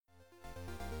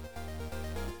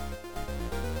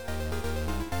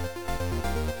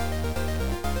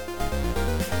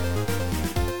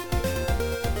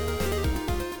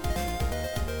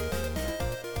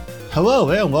Hello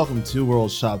and welcome to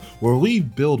World Shop, where we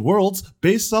build worlds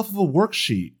based off of a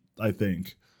worksheet, I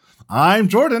think. I'm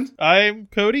Jordan. I'm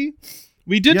Cody.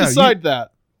 We did decide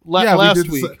that last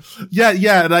week.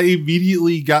 And I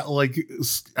immediately got,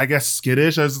 I guess,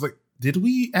 skittish. I was like, did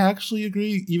we actually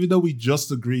agree? Even though we just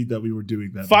agreed that we were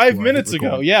doing that 5 minutes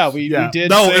ago. Yeah, we did.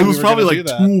 No, it was probably like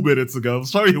 2 minutes ago. It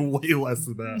was probably way less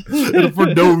than that. And for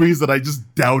no reason, I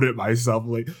just doubted myself.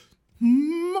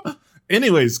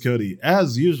 Anyways, Cody,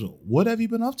 as usual, what have you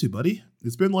been up to, buddy?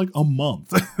 It's been like a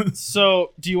month.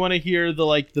 So, do you want to hear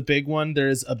the big one?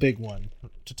 There's a big one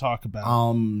to talk about.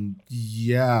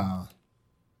 Yeah.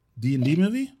 D&D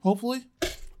movie, hopefully?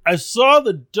 I saw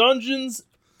the Dungeons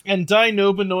and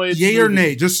Dinobanoids Yay or movie.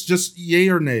 nay? Just yay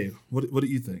or nay. What do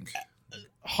you think?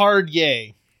 Hard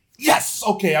yay. Yes!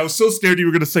 Okay, I was so scared you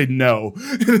were going to say no.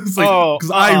 It's like,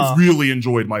 because I really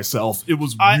enjoyed myself. It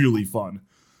was really fun.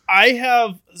 I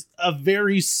have a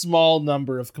very small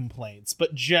number of complaints,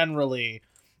 but generally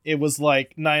it was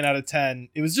like 9 out of 10.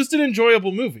 It was just an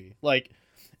enjoyable movie.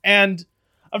 And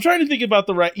I'm trying to think about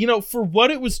for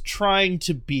what it was trying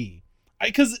to be.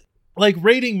 Because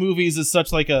rating movies is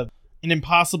such an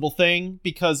impossible thing,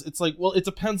 because it's it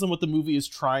depends on what the movie is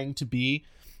trying to be.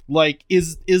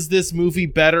 Is this movie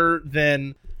better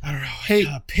than, I don't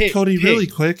know. Hey, Cody, really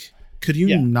quick. Could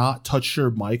you not touch your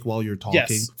mic while you're talking?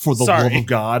 Yes. For the love of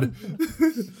God.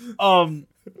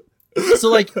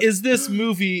 So is this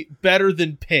movie better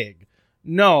than Pig?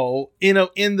 No,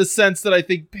 in the sense that I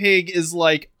think Pig is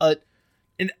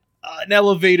an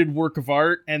elevated work of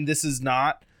art, and this is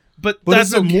not. But that's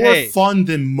is it more fun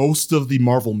than most of the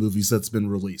Marvel movies that's been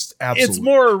released? Absolutely. It's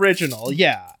more original,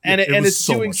 yeah. And it's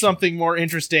so doing something more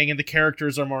interesting, and the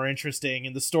characters are more interesting,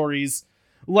 and the stories,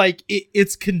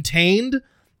 it's contained.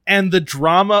 And the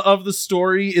drama of the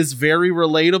story is very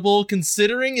relatable,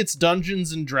 considering it's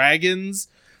Dungeons and Dragons.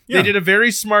 Yeah. They did a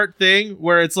very smart thing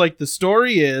where it's the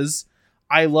story is,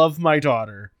 I love my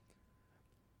daughter.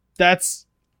 That's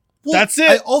it.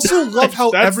 I also love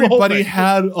how everybody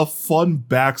had a fun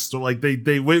backstory.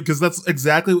 They wait, because that's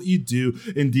exactly what you do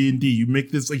in D&D. You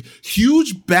make this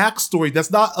huge backstory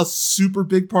that's not a super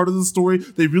big part of the story.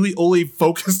 They really only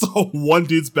focused on one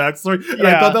dude's backstory. And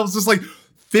I thought that was just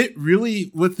fit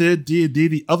really with the D&D.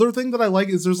 The other thing that I like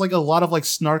is there's a lot of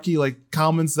snarky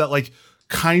comments that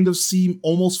kind of seem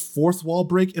almost fourth wall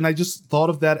break, and I just thought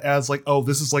of that as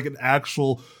this is an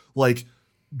actual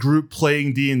group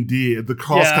playing D&D. The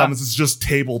cross comments is just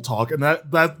table talk, and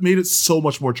that made it so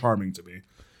much more charming to me.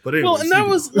 But anyways, well, and that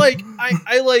was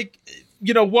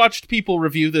I watched people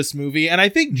review this movie, and I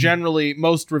think generally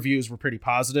most reviews were pretty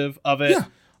positive of it. Yeah.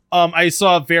 I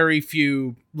saw very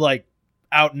few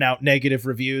out and out negative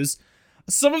reviews.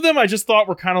 Some of them I just thought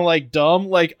were kind of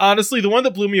dumb. Honestly, the one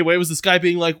that blew me away was this guy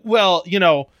being well,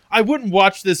 I wouldn't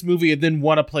watch this movie and then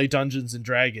want to play Dungeons and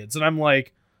Dragons. And I'm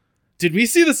did we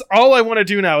see this? All I want to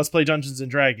do now is play Dungeons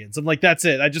and Dragons. I'm that's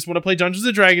it. I just want to play Dungeons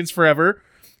and Dragons forever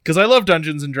because I love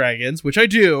Dungeons and Dragons, which I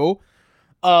do.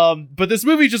 But this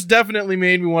movie just definitely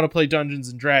made me want to play Dungeons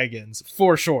and Dragons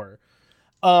for sure.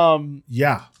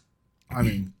 Yeah. I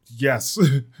mean, yes.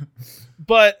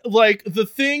 But the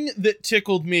thing that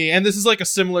tickled me, and this is a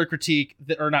similar critique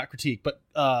but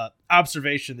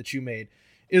observation that you made,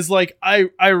 is I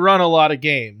run a lot of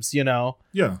games,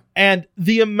 Yeah. And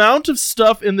the amount of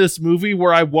stuff in this movie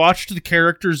where I watched the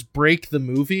characters break the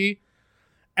movie,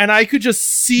 and I could just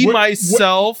see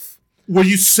myself. Where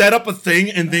you set up a thing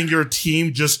and then your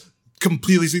team just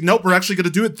completely see, nope, we're actually going to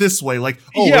do it this way. We're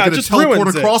going to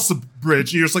teleport across the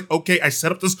bridge. And you're just okay, I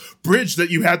set up this bridge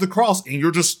that you had to cross, and you're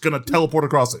just going to teleport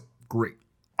across it. Great.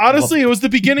 Honestly, it was the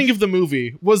beginning of the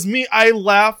movie. I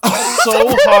laughed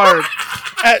so hard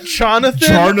at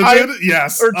Jonathan.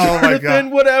 Yes. Or Jonathan,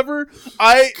 whatever.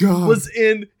 I was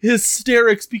in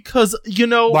hysterics because,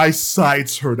 my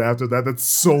sides hurt after that. That's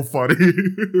so funny.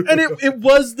 And it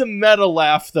was the meta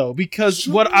laugh, though, because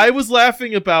what I was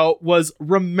laughing about was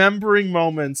remembering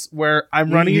moments where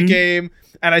I'm running a game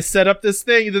and I set up this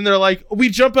thing, and then they're we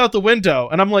jump out the window.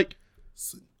 And I'm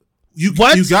You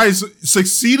guys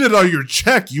succeeded on your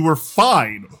check. You were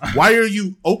fine. Why are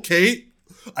you okay?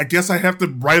 I guess I have to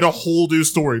write a whole new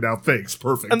story now. Thanks.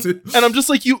 Perfect. And I'm just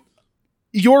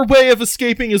your way of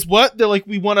escaping is what? They're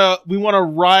we want to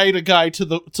ride a guy to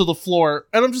the floor.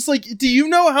 And I'm just do you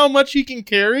know how much he can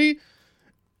carry?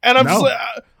 And I'm just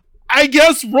I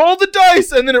guess roll the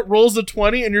dice. And then it rolls a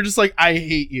 20 and you're just I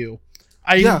hate you.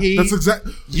 I hate that's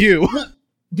exactly you.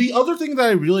 The other thing that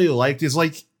I really liked is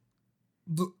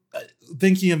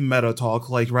thinking of meta talk,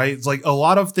 right? It's a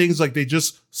lot of things they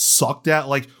just sucked at,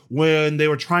 when they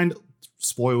were trying to,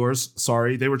 spoilers,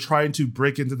 sorry, they were trying to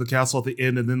break into the castle at the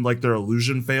end, and then like their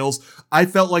illusion fails. I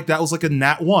felt like that was like a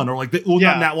nat 1, or like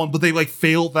not nat 1, but they like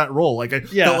failed that role. Like I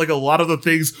felt like a lot of the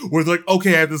things were like,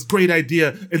 okay, I have this great idea,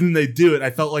 and then they do it.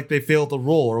 I felt like they failed the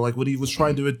role, or like when he was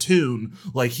trying to attune,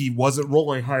 like he wasn't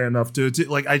rolling high enough to attune.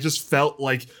 Like I just felt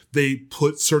like they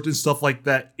put certain stuff like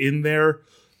that in there,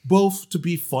 both to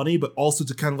be funny, but also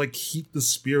to kind of like keep the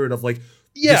spirit of like,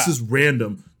 this is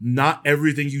random. Not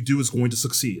everything you do is going to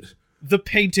succeed. The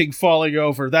painting falling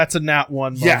over, that's a nat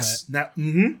 1 moment. Yes.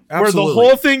 Where the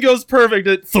whole thing goes perfect,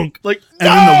 it thunk, like, and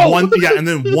no!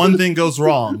 then one thing goes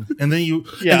wrong. And then you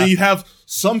have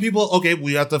some people, okay,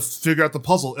 we have to figure out the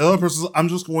puzzle. The other person, I'm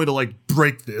just going to like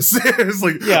break this. It's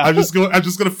like, I'm just going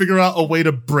to figure out a way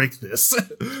to break this.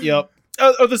 Yep.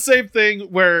 Or the same thing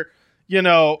where, you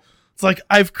know, it's like,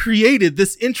 I've created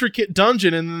this intricate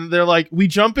dungeon, and they're like, we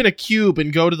jump in a cube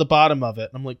and go to the bottom of it.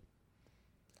 And I'm like,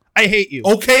 I hate you.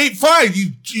 Okay, fine.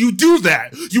 You do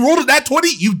that. You rolled a nat 20.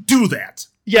 You do that.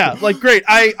 Yeah, like great.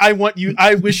 I want you.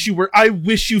 I wish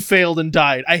you failed and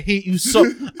died. I hate you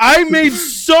so. I made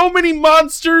so many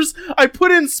monsters. I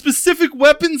put in specific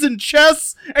weapons and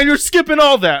chests, and you're skipping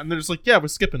all that. And they're just like, yeah, we're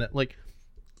skipping it. Like,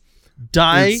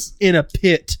 die in a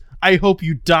pit. I hope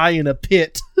you die in a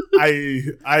pit. I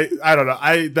don't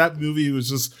know. That movie was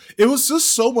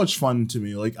just so much fun to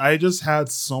me. Like I just had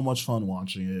so much fun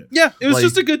watching it. Yeah, it was like,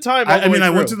 just a good time. I mean, I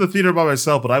went to the theater by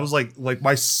myself, but I was like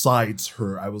my sides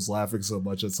hurt. I was laughing so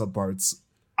much at some parts.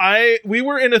 We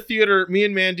were in a theater, me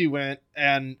and Mandy went,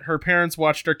 and her parents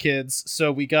watched our kids,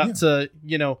 so we got to,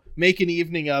 you know, make an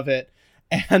evening of it.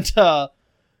 And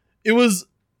it was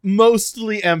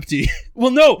mostly empty. Well,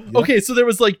 no. Yeah. Okay, so there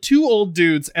was like 2 old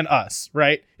dudes and us,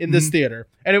 right? In this theater.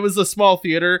 And it was a small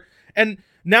theater. And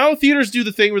now theaters do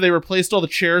the thing where they replaced all the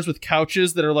chairs with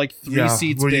couches that are like 3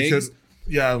 seats big.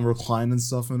 And recline and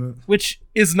stuff in it. Which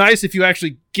is nice if you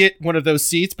actually get one of those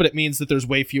seats, but it means that there's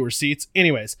way fewer seats.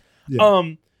 Anyways.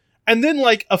 Yeah. And then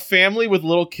like a family with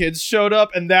little kids showed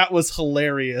up, and that was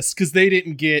hilarious because they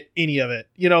didn't get any of it.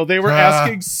 You know, they were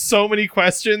asking so many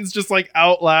questions just like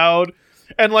out loud.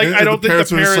 And like, I don't think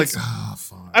the parents. Like,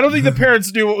 I don't think the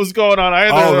parents knew what was going on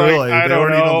either. Oh, really? Like, they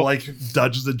weren't even like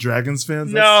Dungeons and Dragons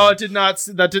fans. No, it did not.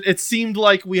 It seemed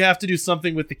like we have to do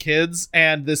something with the kids,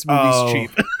 and this movie's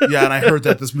cheap. Yeah, and I heard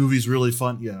that this movie's really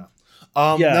fun. Yeah.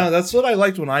 No, that's what I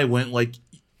liked when I went. Like,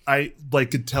 I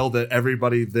like could tell that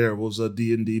everybody there was a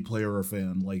D&D player or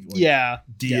fan. Like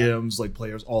DMs, like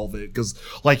players, all of it, because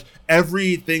like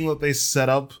everything that they set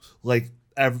up, like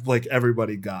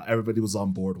everybody was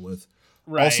on board with.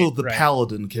 Right, also, the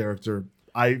paladin character,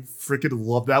 I freaking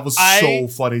love that. Was so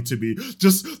funny to me.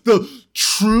 Just the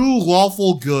true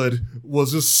lawful good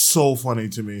was just so funny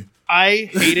to me. I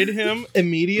hated him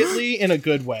immediately in a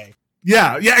good way.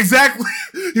 Yeah, exactly.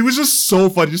 He was just so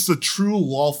funny. Just a true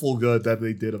lawful good that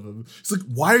they did of him. It's like,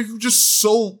 why are you just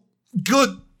so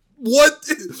good? What?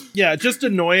 Yeah, just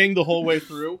annoying the whole way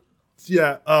through.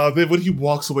 Yeah, then when he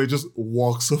walks away, just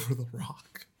walks over the rock.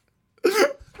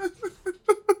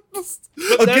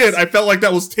 Again, I felt like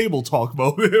that was table talk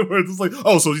moment where it's like,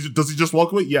 oh, so does he just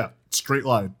walk away? Yeah, straight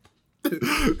line.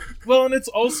 Well, and it's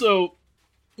also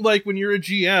like when you're a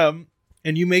GM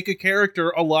and you make a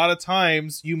character, a lot of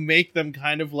times you make them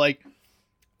kind of like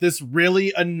this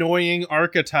really annoying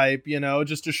archetype, you know,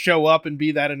 just to show up and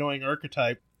be that annoying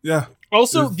archetype. Yeah.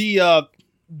 Also, the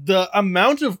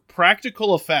amount of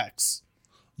practical effects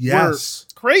were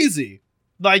crazy.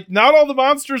 Like, not all the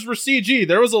monsters were CG.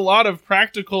 There was a lot of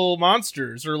practical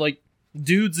monsters, or like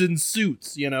dudes in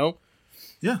suits, you know?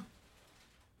 Yeah.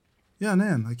 Yeah,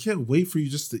 man. I can't wait for you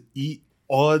just to eat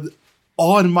on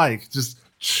mic. Just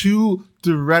chew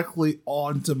directly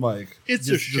onto mic. It's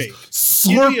a shake. Just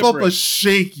slurp up a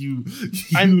shake, you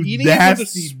I'm eating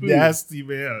nasty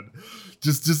man.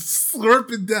 Just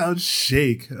slurping down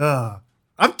shake.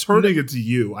 I'm turning it to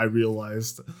you, I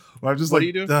realized. I'm just what are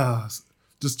you doing?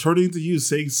 Just turning to you,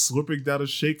 saying slurping down a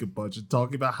shake a bunch and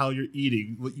talking about how you're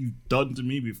eating what you've done to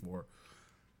me before.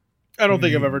 I don't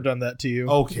think I've ever done that to you.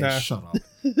 Okay, shut up.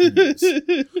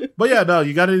 But yeah, no,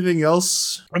 you got anything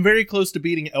else? I'm very close to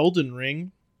beating Elden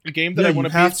Ring, a game that I want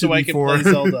to beat so I can play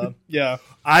Zelda. Yeah.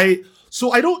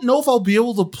 So I don't know if I'll be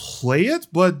able to play it,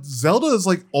 but Zelda is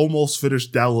like almost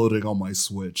finished downloading on my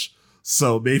Switch.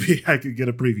 So maybe I could get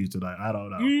a preview tonight. I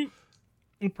don't know.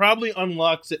 It probably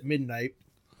unlocks at midnight.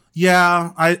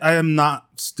 Yeah, I am not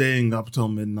staying up till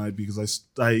midnight because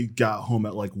I got home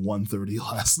at like 1:30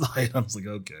 last night. I was like,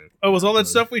 okay. Oh, was all that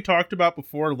stuff we talked about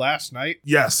before last night?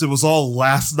 Yes, it was all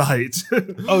last night.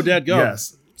 Oh, Dad, go.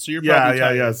 Yes. So you're probably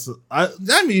tired. Yes.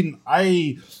 I mean,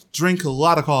 I drink a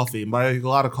lot of coffee. By a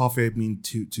lot of coffee, I mean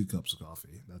two cups of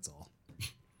coffee. That's all.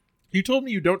 You told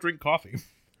me you don't drink coffee.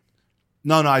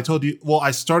 No, I told you. Well,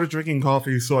 I started drinking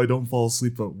coffee so I don't fall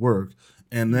asleep at work.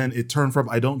 And then it turned from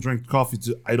I don't drink coffee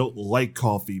to I don't like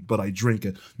coffee, but I drink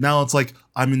it. Now it's like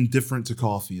I'm indifferent to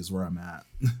coffee is where I'm at.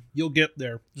 You'll get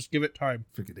there. Just give it time.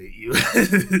 Freaking hate you.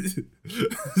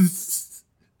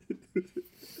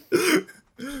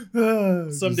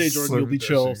 Someday, Jordan, you'll be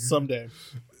chill. Someday.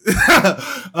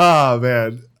 Oh,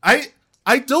 man.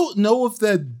 I don't know if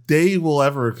that day will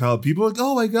ever come. People are like,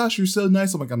 oh my gosh, you're so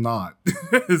nice. I'm like, I'm not.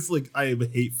 It's like I am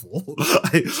hateful.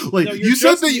 No, you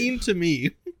said that mean to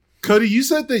me. Cody, you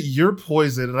said that you're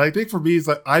poison, and I think for me, it's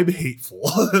like I'm hateful.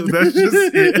 That's just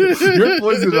it. You're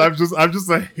poison, and I'm just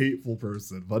a hateful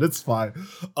person, but it's fine.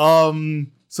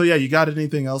 So yeah, you got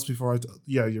anything else before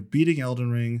you're beating Elden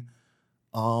Ring.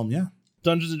 Yeah.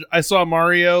 Dungeons. I saw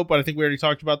Mario, but I think we already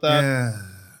talked about that. Yeah,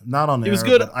 not on there. It was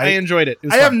good. I enjoyed it.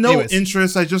 I have no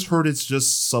interest. I just heard it's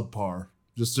just subpar,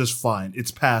 just fine.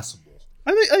 It's passable.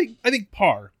 I think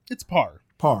par. It's par.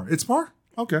 Par. It's par.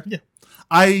 Okay. Yeah.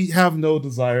 I have no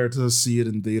desire to see it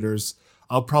in theaters.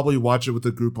 I'll probably watch it with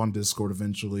a group on Discord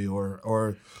eventually,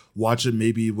 or watch it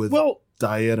maybe with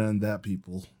Diana and that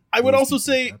people. I would also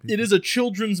say it is a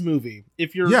children's movie.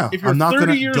 If you're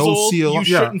 30 years old, you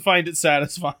shouldn't find it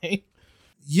satisfying.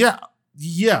 Yeah.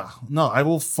 No, I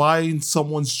will find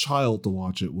someone's child to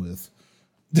watch it with.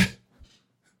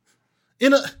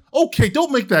 Okay,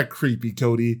 don't make that creepy,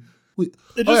 Cody.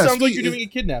 It just sounds like you're doing a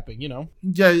kidnapping, you know?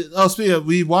 Yeah,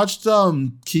 we watched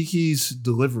Kiki's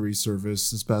Delivery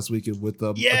Service this past weekend with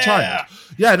a child.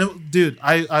 Yeah, no, dude,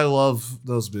 I love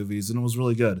those movies, and it was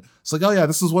really good. It's like, oh yeah,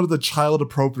 this is one of the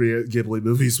child-appropriate Ghibli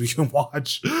movies we can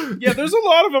watch. Yeah, there's a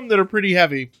lot of them that are pretty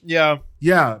heavy. Yeah.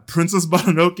 Yeah, Princess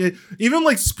Mononoke. Even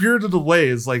like Spirited Away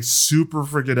is like super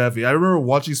freaking heavy. I remember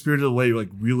watching Spirited Away like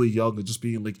really young and just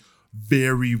being like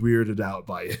very weirded out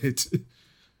by it.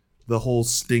 The whole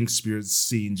stink spirit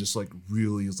scene just like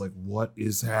really is like, what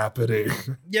is happening?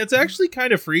 Yeah, it's actually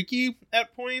kind of freaky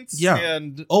at points. Yeah.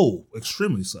 And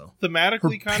extremely so.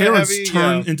 Thematically kind of heavy. Parents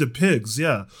turn into pigs.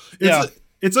 Yeah.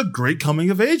 It's a great coming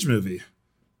of age movie.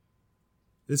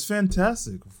 It's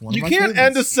fantastic. You can't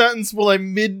end a sentence while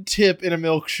I'm mid-tip in a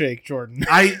milkshake, Jordan.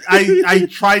 I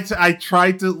tried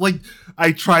to lay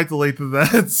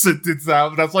that sentence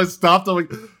out. That's why I stopped. I'm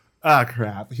like,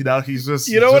 crap. He's just.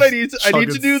 You know what I need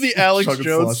to do the Alex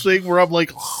Jones thing where I'm like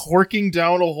horking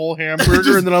down a whole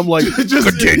hamburger and then I'm like,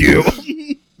 continue.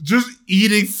 Just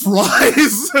eating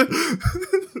flies.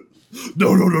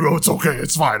 No. It's okay.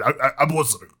 It's fine. I'm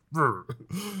listening.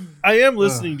 I am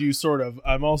listening to you, sort of.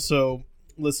 I'm also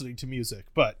listening to music,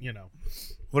 but you know.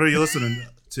 What are you listening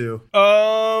to?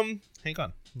 Hang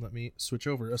on. Let me switch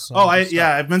over.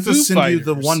 I meant to send you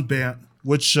the one band.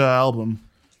 Which album?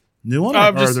 New one? Or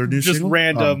are there new just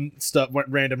random stuff,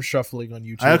 random shuffling on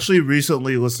YouTube. I actually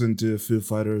recently listened to Foo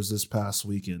Fighters this past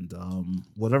weekend.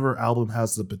 Whatever album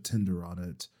has the Pretender on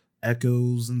it,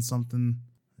 Echoes and something.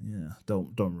 Yeah,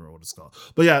 don't remember what it's called.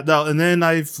 But yeah, no. And then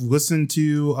I've listened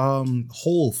to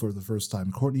Hole for the first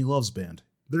time. Courtney Love's band.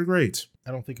 They're great.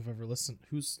 I don't think I've ever listened.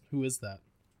 Who is that?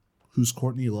 Who's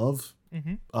Courtney Love?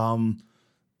 Mm-hmm.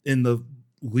 In the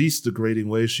least degrading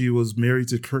way, she was married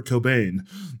to Kurt Cobain.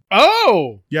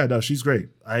 Oh, yeah, no, she's great.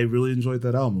 I really enjoyed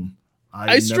that album.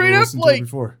 I straight up like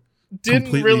before. Didn't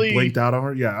completely really blinked out on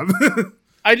her. Yeah.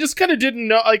 I just kind of didn't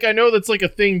know. Like, I know that's like a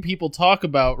thing people talk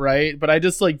about, right? But I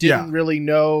just like didn't really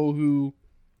know who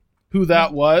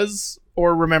that was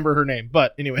or remember her name.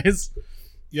 But anyways,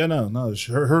 yeah, no,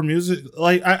 her music,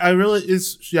 like I really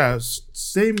is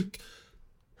same.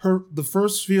 The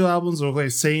first few albums are like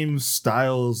same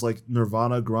style as like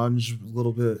Nirvana, grunge, a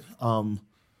little bit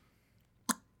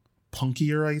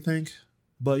punkier, I think.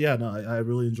 But yeah, no, I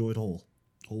really enjoyed Hole.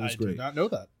 Hole was great. I did not know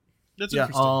that. That's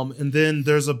interesting. And then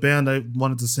there's a band I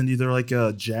wanted to send you. They're like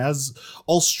a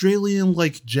Australian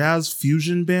like jazz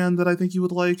fusion band that I think you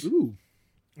would like. Ooh,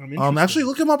 I'm actually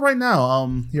look them up right now.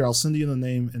 Here, I'll send you the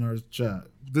name in our chat.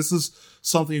 This is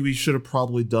something we should have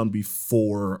probably done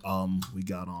before we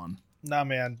got on. Nah,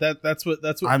 man, that's what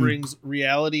brings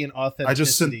reality and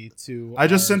authenticity to. I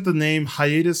just sent the name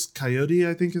Hiatus Coyote,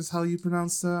 I think is how you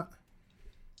pronounce that.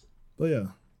 But yeah,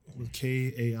 with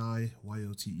Kaiyote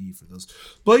for those.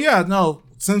 But yeah, no.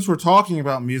 Since we're talking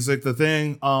about music, the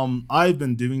thing I've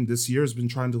been doing this year has been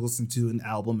trying to listen to an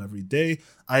album every day.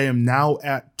 I am now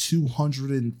at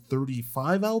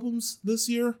 235 albums this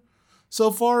year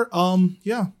so far.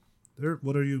 Yeah.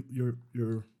 What are you?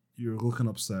 You're looking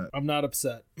upset. I'm not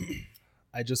upset.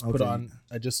 I just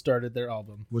I just started their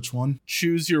album. Which one?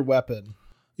 Choose Your Weapon.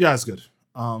 Yeah, it's good.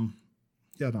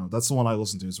 That's the one I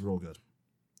listened to. It's real good.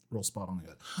 Real spot on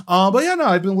good. But yeah, no,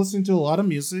 I've been listening to a lot of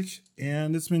music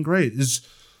and it's been great.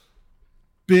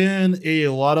 been a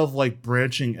lot of like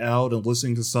branching out and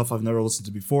listening to stuff I've never listened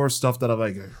to before, stuff that I've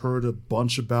like heard a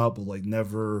bunch about but like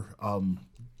never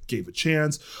gave a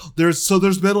chance. There's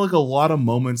been like a lot of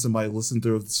moments in my listen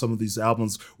through some of these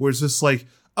albums where it's just like,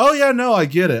 oh yeah, no, I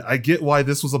get it. I get why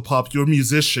this was a popular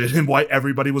musician and why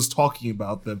everybody was talking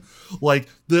about them. Like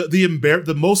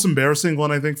the most embarrassing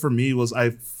one I think for me was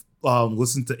I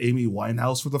listened to Amy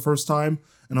Winehouse for the first time,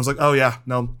 and I was like, oh yeah,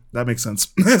 no, that makes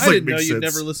sense. I didn't know you'd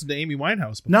never listened to Amy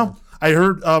Winehouse before. No, I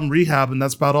heard Rehab, and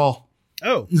that's about all.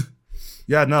 Oh.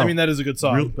 Yeah, no. I mean, that is a good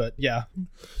song, but yeah.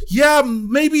 Yeah,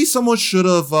 maybe someone should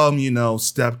have,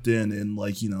 stepped in and,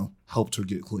 like, helped her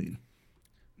get clean.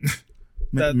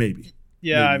 Maybe.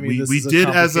 Yeah, maybe. I mean, we did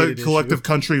as a collective issue.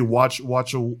 country watch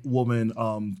a woman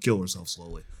kill herself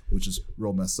slowly, which is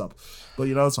real messed up. But,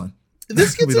 it's fine.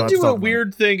 This gets into a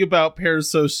weird thing about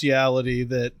parasociality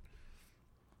that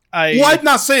Well, I'm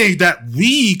not saying that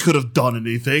we could have done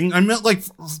anything. I meant like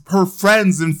her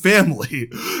friends and family.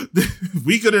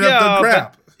 We couldn't have done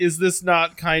crap. Is this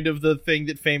not kind of the thing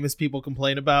that famous people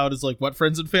complain about? Is like, what,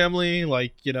 friends and family?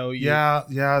 Like, Yeah,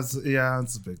 it's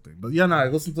a big thing. But yeah, no, I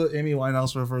listened to Amy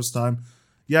Winehouse for the first time.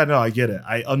 Yeah, no, I get it.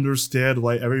 I understand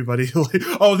why everybody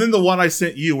then the one I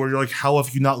sent you where you're like, how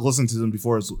have you not listened to them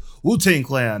before? Is Wu-Tang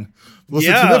Clan.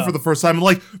 Listen to them for the first time. I'm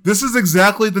like, this is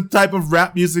exactly the type of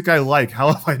rap music I like.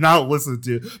 How have I not listened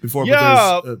to it before?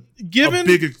 Yeah, but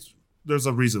there's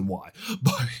a reason why.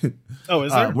 But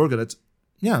is there? We're gonna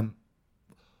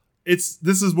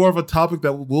this is more of a topic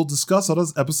that we'll discuss on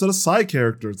this episode of Side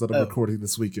Characters that I'm recording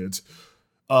this weekend.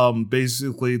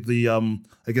 Basically the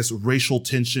I guess racial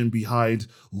tension behind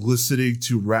listening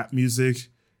to rap music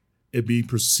and being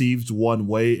perceived one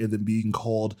way and then being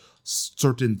called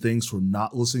certain things for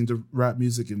not listening to rap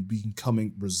music and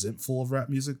becoming resentful of rap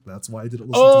music. That's why I didn't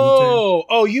listen to Wu-Tang.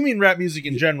 Oh, you mean rap music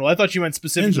in general. I thought you meant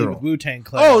specifically with Wu-Tang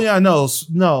Clan. Oh yeah, no,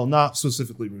 not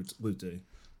specifically Wu-Tang.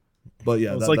 But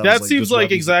yeah, that seems like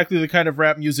exactly the kind of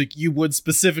rap music you would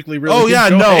specifically really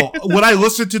enjoy. No. When I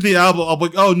listened to the album, I'm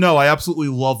like, oh no, I absolutely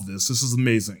love this. This is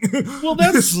amazing. Well,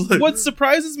 that's what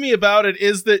surprises me about it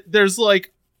is that there's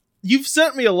like, you've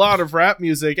sent me a lot of rap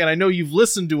music, and I know you've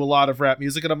listened to a lot of rap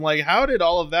music, and I'm like, how did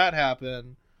all of that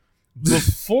happen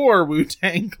before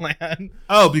Wu-Tang Clan?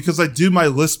 Oh, because I do my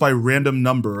list by random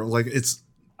number. Like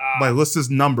my list is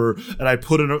number, and I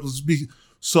put in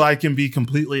so I can be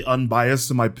completely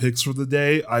unbiased in my picks for the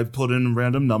day. I put in a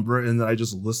random number, and then I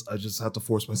just have to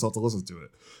force myself to listen to it.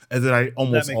 And then I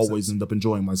almost always end up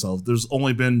enjoying myself. There's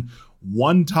only been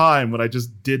one time when I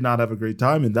just did not have a great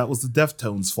time, and that was the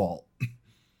Deftones' fault.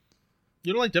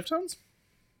 You don't like Deftones?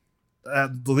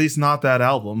 At least not that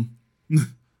album.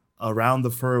 Around the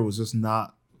Fur was just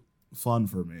not fun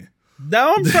for me.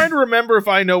 Now I'm trying to remember if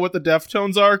I know what the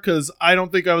Deftones are, because I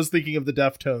don't think I was thinking of the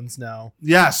Deftones now.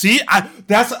 Yeah, see, I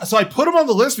put them on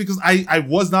the list because I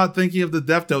was not thinking of the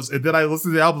Deftones, and then I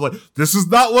listened to the album like, this is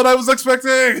not what I was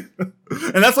expecting.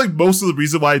 And that's like most of the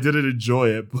reason why I didn't enjoy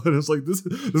it. But it's like this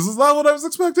is not what I was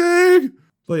expecting.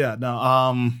 But yeah,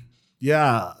 no,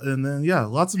 yeah, and then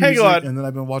lots of music, and then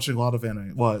I've been watching a lot of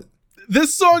anime. What?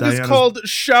 This song is called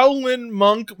Shaolin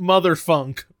Monk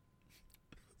Motherfunk.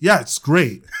 Yeah, it's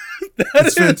great.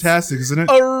 It's fantastic, isn't it?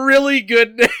 A really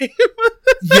good name.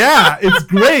 Yeah, it's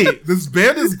great. This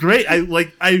band is great.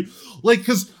 I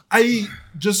because I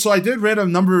did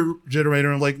random number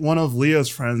generator, and like one of Leo's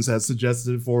friends had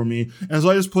suggested it for me, and so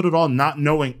I just put it on, not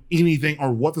knowing anything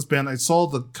or what this band. I saw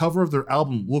the cover of their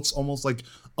album looks almost like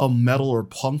a metal or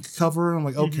punk cover, and I'm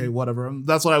like, okay, whatever. And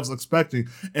that's what I was expecting.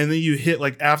 And then you hit,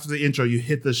 like, after the intro, you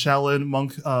hit the Shaolin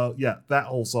Monk, that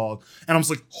whole song, and I was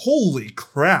like, holy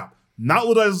crap, not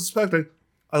what I was expecting.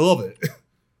 I love it.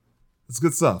 It's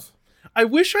good stuff. I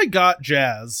wish I got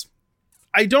jazz.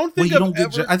 I don't think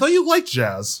I thought you liked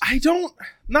jazz.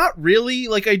 Not really.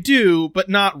 Like, I do, but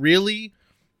not really.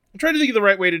 I'm trying to think of the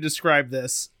right way to describe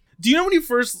this. Do you know when you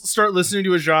first start listening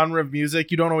to a genre of music,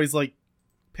 you don't always, like,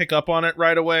 pick up on it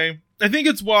right away? I think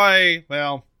it's why,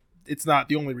 well, it's not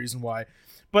the only reason why,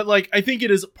 but, like, I think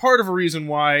it is part of a reason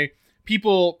why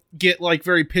people get, like,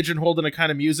 very pigeonholed in a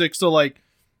kind of music. So, like,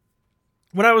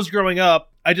 when I was growing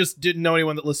up, I just didn't know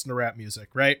anyone that listened to rap music,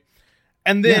 right?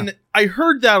 And then I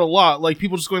heard that a lot, like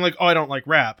people just going like, oh, I don't like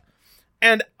rap.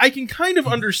 And I can kind of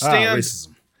understand,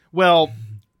 racism. Well,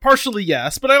 partially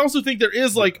yes, but I also think there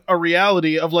is like a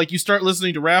reality of like you start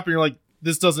listening to rap and you're like,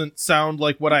 this doesn't sound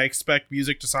like what I expect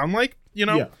music to sound like, you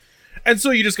know? Yeah. And so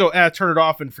you just go, turn it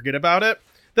off and forget about it.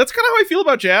 That's kind of how I feel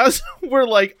about jazz, where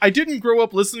like I didn't grow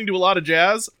up listening to a lot of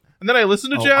jazz, and then I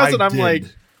listened to jazz and I'm like,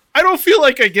 I don't feel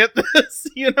like I get this,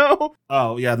 you know?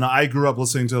 Oh, yeah. No, I grew up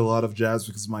listening to a lot of jazz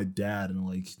because of my dad, and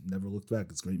like never looked back.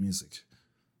 It's great music.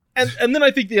 And then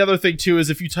I think the other thing too is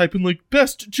if you type in like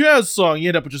best jazz song, you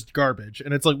end up with just garbage,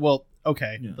 and it's like, well,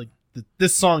 okay, like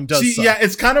this song does. See, yeah,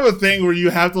 it's kind of a thing where you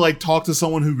have to like talk to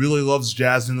someone who really loves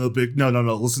jazz and they'll be no,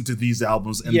 listen to these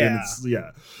albums, and then it's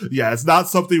it's not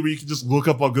something where you can just look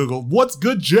up on Google what's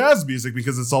good jazz music,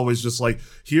 because it's always just like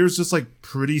here's just like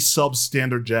pretty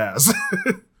substandard jazz.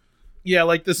 Yeah,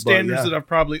 like the standards that I've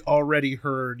probably already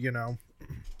heard, you know.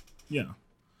 Yeah.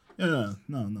 No.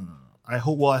 I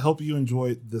hope you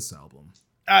enjoy this album.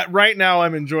 Right now,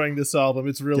 I'm enjoying this album.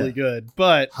 It's really good.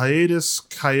 But Hiatus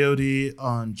Coyote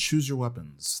on Choose Your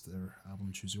Weapons. Their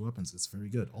album Choose Your Weapons. It's very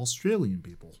good. Australian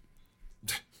people.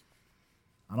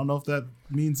 I don't know if that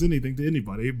means anything to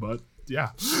anybody, but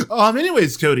yeah.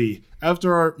 Anyways, Cody,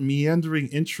 after our meandering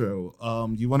intro,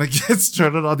 you want to get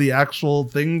started on the actual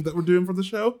thing that we're doing for the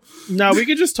show? No, we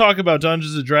could just talk about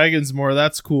Dungeons and Dragons more.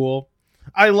 That's cool.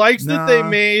 I liked that they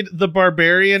made the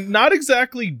barbarian not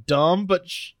exactly dumb, but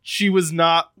she was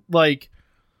not like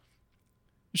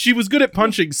she was good at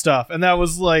punching stuff, and that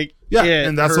was like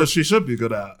and that's what she should be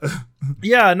good at.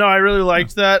 Yeah, no, I really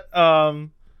liked that.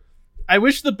 I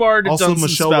wish the bard had done some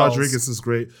Michelle spells. Rodriguez is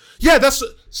great. Yeah, that's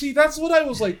what I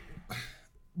was like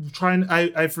trying.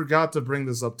 I forgot to bring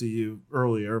this up to you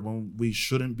earlier when we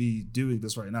shouldn't be doing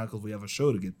this right now because we have a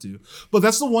show to get to. But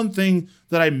that's the one thing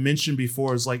that I mentioned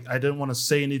before is like I didn't want to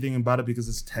say anything about it because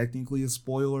it's technically a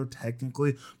spoiler,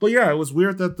 But yeah, it was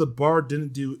weird that the bard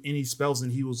didn't do any spells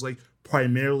and he was like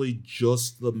primarily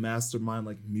just the mastermind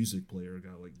like music player guy.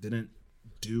 Like didn't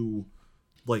do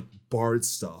like bard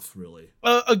stuff really.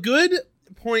 A good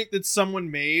point that someone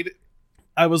made.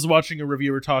 I was watching a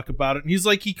reviewer talk about it, and he's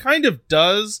like, he kind of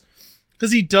does,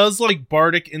 because he does like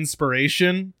bardic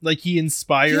inspiration, like he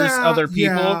inspires other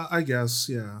people. Yeah, I guess,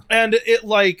 yeah. And it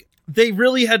like they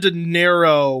really had to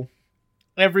narrow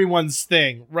everyone's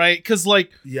thing, right? Because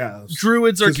like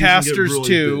druids are casters really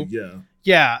too.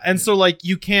 And so like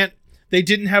they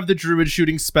didn't have the druid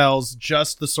shooting spells,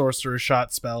 just the sorcerer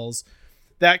shot spells.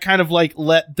 That kind of like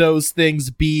let those things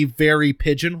be very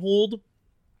pigeonholed.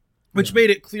 Which made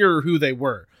it clearer who they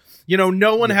were. You know,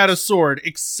 no one had a sword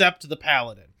except the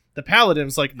paladin. The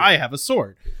paladin's like, I have a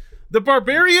sword. The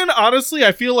barbarian, honestly,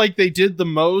 I feel like they did the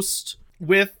most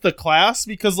with the class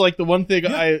because, like, the one thing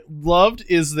I loved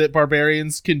is that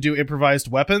barbarians can do improvised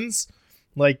weapons.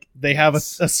 Like, they have a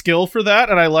skill for that,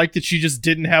 and I like that she just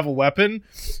didn't have a weapon.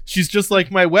 She's just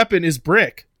like, my weapon is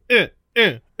brick. And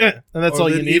that's all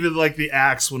you need. Even, like, the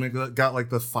axe, when it got, like,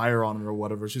 the fire on it or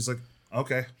whatever, she's like,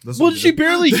 okay. She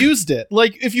barely used it.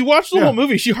 Like, if you watch the whole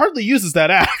movie, she hardly uses that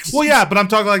axe. Well, yeah, but I'm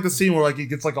talking like the scene where like it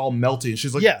gets like all melty, and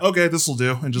she's like, okay, this will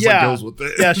do, and just like goes with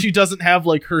it. Yeah, she doesn't have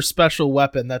like her special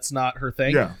weapon. That's not her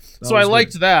thing. Yeah, so I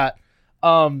liked that.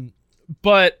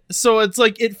 But so it's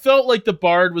like it felt like the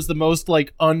bard was the most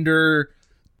like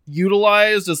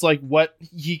underutilized as like what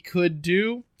he could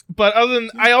do. But other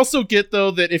than, I also get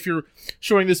though that if you're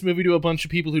showing this movie to a bunch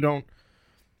of people who don't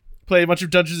play a bunch of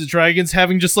Dungeons and Dragons,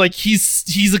 having just like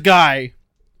he's a guy,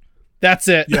 that's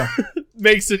it. Yeah,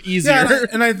 makes it easier. Yeah,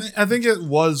 and I think it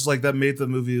was like that made the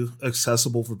movie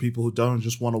accessible for people who don't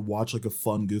just want to watch like a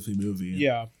fun, goofy movie.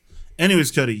 Yeah.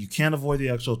 Anyways, Cody, you can't avoid the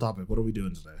actual topic. What are we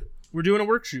doing today? We're doing a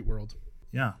worksheet world.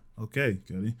 Yeah. Okay,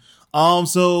 Cody.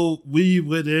 So we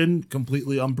went in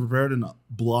completely unprepared and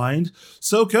blind.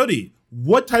 So Cody,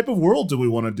 what type of world do we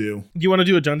want to do? You want to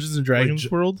do a Dungeons and Dragons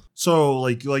world? So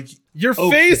like your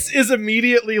face is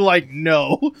immediately like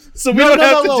no. So we don't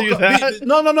have to do that.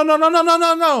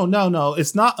 No.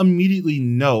 It's not immediately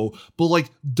no, but like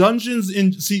Dungeons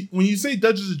when you say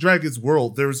Dungeons and Dragons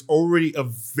world, there's already a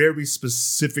very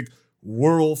specific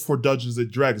world for Dungeons and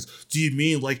Dragons. Do you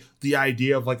mean like the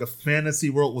idea of like a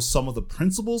fantasy world with some of the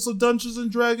principles of Dungeons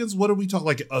and Dragons? What are we talking,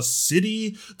 like a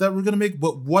city that we're gonna make?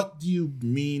 But what do you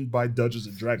mean by Dungeons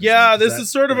and Dragons? Yeah, this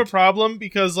is sort of a problem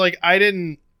because like I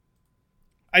did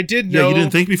know. Yeah, you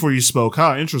didn't think before you spoke,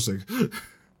 huh? Interesting.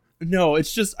 No,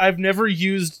 it's just I've never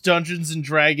used Dungeons and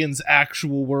Dragons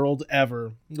actual world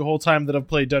ever. The whole time that I've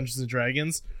played Dungeons and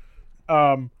Dragons.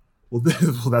 Well,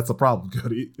 that's a problem,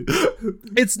 Cody.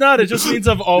 It's not. It just means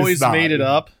I've always made it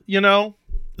up, you know?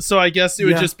 So I guess it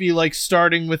would just be like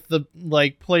starting with the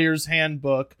like player's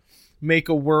handbook, make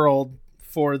a world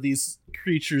for these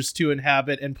creatures to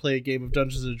inhabit and play a game of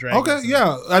Dungeons and Dragons. Okay,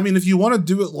 yeah. I mean, if you want to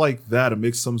do it like that and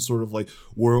make some sort of like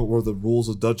world where the rules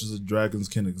of Dungeons and Dragons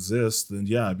can exist, then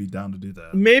yeah, I'd be down to do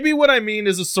that. Maybe what I mean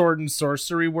is a sword and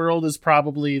sorcery world is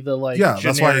probably the like generic...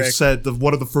 That's why I said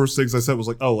one of the first things I said was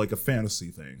like, oh, like a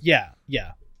fantasy thing.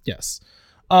 Yes.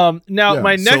 Now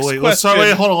my next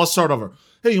question. Hold on, let's start over.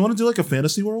 Hey, you want to do like a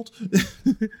fantasy world?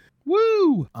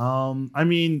 Woo! I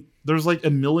mean, there's like a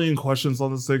million questions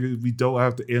on this thing. We don't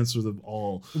have to answer them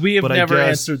all. We have never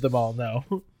answered them all,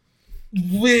 no.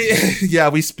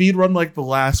 We speed run like the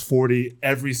last 40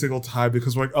 every single time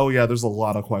because we're like, oh yeah, there's a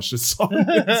lot of questions on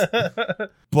this.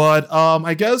 But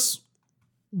I guess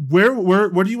where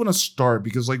do you want to start?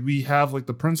 Because like we have like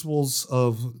the principles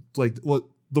of like what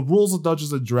the rules of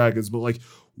Dungeons and Dragons, but like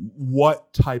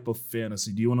what type of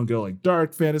fantasy? Do you want to go like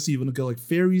dark fantasy? You want to go like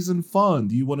fairies and fun?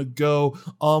 Do you want to go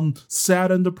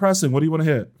sad and depressing? What do you want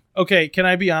to hit? Okay, can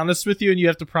I be honest with you and you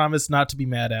have to promise not to be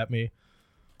mad at me?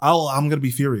 I'm gonna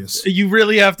be furious. You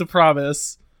really have to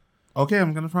promise. Okay,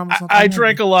 I'm gonna promise. I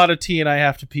drank a lot of tea and I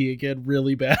have to pee again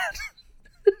really bad.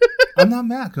 I'm not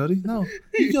mad, Cody. No,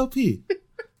 you go pee.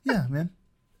 Yeah, man.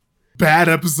 Bad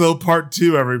episode part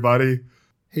 2, everybody.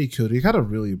 Hey, Cody, I got a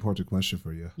really important question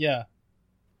for you. Yeah.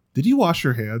 Did you wash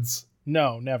your hands?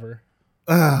 No, never.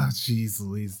 Ah, jeez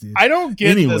Louise, dude. I don't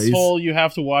get this whole you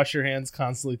have to wash your hands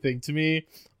constantly thing to me.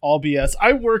 All BS.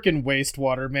 I work in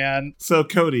wastewater, man. So,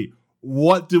 Cody,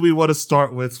 what do we want to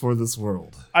start with for this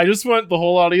world? I just want the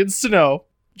whole audience to know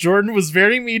Jordan was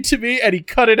very mean to me and he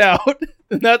cut it out.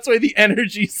 And that's why the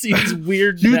energy seems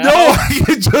weird you now. know I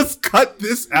can just cut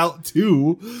this out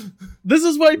too. This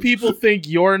is why people think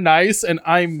you're nice and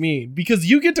I'm mean. Because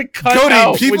you get to cut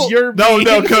out when you're mean.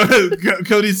 No,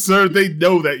 Cody, sir, they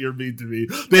know that you're mean to me.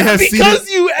 They have because seen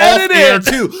it you edit off air it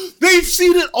too. They've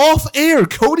seen it off air.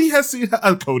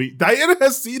 Diana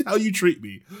has seen how you treat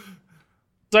me.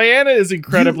 Diana is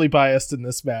incredibly biased in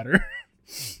this matter.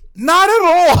 Not at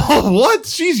all. What?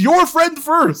 She's your friend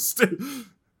first.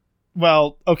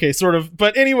 Well, okay, sort of.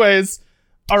 But anyways,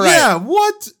 all right. Yeah,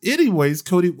 what? Anyways,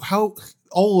 Cody, how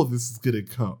all of this is going to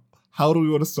come? How do we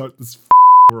want to start this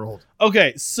world?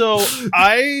 Okay, so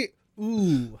I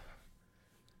was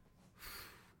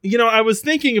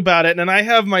thinking about it, and I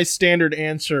have my standard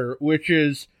answer, which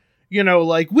is,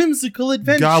 like whimsical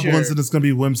adventure. Goblins, and it's going to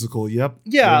be whimsical, yep.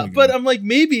 Yeah, but I'm like,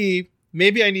 maybe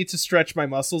I need to stretch my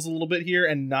muscles a little bit here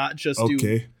and not just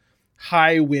do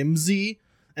high whimsy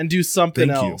and do something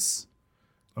else.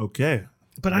 Okay.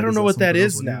 But I don't know what that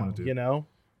is now,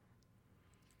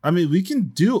 I mean, we can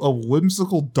do a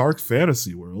whimsical dark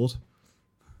fantasy world.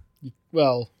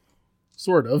 Well,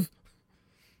 sort of.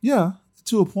 Yeah,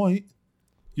 to a point.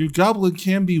 Your goblin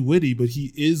can be witty, but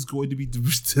he is going to be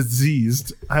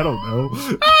diseased. I don't know.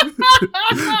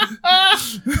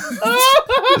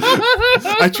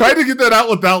 I tried to get that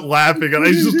out without laughing, and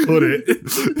I just couldn't.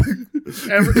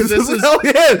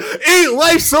 Hey,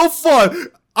 life's so fun.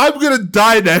 I'm going to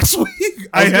die next week.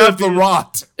 I have the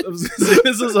rot. I was gonna say,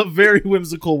 this is a very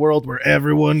whimsical world where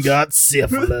everyone got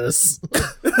syphilis.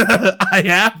 I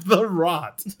have the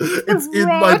rot. It's in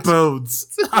my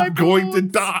bones. I'm going to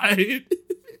die.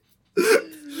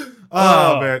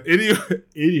 Oh man.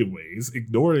 Anyways,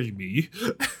 ignoring me.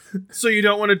 So you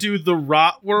don't want to do the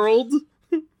rot world?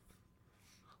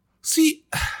 See,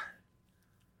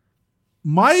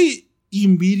 my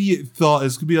immediate thought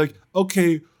is gonna be like,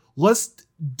 okay, let's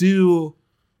do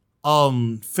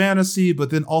fantasy, but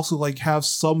then also like have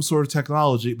some sort of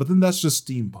technology, but then that's just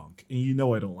steampunk, and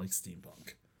I don't like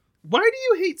steampunk. Why do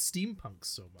you hate steampunk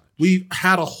so much? We've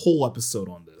had a whole episode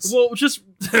on this. Well, just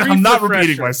I'm not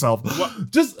repeating myself.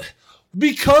 Just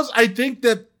because I think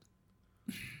that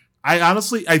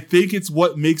I think it's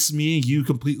what makes me and you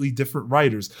completely different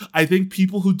writers. I think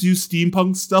people who do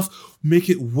steampunk stuff make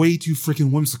it way too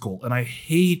freaking whimsical, and I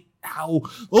hate how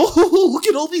look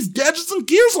at all these gadgets and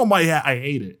gears on my hat. I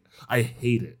hate it.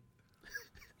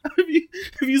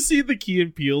 Have you seen the Key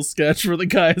and Peele sketch where the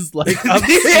guy's like, I'm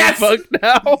steampunk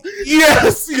now?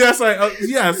 Yes,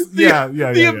 yeah.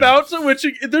 The amount at which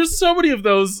there's so many of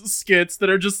those skits that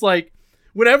are just like,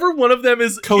 whenever one of them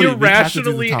is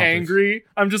irrationally angry,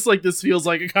 I'm just like, this feels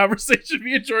like a conversation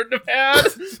me and Jordan have had.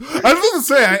 I was gonna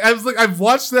say, I was like, I've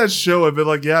watched that show and been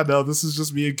like, yeah, no, this is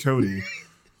just me and Cody.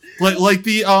 Like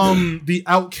the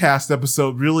Outcast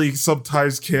episode really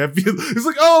sometimes can be. It's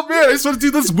like, oh man, I just want to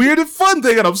do this weird and fun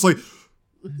thing, and I'm just like,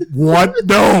 what?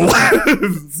 No, no.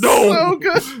 So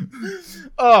good.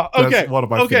 Oh, okay. That's one of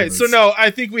my favorites. So no,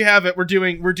 I think we have it. We're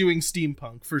doing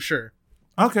steampunk for sure.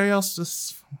 Okay, let's do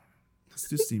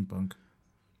steampunk.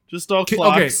 Just all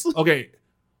clocks. Okay.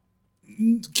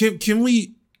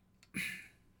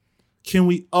 Can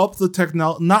we up the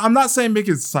technology? I'm not saying make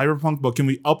it cyberpunk, but can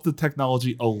we up the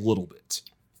technology a little bit?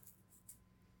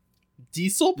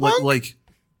 Diesel punk? Like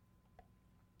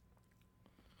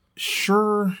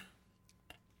sure.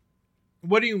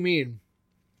 What do you mean?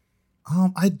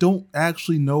 I don't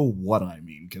actually know what I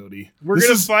mean, Cody. We're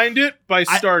gonna find it by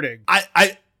starting.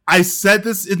 I said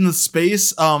this in the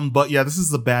space, but yeah, this is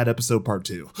the bad episode part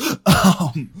 2.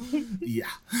 Yeah.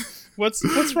 What's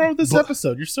wrong with this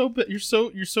episode?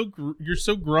 You're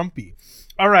so grumpy.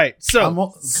 All right,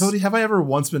 so Cody, have I ever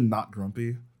once been not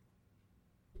grumpy?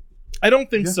 I don't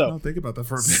think so. No, think about that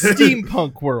for a bit.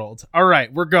 Steampunk world. All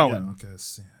right, we're going. Yeah, okay.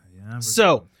 Yeah,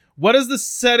 so, what is the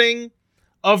setting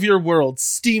of your world?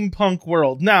 Steampunk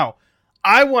world. Now,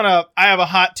 I have a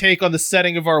hot take on the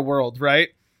setting of our world, right?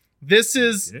 This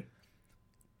is, okay.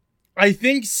 I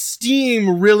think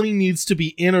steam really needs to be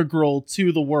integral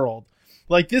to the world.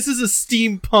 Like, this is a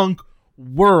steampunk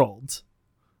world.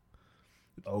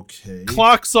 Okay.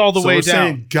 Clocks all the way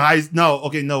down. Saying no,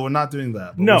 we're not doing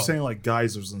that. But no. We're saying like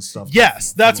geysers and stuff.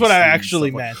 Yes, that's what I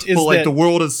actually meant. But like the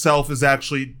world itself is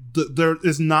actually, there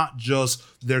is not just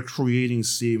they're creating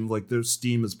steam, like their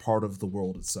steam is part of the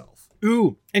world itself.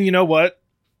 Ooh, and you know what?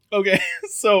 Okay,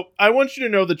 so I want you to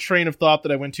know the train of thought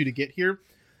that I went to get here.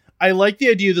 I like the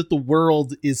idea that the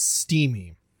world is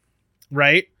steamy,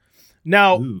 right?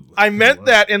 Now, I meant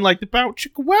that in like the bow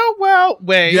chicka wow wow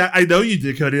way. Yeah, I know you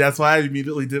did, Cody. That's why I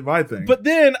immediately did my thing. But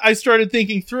then I started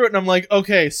thinking through it and I'm like,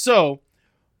 okay, so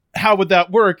how would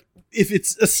that work if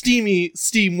it's a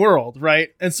steam world, right?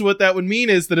 And so what that would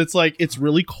mean is that it's like, it's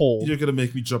really cold. You're going to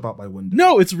make me jump out my window.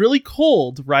 No, it's really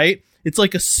cold, right? It's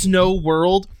like a snow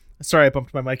world. Sorry, I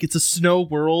bumped my mic. It's a snow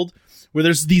world where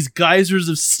there's these geysers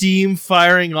of steam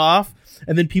firing off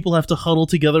and then people have to huddle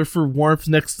together for warmth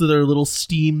next to their little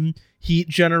steam heat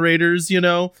generators, you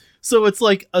know? So it's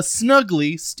like a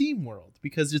snuggly steam world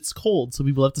because it's cold, so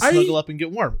people have to snuggle up and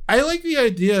get warm. I like the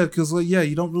idea because, like, yeah,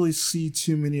 you don't really see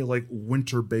too many, like,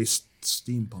 winter-based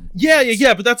steampunk.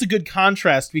 Yeah, but that's a good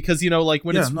contrast because, you know, like,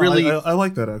 when it's really... I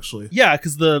like that, actually. Yeah,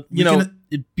 because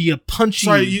it'd be a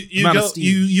punchy amount of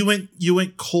steam. You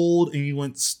went cold and you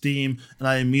went steam, and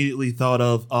I immediately thought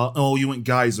of, you went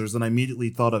geysers, and I immediately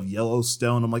thought of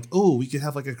Yellowstone. I'm like, oh, we could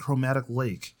have, like, a chromatic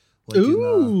lake. Like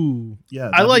ooh,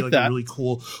 I like that. A really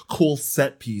cool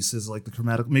set piece is like the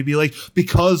chromatic. Maybe like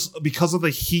because of the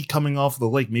heat coming off the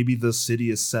lake, maybe the city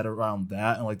is set around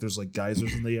that, and like there's like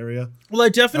geysers in the area. Well, I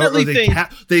definitely think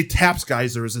they taps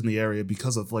geysers in the area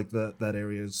because of like that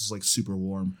area is just like super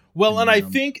warm. Well, and I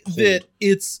think cold. That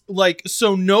it's like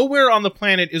so nowhere on the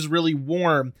planet is really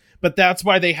warm, but that's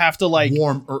why they have to like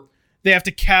they have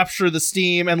to capture the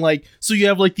steam and like, so you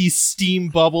have like these steam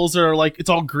bubbles that are like,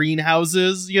 it's all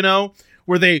greenhouses, you know,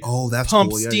 where they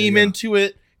pump steam into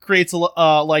it, creates a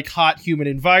like hot humid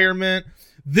environment.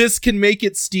 This can make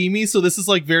it steamy. So this is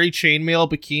like very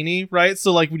chainmail bikini, right?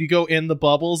 So like when you go in the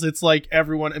bubbles, it's like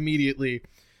everyone is in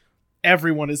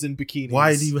bikinis.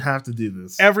 Why do you have to do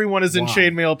this? Everyone is in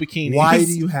chainmail bikinis. Why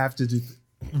do you have to do this?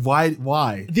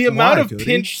 Why? The amount of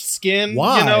pinched skin, you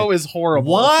know, is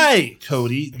horrible. Why,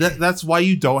 Cody? That's why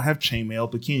you don't have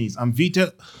chainmail bikinis. I'm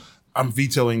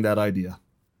vetoing that idea.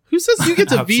 Who says you get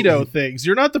to veto things?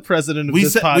 You're not the president of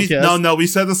this podcast. We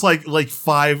said this like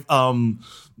 5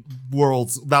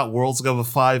 worksheet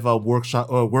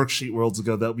worlds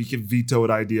ago that we can veto an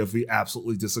idea if we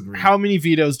absolutely disagree. How many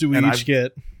vetoes do we each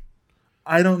get?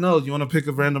 I don't know. You want to pick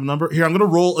a random number? Here, I'm gonna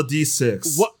roll a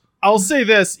d6. What? I'll say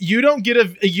this: you don't get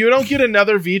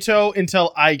another veto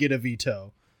until I get a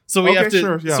veto. So we have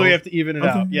to. So we have to even it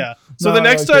out. Yeah. So the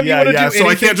next time you want to do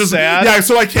anything sad,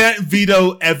 so I can't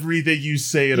veto everything you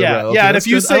say in a row. Yeah, and if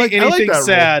you say anything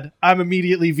sad, I'm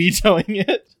immediately vetoing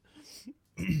it.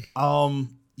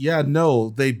 Yeah, no,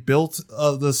 they built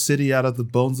the city out of the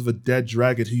bones of a dead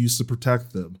dragon who used to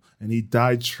protect them, and he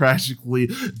died tragically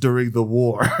during the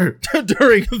war.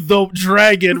 During the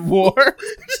Dragon War?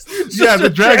 Yeah, the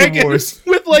Dragon Wars.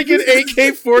 With like an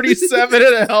AK-47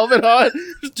 and a helmet on.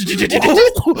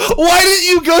 Why didn't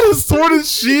you go to Sword and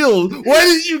Shield? Why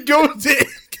didn't you go to AK-47?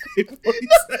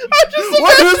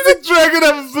 Why does the dragon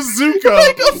have a bazooka?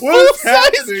 Like a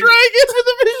full-size dragon with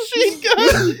a machine gun.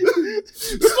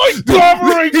 It's like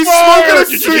covering fire.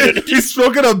 He's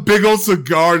smoking a big old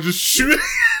cigar, just shooting.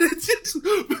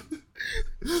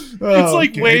 It's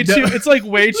like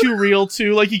way too real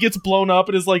too. Like he gets blown up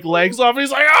and his like legs off, and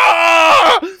he's like,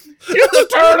 ah, get the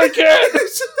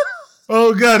tourniquet.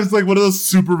 Oh god, it's like one of those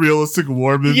super realistic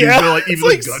war movies where like even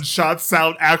the gunshots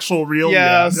sound actual real.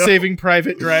 Yeah, Saving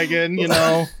Private Dragon, you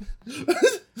know.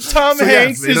 Tom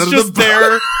Hanks is just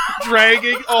there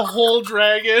dragging a whole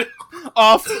dragon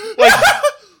off like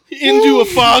into a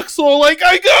foxhole, like,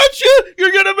 I got you,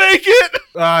 you're gonna make it.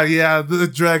 Yeah, the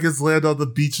dragons land on the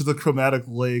beach of the chromatic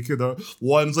lake, and the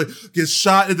one's like gets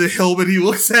shot in the helmet. He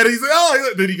looks at it, he's like,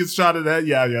 oh, then he gets shot in that.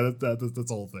 Yeah, that's the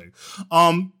whole thing.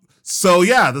 So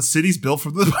yeah, the city's built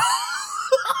from the.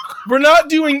 We're not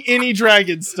doing any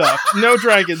dragon stuff. No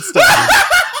dragon stuff.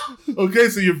 Okay,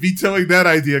 so you're vetoing that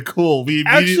idea. Cool. We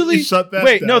immediately shut that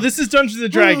down. No, this is Dungeons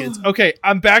and Dragons. Okay,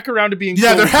 I'm back around to being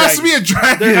cool. There has to be a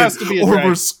dragon. There has to be a dragon. Or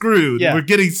we're screwed. Yeah. We're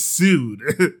getting sued.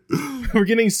 We're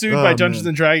getting sued by Dungeons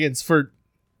and Dragons for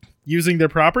using their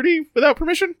property without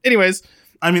permission. Anyways.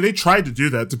 I mean, they tried to do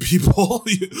that to people.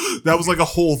 That was like a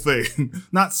whole thing.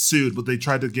 Not sued, but they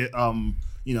tried to get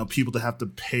people to have to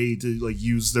pay to like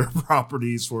use their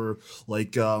properties for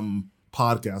like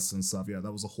podcasts and stuff. Yeah,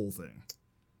 that was a whole thing.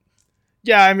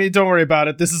 Yeah, I mean, don't worry about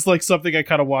it. This is like something I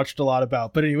kind of watched a lot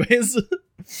about. But anyways.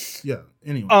 Yeah.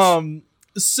 Anyways.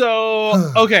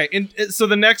 So okay, so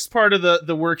the next part of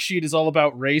the worksheet is all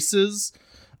about races.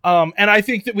 And I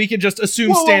think that we can just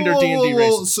assume standard D&D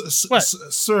races.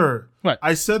 Sir, what?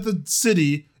 I said the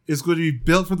city is going to be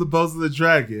built from the bones of the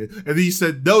dragon, and then you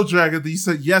said no dragon, then you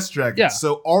said yes dragon. Yeah.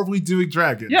 So are we doing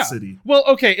Dragon City? Well,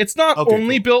 okay, it's not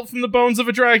only built from the bones of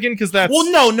a dragon, because that's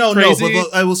no.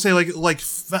 But I will say like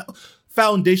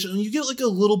foundation. You get like a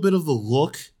little bit of the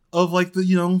look of like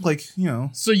the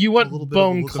So you want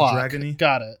bone clock?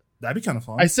 Got it. That'd be kind of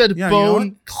fun. I said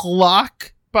bone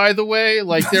clock. By the way,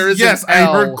 like there is yes, I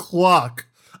heard clock.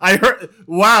 I heard.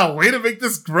 Wow, way to make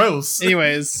this gross.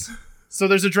 Anyways, so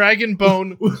there's a dragon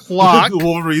bone clock.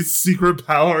 Wolverine's secret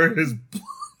power is.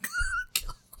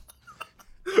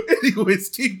 Anyways,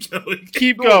 keep going.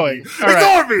 Keep going. All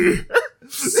right. Ignore me.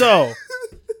 So,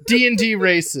 D&D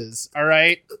races. All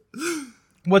right.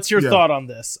 What's your thought on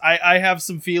this? I have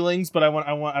some feelings, but I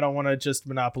don't want to just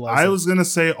monopolize. I was gonna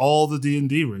say all the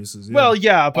D&D races. Yeah. Well,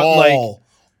 yeah, but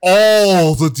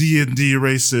all the D&D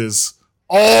races.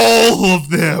 All of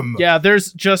them. Yeah,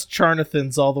 there's just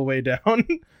Charnathans all the way down.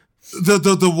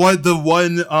 the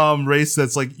one race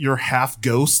that's like you're half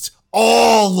ghost.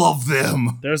 All of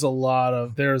them. There's a lot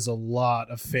of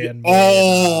fan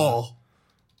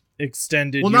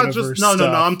extended well, not just no.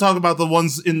 I'm talking about the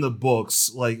ones in the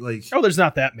books. Like there's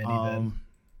not that many then.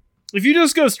 If you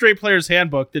just go straight player's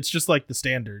handbook, it's just like the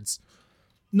standards.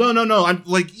 No. I'm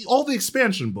like all the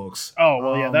expansion books. Oh,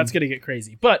 well, yeah, that's going to get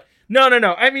crazy. But no.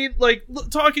 I mean, like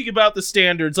talking about the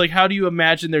standards, like how do you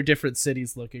imagine their different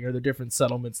cities looking or their different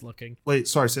settlements looking? Wait,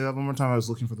 sorry, say that one more time. I was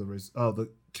looking for the race. Oh, the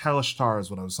Kalashtar is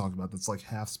what I was talking about. That's like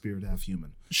half spirit, half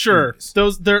human. Sure. Anyways.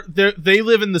 Those they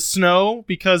live in the snow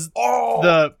because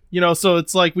so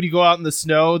it's like when you go out in the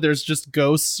snow, there's just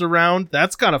ghosts around.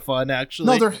 That's kind of fun,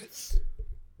 actually. No,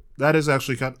 that is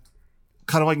actually kind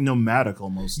of like nomadic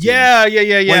almost. Yeah.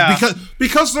 Like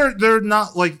because they're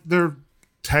not like they're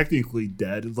technically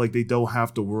dead. Like they don't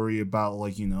have to worry about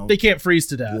like they can't freeze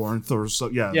to death. Warmth or so.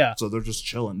 Yeah. So they're just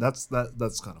chilling. That's kind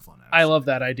of fun. Actually. I love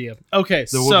that idea. Okay,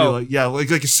 there would be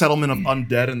like a settlement of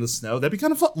undead in the snow. That'd be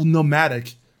kind of fun.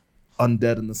 Nomadic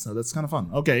undead in the snow. That's kind of fun.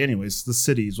 Okay. Anyways, the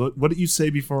cities. What did you say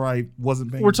before I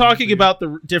wasn't paying? We're talking about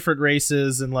the different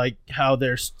races and like how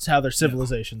their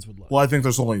civilizations would look. Well, I think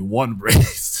there's only one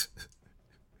race.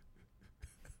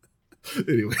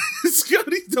 Anyway,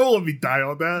 Scotty, don't let me die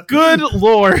on that. Good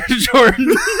Lord,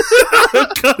 Jordan.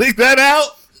 Cutting that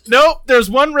out? Nope, there's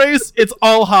one race. It's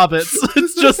all hobbits.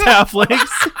 It's just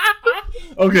halflings.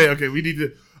 Okay, we need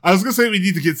to... I was going to say we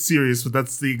need to get serious, but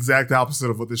that's the exact opposite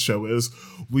of what this show is.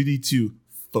 We need to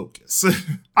focus.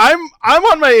 I'm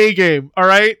on my A game, all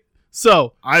right?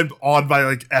 So... I'm on my,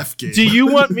 like, F game. Do you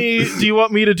want me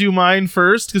to do mine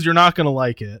first? Because you're not going to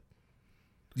like it.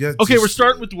 Yeah. Okay, we're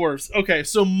starting with dwarves. Okay,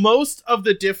 so most of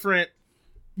the different,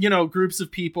 groups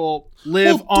of people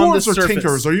live on the surface.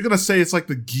 Tinkers. Are you going to say it's like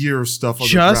the gear stuff on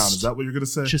the ground? Is that what you're going to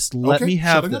say? Just let me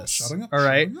have this. Shutting up. All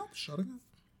right. Shutting up.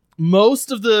 Most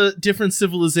of the different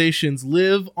civilizations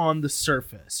live on the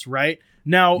surface, right?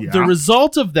 Now, the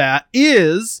result of that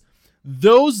is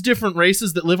those different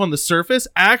races that live on the surface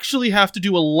actually have to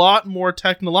do a lot more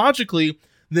technologically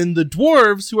than the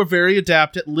dwarves, who are very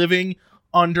adept at living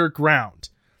underground.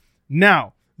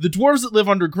 Now, the dwarves that live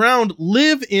underground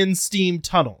live in steam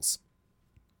tunnels.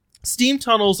 Steam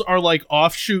tunnels are like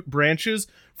offshoot branches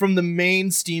from the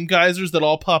main steam geysers that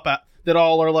all pop out, that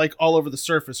all are like all over the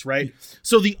surface, right?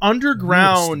 So the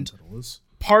underground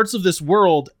parts of this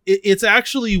world, it's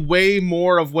actually way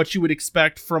more of what you would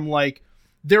expect from like,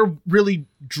 they're really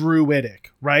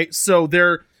druidic, right? So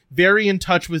they're very in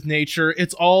touch with nature.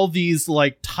 It's all these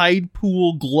like tide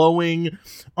pool glowing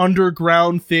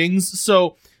underground things.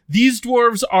 So these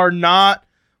dwarves are not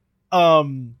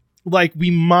like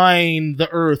we mine the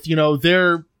earth,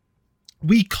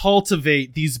 we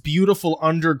cultivate these beautiful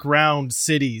underground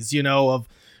cities, of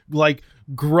like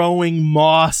growing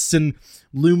moss and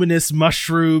luminous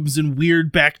mushrooms and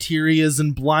weird bacterias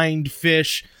and blind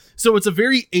fish. So it's a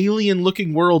very alien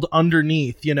looking world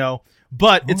underneath,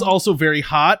 but it's also very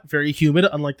hot, very humid,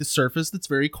 unlike the surface that's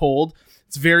very cold.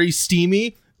 It's very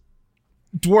steamy.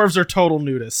 dwarves are total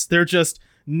nudists. They're just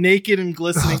naked and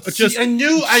glistening. Just I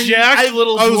knew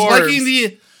little I was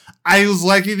dwarves. I was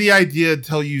liking the idea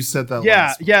until you said that.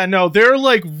 Yeah, no, they're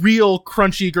like real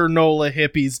crunchy granola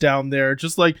hippies down there.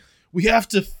 Just like, we have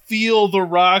to feel the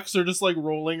rocks are just like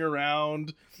rolling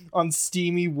around on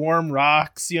steamy, warm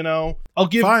rocks, you know? I'll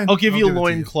give you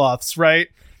loincloths, right?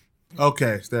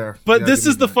 Okay, there. But this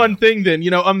is the fun thing then, you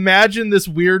know, imagine this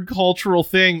weird cultural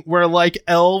thing where like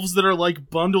elves that are like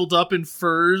bundled up in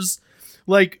furs,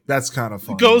 like, that's kind of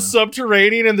fun. Go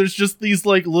subterranean, and there's just these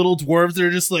like little dwarves that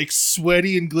are just like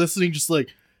sweaty and glistening, just like,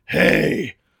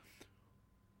 hey,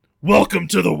 welcome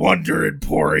to the Wonder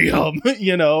Emporium,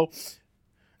 you know?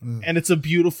 And it's a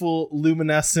beautiful,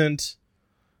 luminescent,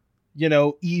 you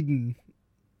know, Eden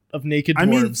of naked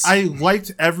dwarves. I mean, I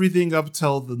liked everything up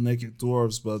till the naked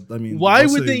dwarves, but I mean, why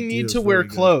would they need to wear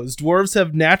clothes? Dwarves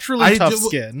have naturally tough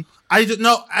skin.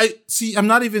 I'm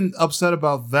not even upset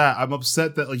about that. I'm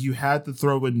upset that like you had to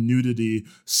throw in nudity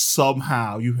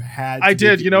somehow. You had. I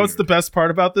did. You know what's the best part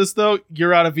about this though?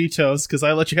 You're out of vetoes because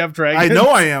I let you have dragons. I know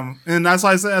I am, and that's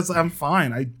why I said I'm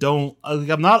fine.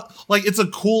 I'm not like it's a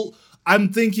cool.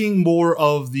 I'm thinking more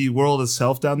of the world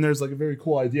itself down there is like a very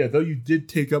cool idea, though you did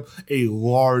take up a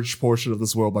large portion of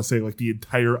this world by saying like the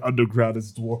entire underground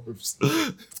is dwarves.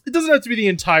 It doesn't have to be the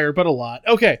entire, but a lot.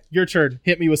 Okay, your turn.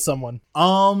 Hit me with someone.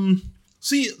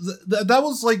 See, that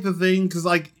was like the thing, because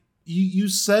like you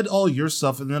said all your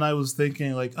stuff, and then I was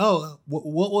thinking like, oh,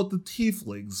 what would the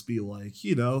tieflings be like?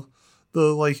 You know,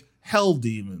 the like hell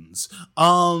demons.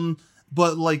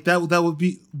 But like that would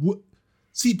be.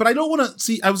 See, but I don't want to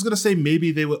see. I was gonna say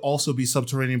maybe they would also be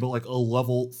subterranean, but like a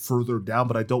level further down.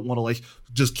 But I don't want to like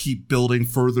just keep building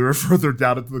further and further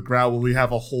down into the ground when we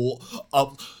have a hole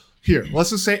up here.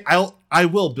 Let's just say I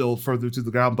will build further to the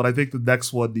ground, but I think the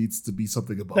next one needs to be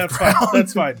something above ground.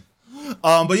 That's fine.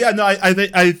 But yeah, no, I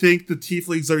think the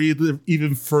tieflings are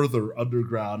even further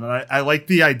underground, and I like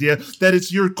the idea that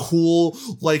it's your cool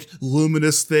like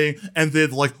luminous thing, and then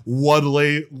like one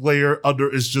layer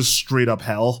under is just straight up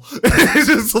hell. it's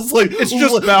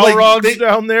just Balrogs like,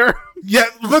 down there. Yeah,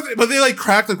 but they like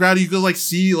crack the ground. You can like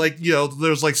see like, you know,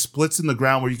 there's like splits in the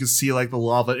ground where you can see like the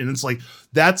lava, and it's like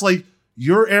that's like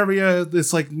your area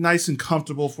that's like nice and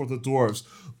comfortable for the dwarves.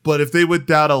 But if they went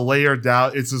down a layer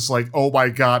down, it's just like, oh my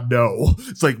god, no.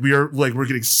 It's like we're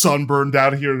getting sunburned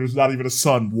down here. There's not even a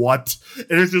sun. What?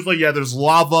 And it's just like, yeah, there's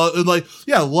lava and like,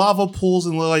 yeah, lava pools,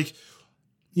 and like,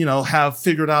 you know, have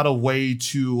figured out a way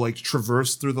to like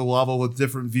traverse through the lava with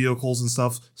different vehicles and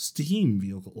stuff. Steam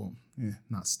vehicle,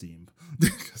 not steam,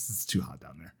 because it's too hot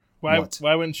down there. Why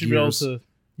wouldn't you be able to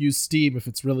use steam if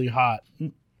it's really hot?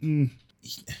 You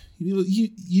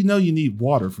know you need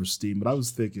water for steam, but I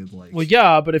was thinking like, well,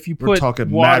 yeah, but if you put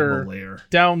water layer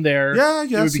down there,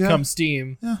 it would become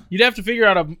steam. Yeah. You'd have to figure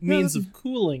out a means of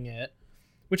cooling it,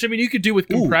 which I mean you could do with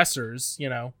compressors, you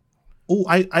know. Oh,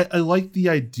 I like the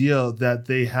idea that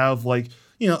they have like,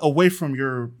 you know, away from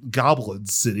your goblin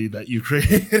city that you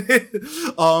created,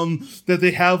 that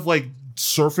they have like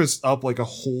surfaced up like a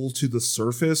hole to the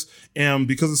surface, and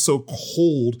because it's so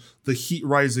cold, the heat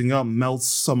rising up melts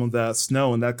some of that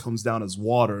snow, and that comes down as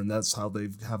water, and that's how they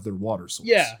have their water source.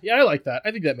 Yeah, I like that.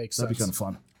 I think that makes sense. That'd be kind of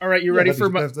fun. All right, you ready for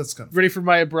my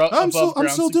I'm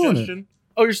still doing it.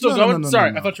 Oh, you're still going?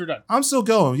 Sorry, I thought you were done. I'm still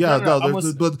going. Yeah,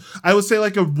 but I would say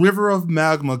like a river of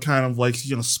magma kind of like,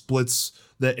 you know, splits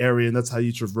the area, and that's how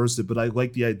you traverse it. But I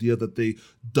like the idea that they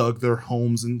dug their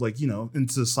homes and like, you know,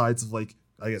 into the sides of like,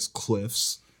 I guess,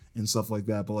 cliffs and stuff like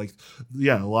that. But like,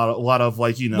 yeah, a lot of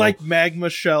like, you know, like magma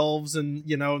shelves, and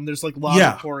you know, and there's like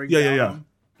lava pouring down. Yeah.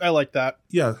 I like that.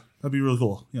 Yeah, that'd be really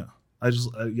cool. Yeah, I just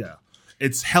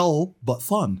it's hell but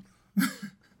fun.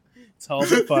 It's hell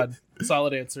but fun.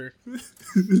 Solid answer.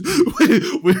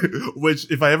 Which,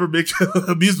 if I ever make an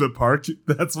amusement park,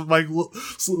 that's what my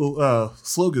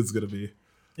slogan's gonna be.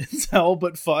 It's hell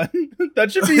but fun.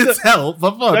 That should be it's hell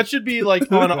but fun. That should be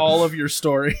like on all of your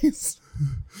stories.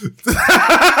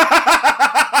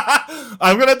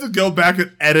 I'm gonna have to go back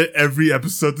and edit every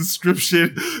episode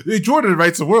description. Jordan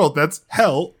writes a world that's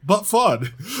hell but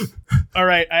fun. All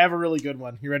right, I have a really good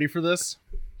one. You ready for this?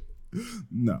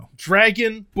 No.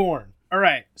 Dragonborn. All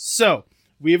right, so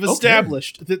we have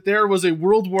established that there was a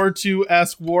World War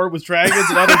II-esque war with dragons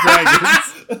and other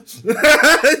dragons.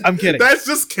 I'm kidding. That's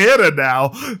just canon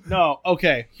now. No,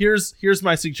 okay. Here's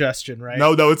my suggestion, right?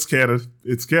 No, it's canon.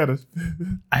 It's canon.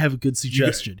 I have a good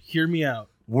suggestion. Hear me out.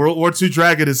 World War II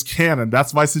dragon is canon.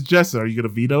 That's my suggestion. Are you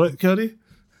going to veto it, Cody?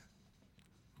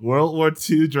 World War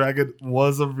II dragon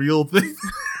was a real thing.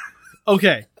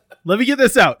 Okay, let me get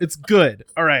this out. It's good.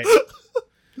 All right.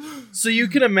 So you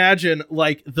can imagine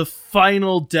like the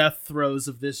final death throes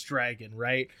of this dragon,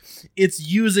 right? It's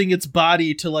using its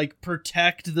body to like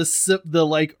protect the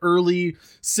like early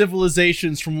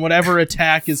civilizations from whatever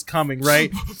attack is coming,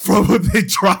 right? From when they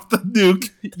drop the nuke.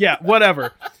 Yeah,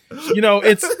 whatever.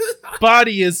 Its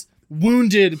body is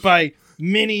wounded by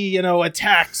many,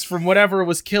 attacks from whatever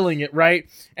was killing it, right?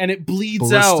 And it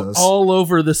bleeds out all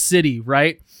over the city,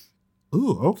 right?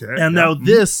 Ooh, okay. And now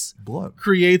this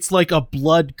creates like a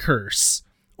blood curse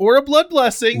or a blood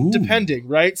blessing, depending,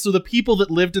 right? So the people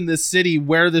that lived in this city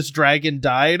where this dragon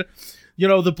died,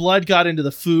 the blood got into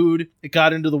the food, it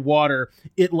got into the water,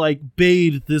 it like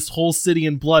bathed this whole city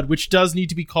in blood, which does need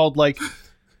to be called like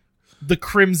the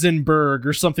Crimson Berg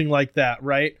or something like that,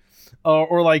 right?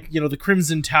 Or like, the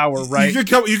Crimson Tower, right? You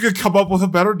could come up with a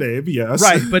better name, yes.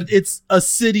 Right, but it's a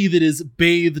city that is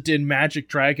bathed in magic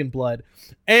dragon blood.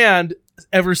 And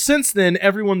ever since then,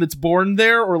 everyone that's born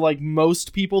there, or like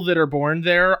most people that are born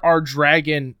there, are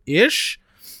dragon-ish.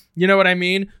 You know what I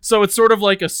mean? So it's sort of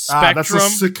like a spectrum. That's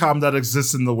a sitcom that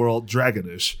exists in the world,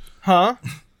 Dragonish. Huh?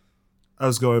 I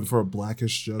was going for a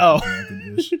Blackish joke. Oh.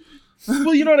 Dragonish.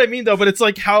 Well, you know what I mean, though, but it's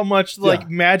like how much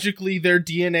magically their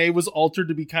DNA was altered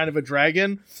to be kind of a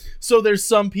dragon. So there's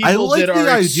some people that are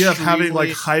the idea of having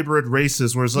like hybrid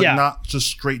races where it's like not just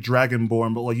straight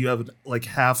dragonborn, but like you have like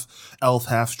half elf,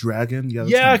 half dragon.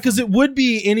 Yeah, because it would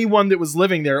be anyone that was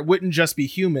living there. It wouldn't just be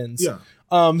humans. Yeah.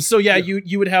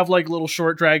 You would have like little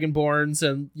short dragonborns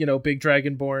and big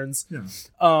dragonborns. Yeah.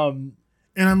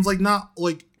 And I'm like not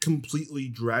like completely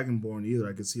dragonborn either.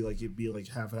 I could see like it'd be like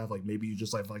half and half. Like maybe you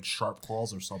just have like sharp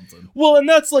claws or something. Well, and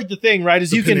that's like the thing, right?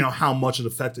 Is depending on how much it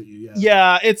affected you.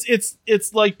 Yeah.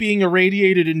 It's like being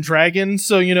irradiated in dragon.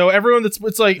 So everyone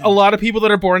it's like a lot of people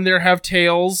that are born there have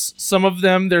tails. Some of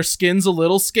them their skin's a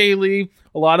little scaly.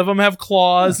 A lot of them have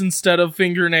claws instead of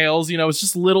fingernails. It's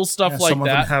just little stuff like that. Some of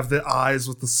them have the eyes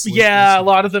with the slit. Yeah, a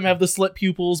lot of them have the slit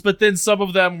pupils. But then some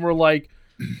of them were like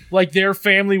their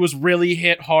family was really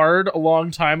hit hard a long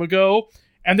time ago,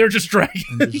 and they're just dragons.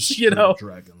 And they're just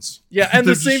dragons. Yeah, and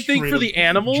the same thing for the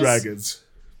animals. Dragons.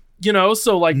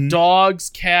 So like dogs,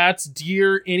 cats,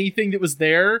 deer, anything that was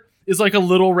there is like a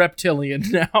little reptilian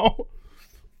now.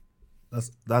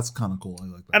 That's kind of cool. I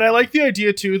like that. And I like the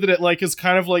idea too that it like has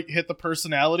kind of like hit the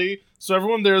personality. So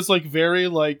everyone there is like very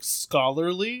like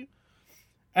scholarly.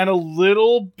 And a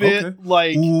little bit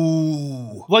like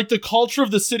the culture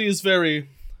of the city is very,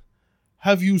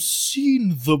 have you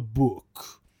seen the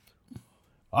book?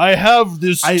 I have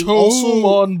this tome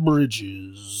on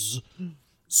bridges.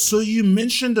 So you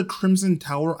mentioned the Crimson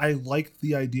Tower. I like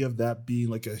the idea of that being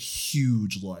like a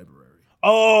huge library.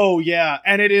 Oh yeah,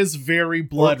 and it is very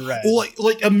blood red.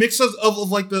 Like a mix of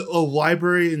like a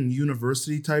library and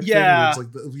university type thing. It's like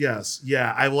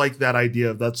I like that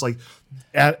idea. That's like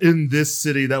in this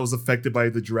city that was affected by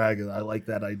the dragon. I like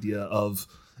that idea of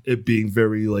it being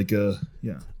very like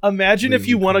Imagine if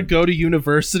you want to go to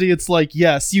university, it's like,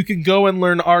 yes, you can go and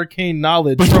learn arcane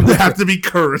knowledge. But you have to be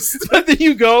cursed. But then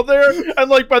you go there, and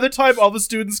like by the time all the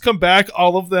students come back,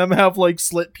 all of them have like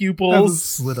slit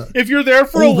pupils. If you're there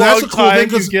for a long time,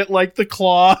 you get like the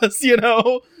claws,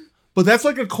 But that's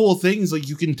like a cool thing is like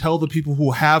you can tell the people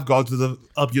who have gone to the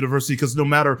up university because no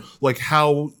matter like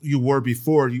how you were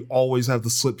before, you always have the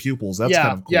slit pupils. That's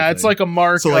kind of cool. Yeah, it's like a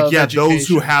mark. So like education. Those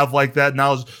who have like that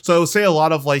knowledge. So I would say a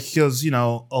lot of like because a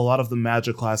lot of the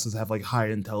magic classes have like high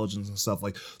intelligence and stuff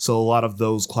like so a lot of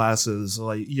those classes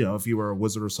like if you were a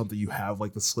wizard or something you have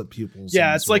like the slit pupils.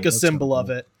 Yeah, it's like a symbol of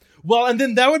it. Well, and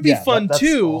then that would be fun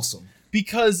too, awesome.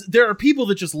 Because there are people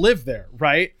that just live there,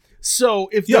 right? So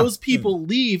if those people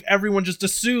leave, everyone just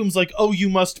assumes like, oh, you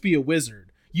must be a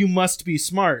wizard. You must be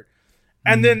smart.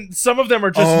 And then some of them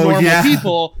are just normal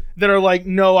people that are like,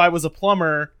 no, I was a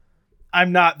plumber.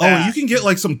 I'm not that. Oh, you can get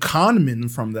like some con men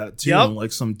from that too. Yep.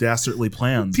 Like some dastardly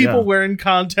plans. People wearing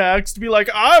contacts to be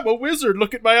like, I'm a wizard.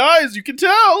 Look at my eyes. You can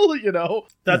tell,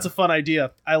 That's a fun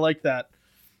idea. I like that.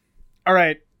 All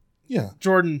right. Yeah.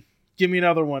 Jordan, give me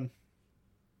another one.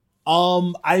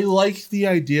 I like the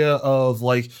idea of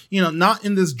like, not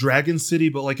in this dragon city,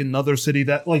 but like another city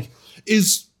that like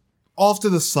is off to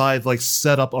the side, like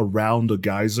set up around a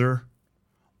geyser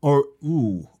or,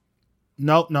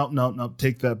 no,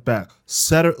 take that back.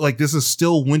 Like this is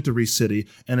still Wintery City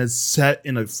and it's set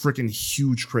in a freaking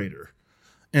huge crater.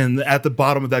 And at the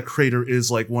bottom of that crater is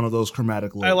like one of those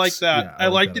chromatic lakes. I like that. Yeah, I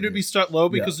like that it'd be stuck low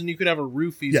because then you could have a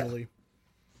roof easily. Yeah.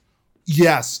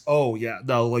 Yes. Oh, yeah.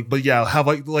 No, but have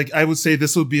like I would say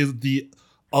this would be the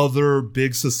other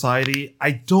big society.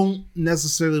 I don't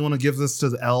necessarily want to give this to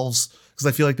the elves because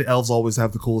I feel like the elves always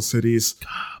have the coolest cities.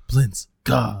 Goblins.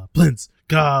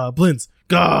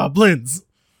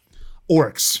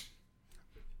 Orcs.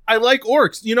 I like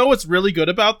orcs. You know what's really good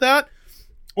about that?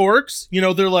 Orcs, you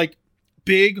know, they're like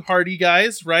big, hardy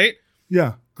guys, right?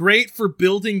 Yeah. Great for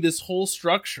building this whole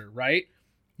structure, right?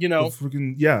 You know,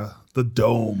 the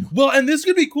dome. Well, and this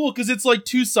could be cool because it's like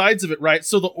two sides of it, right?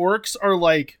 So the orcs are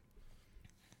like,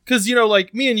 because, you know,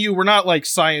 like me and you, we're not like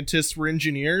scientists, we're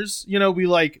engineers. You know, we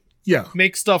like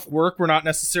make stuff work. We're not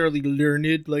necessarily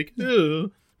learned, like,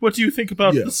 what do you think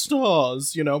about the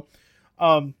stars? You know,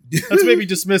 that's maybe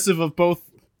dismissive of both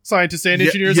scientists and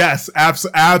engineers. Yes,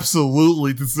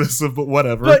 absolutely dismissive, but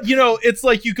whatever. But, you know, it's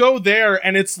like you go there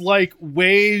and it's like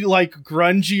way like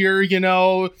grungier, you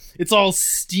know, it's all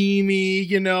steamy,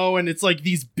 you know, and it's like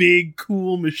these big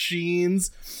cool machines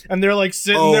and they're like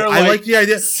sitting there. I like the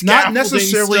idea, not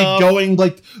necessarily going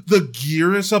like the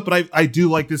gear and stuff, but I do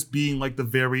like this being like the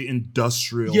very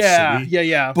industrial city.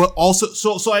 Yeah. But also,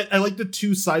 so I like the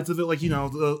two sides of it. Like, you know,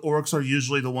 the orcs are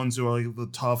usually the ones who are like the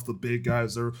tough, the big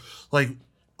guys. They're like,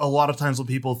 a lot of times when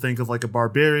people think of like a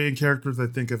barbarian character, they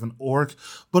think of an orc.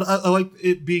 But I like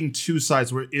it being two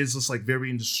sides where it is just like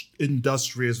very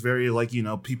industrious, very like, you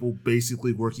know, people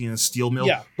basically working in a steel mill.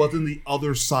 Yeah. But then the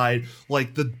other side,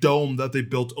 like the dome that they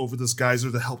built over this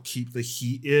geyser to help keep the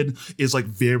heat in is like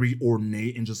very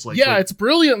ornate and just like, it's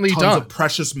brilliantly tons done. of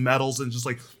precious metals and just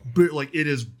like it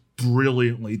is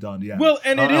brilliantly done. Yeah. Well,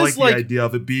 and it I is like the idea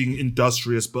of it being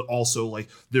industrious, but also like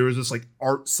there is this like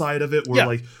art side of it where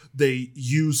like they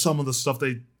use some of the stuff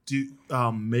they do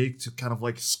make to kind of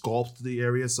like sculpt the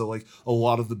area. So like a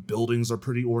lot of the buildings are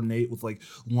pretty ornate with like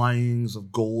linings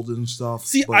of gold and stuff.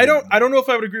 See, I don't know if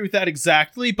I would agree with that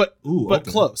exactly, but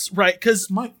close, right? Because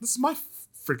this is my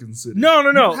freaking city. No.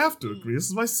 You don't have to agree. This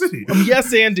is my city. I'm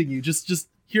yes-anding you. Just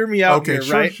hear me out here,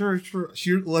 right? Sure.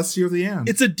 Let's hear the end.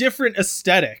 It's a different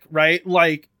aesthetic, right?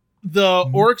 Like the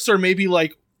orcs are maybe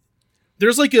like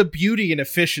there's like a beauty and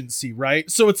efficiency, right?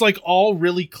 So it's like all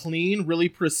really clean, really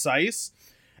precise.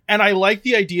 And I like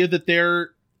the idea that their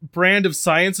brand of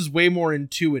science is way more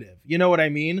intuitive. You know what I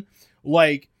mean?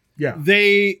 Like,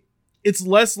 it's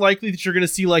less likely that you're going to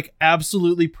see like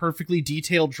absolutely perfectly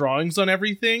detailed drawings on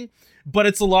everything, but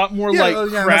it's a lot more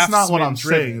craftsman. That's not what I'm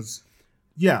saying.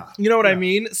 You know what I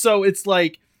mean? So it's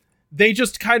like they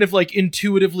just kind of like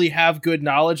intuitively have good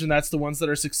knowledge, and that's the ones that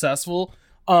are successful.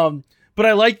 But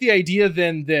I like the idea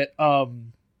then that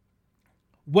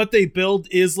what they build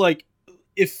is like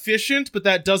efficient, but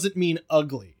that doesn't mean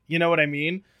ugly. You know what I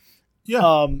mean?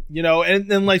 Yeah. You know, and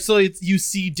then like so you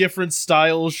see different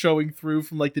styles showing through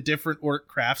from like the different orc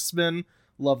craftsmen.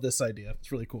 Love this idea.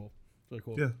 It's really cool. Really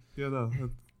cool. Yeah, no.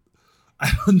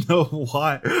 I don't know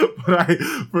why, but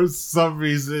for some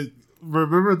reason,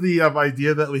 remember the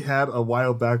idea that we had a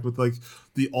while back with like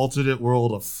the alternate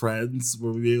world of Friends,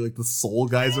 where we made like the Soul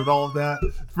Guys and all of that.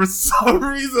 For some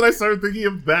reason, I started thinking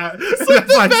of that. It's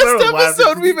like the best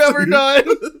episode we've ever done.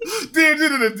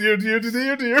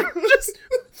 Dear.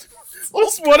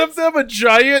 Was one of them a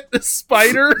giant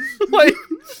spider? Like,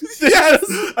 yes,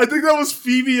 I think that was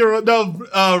Phoebe or no,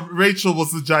 Rachel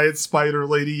was the giant spider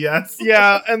lady. Yes,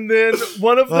 yeah, and then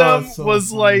one of them was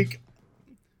funny. Like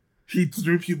he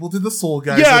threw people to the Soul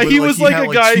Geyser. Yeah, he was like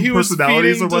a guy who was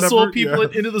feeding the soul people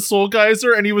into the Soul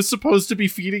Geyser, and he was supposed to be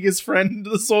feeding his friend into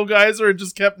the Soul Geyser and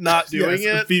just kept not doing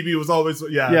it. Phoebe was always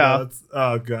No,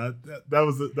 oh god, that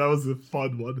was a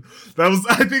fun one. That was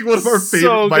I think one of our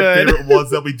favorite ones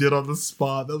that we did on the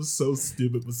spot. That was so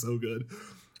stupid but so good.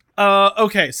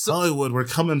 Okay, so Hollywood, we're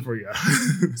coming for you.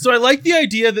 So I like the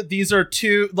idea that these are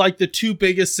the two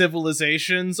biggest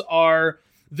civilizations are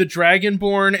the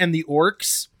Dragonborn and the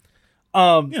Orcs.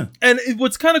 And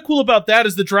what's kind of cool about that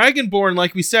is the Dragonborn,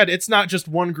 like we said, it's not just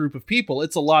one group of people,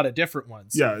 it's a lot of different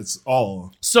ones. Yeah, it's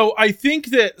all. So I think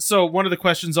that one of the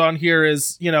questions on here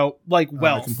is, you know, like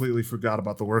wealth. I completely forgot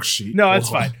about the worksheet. No, that's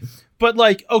fine. But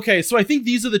like, okay, so I think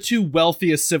these are the two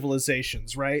wealthiest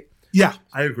civilizations, right? Yeah,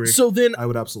 I agree. So then I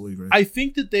would absolutely agree. I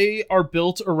think that they are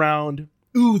built around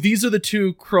these are the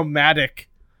two chromatic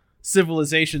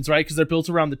civilizations, right? Because they're built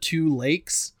around the two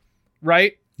lakes,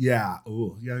 right? Yeah.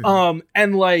 Ooh, yeah.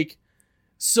 And like,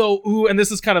 and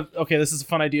this is kind of, okay, this is a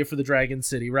fun idea for the Dragon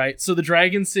City, right? So the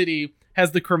Dragon City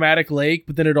has the chromatic lake,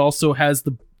 but then it also has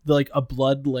the like a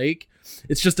blood lake.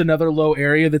 It's just another low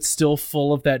area that's still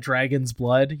full of that dragon's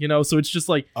blood, you know? So it's just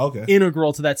like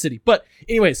integral to that city. But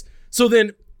anyways, so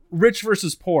then rich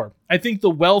versus poor. I think the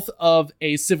wealth of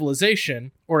a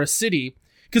civilization or a city,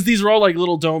 because these are all like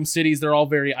little dome cities, they're all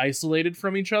very isolated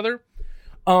from each other.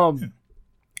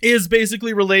 Is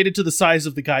basically related to the size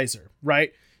of the geyser,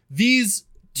 right? These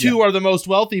two are the most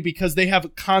wealthy because they have a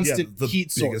constant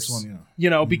heat source. One, you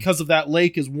know, because of that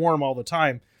lake is warm all the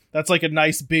time. That's like a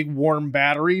nice big warm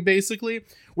battery, basically.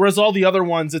 Whereas all the other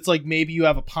ones, it's like maybe you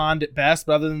have a pond at best,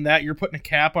 but other than that, you're putting a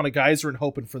cap on a geyser and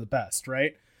hoping for the best,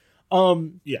 right?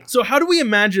 Yeah. So how do we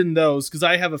imagine those? Because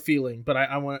I have a feeling, but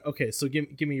I want. Okay, so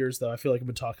give me yours though. I feel like I've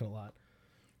been talking a lot.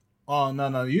 Oh,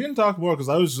 no, you can talk more because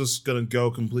I was just gonna go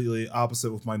completely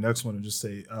opposite with my next one and just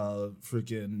say,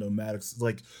 freaking nomadics,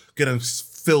 like gonna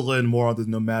fill in more on the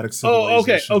nomadic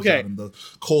civilizations. Okay. Out in the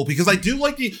cold, because I do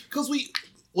like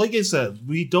like I said,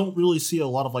 we don't really see a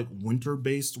lot of like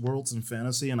winter-based worlds in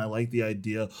fantasy, and I like the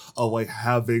idea of like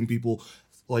having people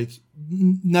like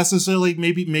necessarily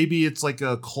maybe it's like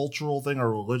a cultural thing or a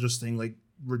religious thing, like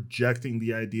rejecting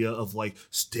the idea of like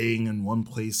staying in one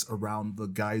place around the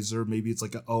geyser. Maybe it's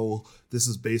like this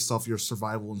is based off your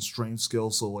survival and strength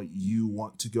skills, so like you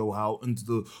want to go out into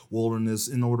the wilderness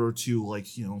in order to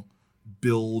like, you know,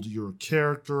 build your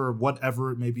character or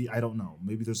whatever it may be. I don't know,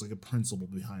 maybe there's like a principle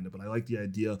behind it, but I like the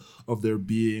idea of there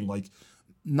being like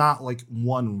not like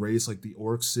one race like the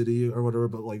Orc City or whatever,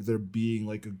 but like there being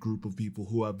like a group of people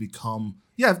who have become,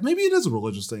 maybe it is a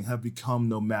religious thing, have become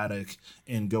nomadic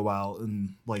and go out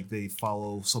and like they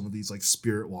follow some of these like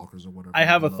spirit walkers or whatever. I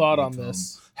have a thought on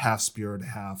this. Half spirit,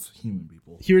 half human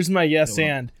people. Here's my yes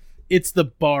and. It's the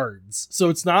bards. So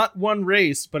it's not one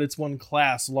race, but it's one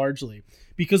class largely.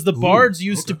 Because the bards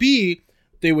used to be,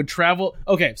 they would travel.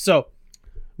 Okay, so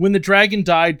when the dragon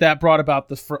died, that brought about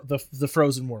the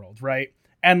frozen world, right?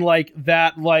 And like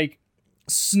that, like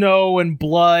snow and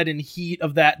blood and heat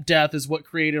of that death is what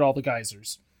created all the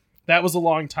geysers. That was a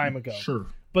long time ago. Sure.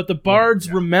 But the bards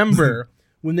remember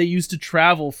when they used to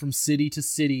travel from city to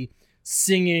city,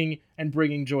 singing and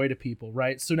bringing joy to people,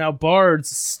 right? So now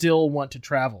bards still want to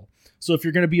travel. So if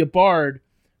you're going to be a bard,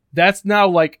 that's now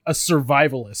like a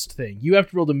survivalist thing. You have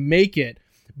to be able to make it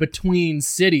between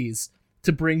cities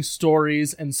to bring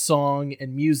stories and song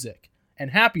and music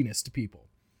and happiness to people.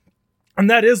 And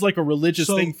that is like a religious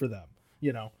thing for them,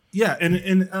 you know? Yeah,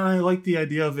 and I like the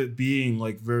idea of it being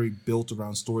like very built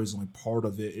around stories, and like part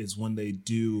of it is when they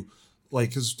do like,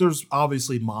 because there's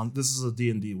obviously this is a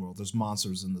D&D world. There's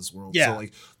monsters in this world. Yeah. So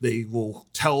like they will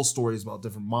tell stories about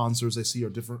different monsters they see or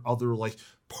different other like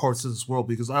parts of this world,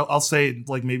 because I'll say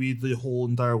like maybe the whole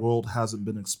entire world hasn't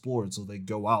been explored, so they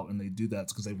go out and they do that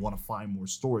because they want to find more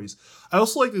stories. I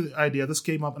also like the idea, this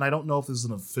came up, and I don't know if this is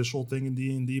an official thing in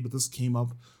D&D, but this came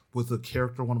up with a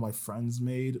character one of my friends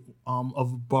made of a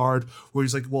bard, where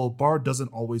he's like, well, a bard doesn't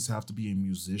always have to be a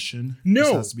musician. No.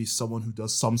 It has to be someone who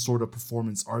does some sort of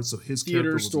performance art. So his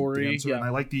character was story, a dancer. And I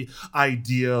like the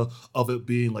idea of it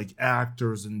being like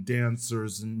actors and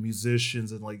dancers and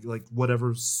musicians and like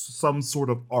whatever, some sort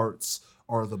of arts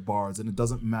are the bards. And it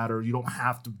doesn't matter. You don't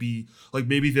have to be like,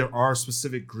 maybe there are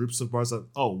specific groups of bards that,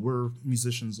 we're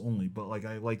musicians only. But like,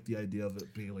 I like the idea of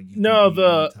it being like, you can be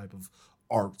any type of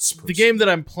arts person. The game that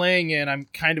I'm playing in, I'm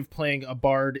kind of playing a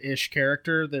bard-ish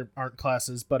character. There aren't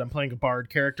classes, but I'm playing a bard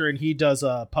character, and he does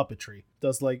puppetry,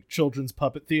 does like children's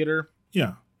puppet theater.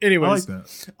 Yeah. Anyways, I like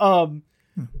that.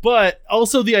 But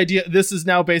also the idea, this is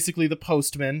now basically the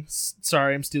Postman.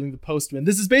 Sorry, I'm stealing the Postman.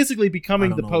 This is basically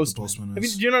becoming the Postman. I mean,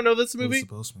 do you not know this movie? What's the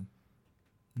Postman?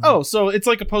 No. Oh, so it's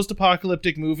like a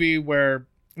post-apocalyptic movie where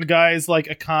the guy's like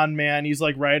a con man. He's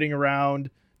like riding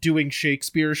around doing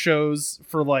Shakespeare shows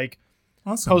for like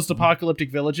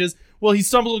post-apocalyptic villages. Well, he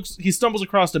stumbles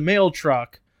across a mail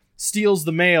truck, steals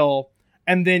the mail,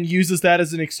 and then uses that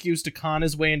as an excuse to con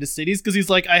his way into cities, because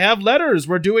he's like, I have letters,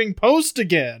 we're doing post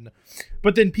again.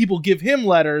 But then people give him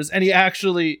letters, and he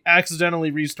actually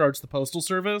accidentally restarts the postal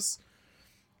service.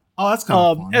 Oh, that's kind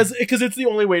of fun. Because it's the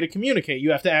only way to communicate. You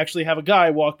have to actually have a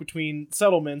guy walk between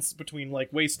settlements, between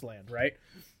like wasteland, right?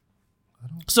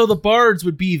 So the bards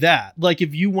would be that. Like,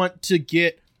 if you want to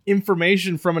get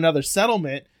information from another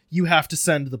settlement, you have to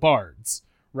send the bards,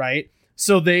 right?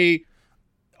 So they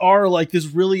are like this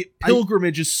really,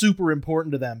 pilgrimage is super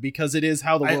important to them because it is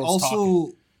how the world's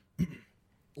talking.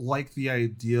 Like the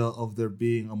idea of there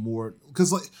being a more,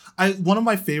 because like one of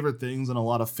my favorite things in a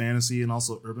lot of fantasy and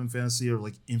also urban fantasy are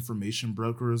like information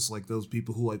brokers, like those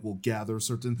people who like will gather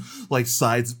certain like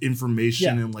sides of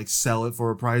information and like sell it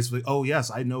for a price. Like, oh yes,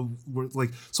 I know.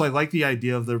 Like, so I like the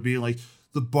idea of there being like,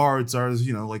 the bards are,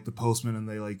 you know, like the postman, and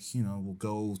they like, you know, will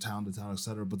go town to town,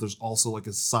 etc. But there's also like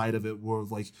a side of it where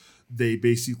like they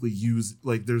basically use,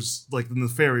 like, there's like the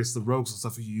nefarious, the rogues and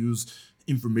stuff who use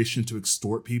information to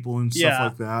extort people and stuff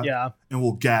like that. Yeah. And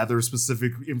will gather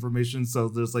specific information. So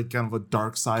there's like kind of a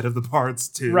dark side of the bards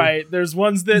too. Right. There's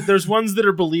ones that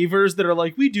are believers that are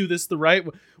like, we do this the right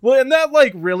way. Well, and that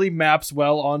like really maps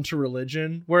well onto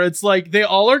religion, where it's like they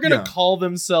all are gonna call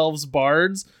themselves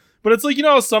bards. But it's like, you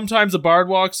know, sometimes a bard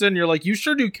walks in, you're like, you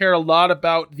sure do care a lot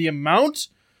about the amount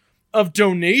of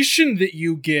donation that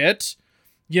you get,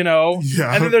 you know,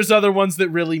 and then there's other ones that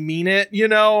really mean it, you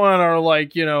know, and are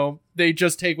like, you know, they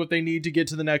just take what they need to get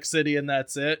to the next city and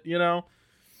that's it, you know.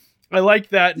 I like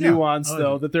that nuance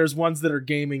though, that there's ones that are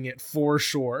gaming it for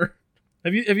sure.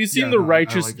 Have you seen The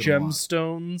Righteous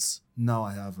Gemstones? No,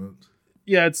 I haven't.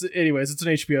 Yeah, it's an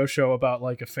HBO show about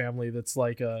like a family that's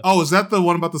like a... Oh, is that the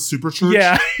one about the super church?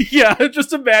 Yeah, yeah.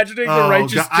 Just imagining the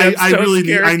Righteous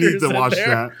Gemstones I need to watch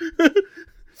that.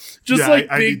 Just like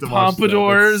big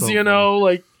pompadours, you know,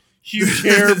 like huge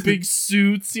hair, big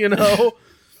suits, you know.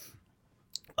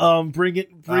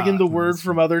 Bringing the word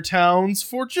from other towns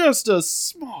for just a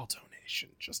small donation,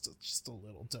 just a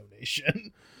little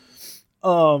donation.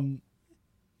 I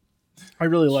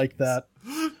really like that.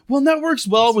 Well, and that works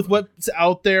well with what's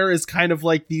out there is kind of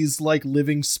like these like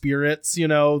living spirits, you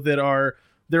know, that are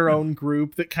their own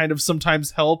group that kind of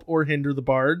sometimes help or hinder the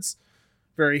bards.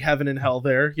 Very heaven and hell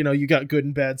there. You know, you got good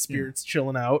and bad spirits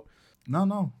chilling out.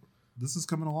 No. This is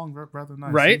coming along rather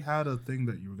nice. Right? You had a thing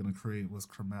that you were going to create was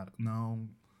chromatic. No.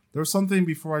 There was something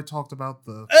before I talked about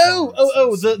the...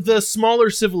 the smaller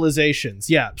civilizations.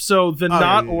 Yeah. So the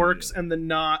orcs and the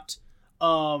not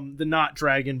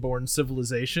dragonborn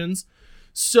civilizations.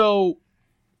 So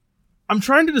I'm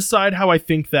trying to decide how I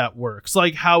think that works,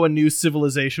 like how a new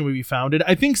civilization would be founded.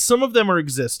 I think some of them are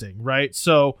existing, right?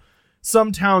 So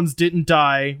some towns didn't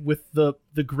die with the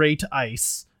great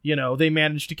ice, you know, they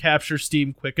managed to capture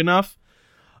steam quick enough.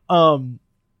 So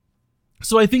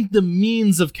I think the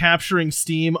means of capturing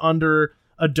steam under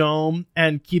a dome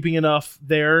and keeping enough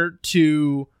there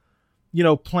to, you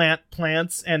know, plant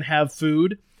plants and have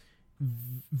food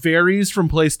varies from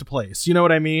place to place. You know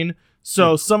what I mean?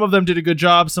 So some of them did a good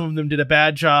job, some of them did a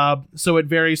bad job. So it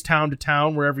varies town to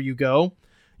town wherever you go.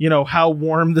 You know, how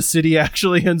warm the city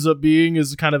actually ends up being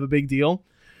is kind of a big deal.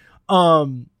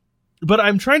 But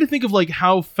I'm trying to think of like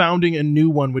how founding a new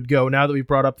one would go now that we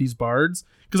brought up these bards.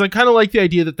 Because I kind of like the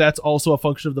idea that that's also a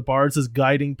function of the bards, is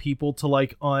guiding people to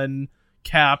like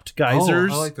uncapped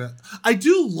geysers. Oh, I like that. I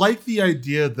do like the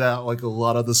idea that like a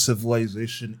lot of the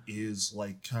civilization is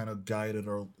like kind of guided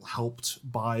or helped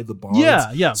by the bards.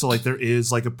 Yeah. So like there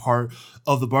is like a part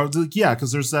of the bards, like, yeah,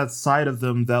 because there's that side of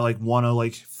them that like want to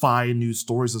like find new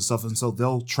stories and stuff, and so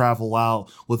they'll travel out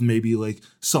with maybe like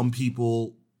some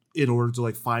people in order to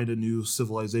like find a new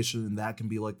civilization, and that can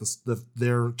be like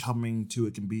they're coming to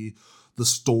it can be the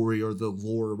story or the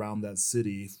lore around that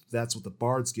city. That's what the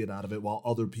bards get out of it, while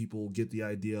other people get the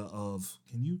idea of,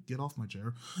 can you get off my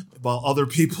chair? While other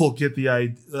people get the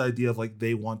idea of like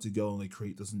they want to go and like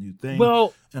create this new thing.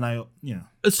 Well, and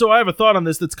so I have a thought on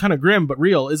this that's kind of grim but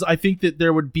real, is I think that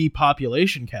there would be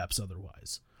population caps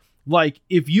otherwise. Like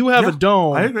if you have a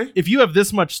dome, I agree. If you have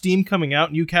this much steam coming out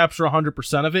and you capture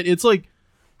 100% of it, it's like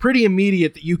pretty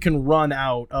immediate that you can run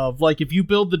out of, like, if you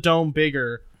build the dome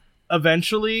bigger,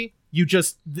 eventually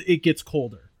it gets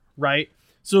colder, right?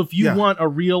 So if you want a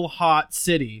real hot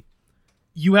city,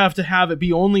 you have to have it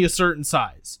be only a certain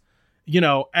size, you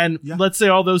know, and let's say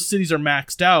all those cities are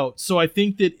maxed out. So I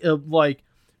think that like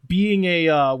being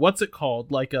a, what's it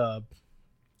called? Like a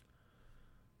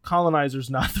colonizer's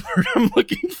not the word I'm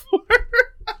looking for.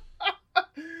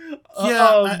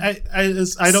 I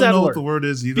don't know what the word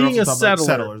is either. Being a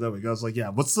settler. There we go. I was like,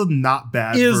 what's the not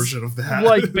bad version of that?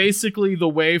 Like basically the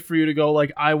way for you to go,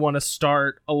 like, I want to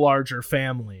start a larger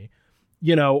family,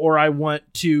 you know, or I want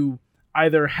to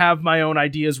either have my own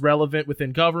ideas relevant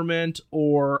within government,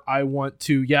 or I want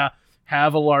to,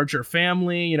 have a larger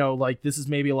family, you know, like this is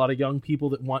maybe a lot of young people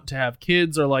that want to have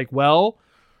kids are like, well,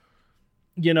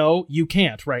 you know, you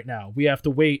can't right now. We have to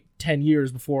wait 10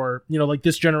 years before, you know, like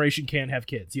this generation can't have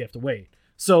kids. You have to wait.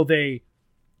 So they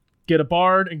get a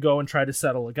bard and go and try to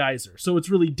settle a geyser. So it's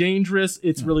really dangerous.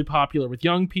 It's really popular with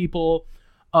young people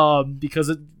because,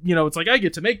 it, you know, it's like I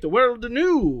get to make the world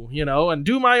anew, you know, and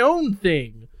do my own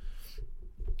thing.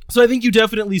 So I think you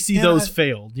definitely see those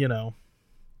failed, you know.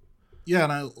 Yeah,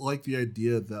 and I like the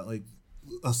idea that like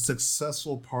a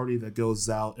successful party that goes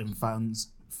out and founds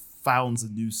a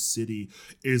new city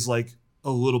is like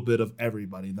a little bit of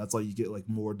everybody, and that's why you get like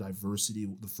more diversity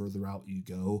the further out you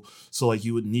go. So like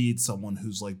you would need someone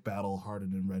who's like battle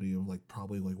hardened and ready, or like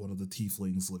probably like one of the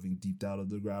tieflings living deep down in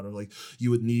the ground, or like you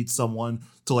would need someone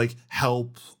to like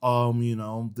help you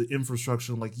know, the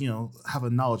infrastructure, like, you know, have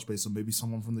a knowledge base. So maybe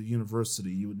someone from the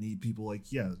university. You would need people like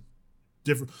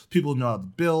different people who know how to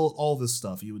build all this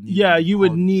stuff. You would need you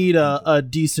would need a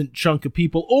decent chunk of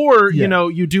people, or you know,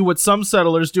 you do what some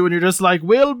settlers do and you're just like,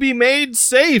 we'll be made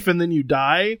safe, and then you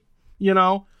die, you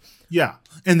know.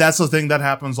 And that's the thing that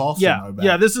happens often.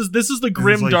 This is the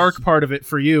grim dark part of it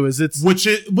for you, is it's which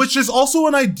is also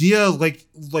an idea like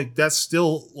that's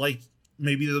still like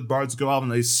maybe the bards go out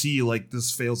and they see like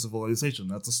this failed civilization.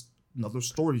 That's another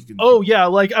story you can. Oh yeah,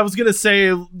 like I was gonna say,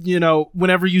 you know,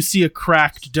 whenever you see a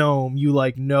cracked dome, you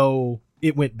like know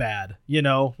it went bad. You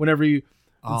know, whenever you.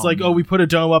 It's like, we put a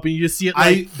dome up and you just see it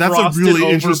like that's a really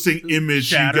interesting image.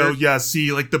 Shattered. You go,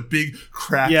 see like the big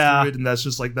crack through it, and that's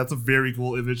just like, that's a very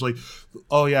cool image. Like,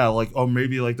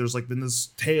 maybe like there's like been this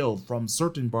tale from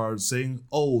certain bards saying,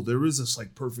 there is this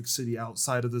like perfect city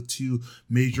outside of the two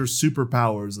major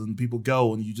superpowers, and people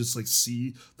go and you just like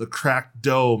see the cracked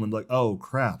dome and like, oh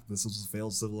crap, this is a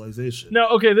failed civilization. No,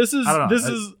 okay,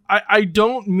 I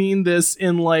don't mean this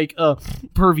in like a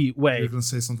pervy way. You're gonna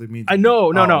say something mean.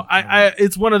 No.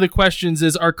 It's one of the questions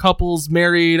is, are couples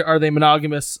married? Are they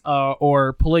monogamous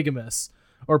or polygamous?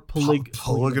 Or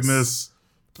polygamous?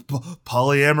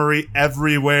 Polyamory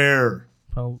everywhere.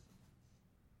 Well,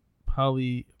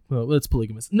 it's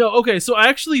polygamous. No, okay, so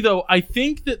actually though, I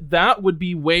think that would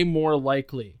be way more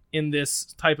likely in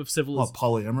this type of civilization.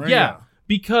 Polyamory? Yeah,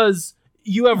 because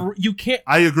you can't...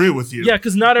 I agree with you. Yeah,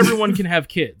 because not everyone can have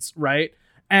kids, right?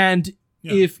 And...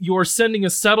 Yeah. If you're sending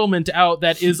a settlement out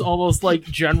that is almost like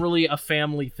generally a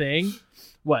family thing,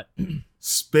 what?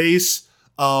 Space,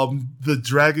 the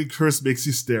dragon curse makes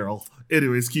you sterile.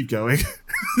 Anyways, keep going.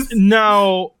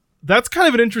 Now, that's kind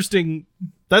of an interesting...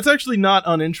 That's actually not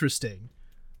uninteresting.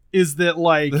 Is that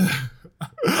like...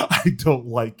 I don't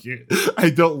like it. I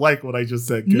don't like what I just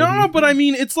said. No, but I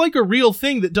mean, it's like a real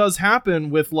thing that does happen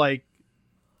with like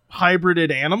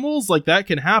hybrided animals. Like that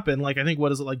can happen. Like I think,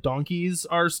 what is it, like donkeys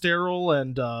are sterile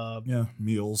and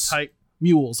mules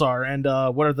mules are, and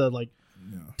what are the like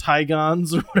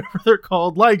Tigons or whatever they're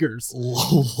called, ligers.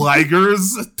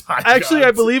 Actually,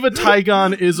 I believe a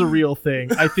Tigon is a real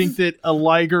thing. I think that a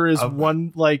liger is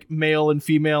one like male and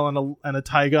female, and a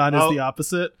Tigon is the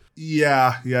opposite.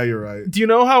 Yeah, you're right. Do you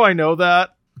know how I know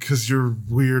that? Because you're a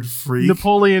weird freak.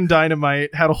 Napoleon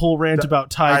Dynamite had a whole rant about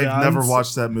Tigons. I've never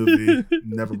watched that movie.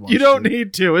 Never watched it. You don't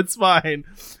need to. It's fine.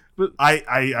 But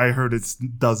I heard it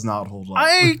does not hold up.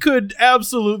 I could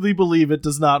absolutely believe it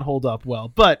does not hold up well.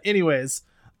 But anyways,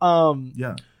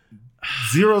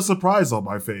 zero surprise on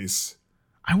my face.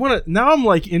 Now I'm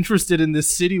like interested in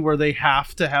this city where they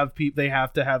have to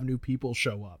have new people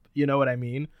show up. You know what I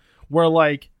mean? Where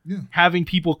like having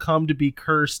people come to be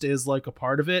cursed is like a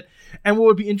part of it. And what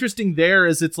would be interesting there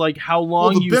is it's like how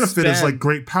long you spend. The benefit is like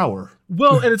great power.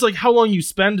 Well, and it's like how long you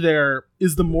spend there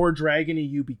is the more dragony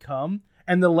you become,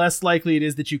 and the less likely it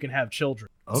is that you can have children.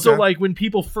 Okay. So like when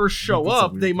people first show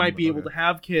up, they might be able to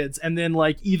have kids, and then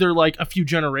like either like a few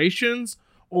generations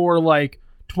or like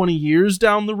 20 years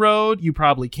down the road, you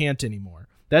probably can't anymore.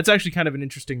 That's actually kind of an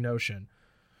interesting notion.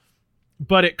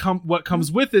 But what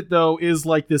comes with it though is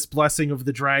like this blessing of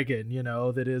the dragon, you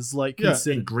know, that is like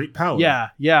and great power. Yeah.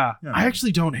 I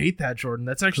actually don't hate that, Jordan.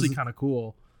 That's actually kind of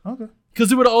cool. Okay.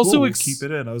 Because it would also keep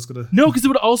it in. I was gonna because it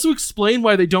would also explain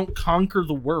why they don't conquer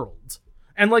the world.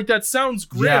 And like that sounds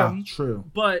grim. Yeah, true.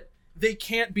 But they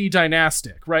can't be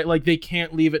dynastic, right? Like they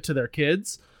can't leave it to their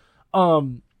kids.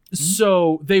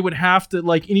 So they would have to,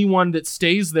 like, anyone that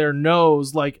stays there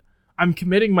knows, like, I'm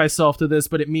committing myself to this,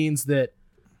 but it means that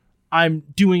I'm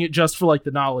doing it just for like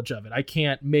the knowledge of it. I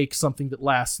can't make something that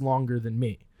lasts longer than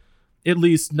me. At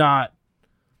least not.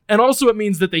 And also it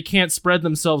means that they can't spread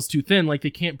themselves too thin. Like they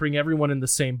can't bring everyone in the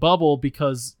same bubble,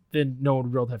 because then no one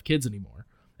would be able to have kids anymore.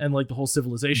 And like the whole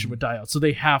civilization would die out. So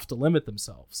they have to limit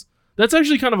themselves. That's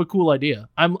actually kind of a cool idea.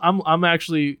 I'm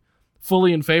actually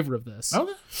fully in favor of this.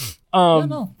 Okay.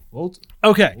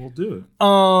 Okay. We'll do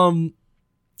it.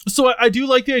 So I do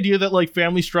like the idea that like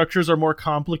family structures are more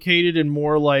complicated and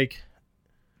more like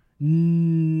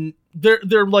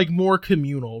they're like more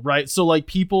communal, right? So like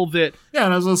people that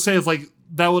and I was gonna say, it's like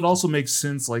that would also make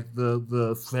sense, like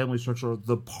the family structure,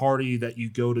 the party that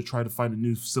you go to try to find a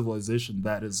new civilization,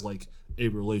 that is like a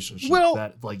relationship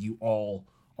that like you all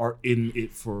are in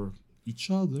it for each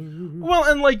other. Well,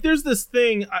 and like there's this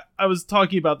thing, I was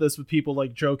talking about this with people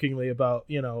like jokingly about,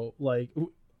 you know, like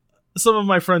some of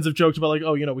my friends have joked about like,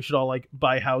 oh, you know, we should all like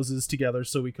buy houses together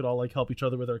so we could all like help each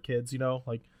other with our kids, you know,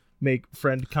 like make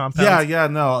friend compounds.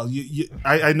 No,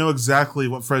 I know exactly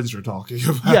what friends you're talking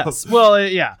about. Yes, well,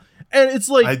 yeah. And it's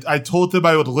like I told them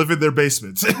I would live in their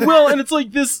basement. Well, and it's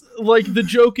like this, like the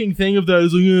joking thing of that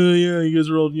is like, yeah, you guys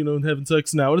are all, you know, having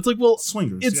sex now. And it's like, well,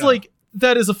 swingers. It's like,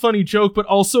 that is a funny joke, but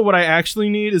also what I actually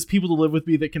need is people to live with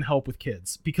me that can help with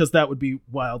kids, because that would be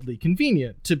wildly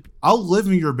convenient. I'll live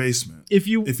in your basement if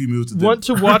you move to want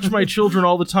to watch my children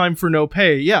all the time for no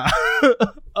pay. Yeah.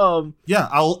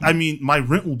 I mean, my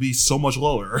rent will be so much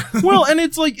lower. Well, and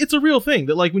it's like, it's a real thing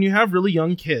that like when you have really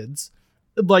young kids,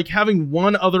 like having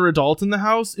one other adult in the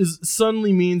house is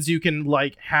suddenly means you can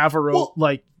like have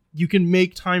like you can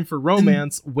make time for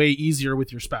romance way easier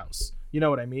with your spouse. You know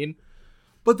what I mean?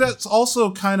 But that's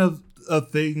also kind of a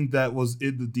thing that was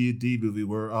in the D&D movie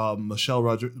where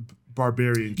Michelle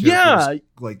Barbarian characters,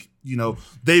 like, you know,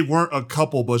 they weren't a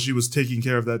couple, but she was taking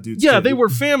care of that dude's kid. They were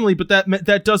family, but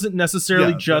that doesn't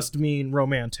necessarily mean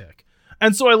romantic.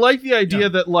 And so I like the idea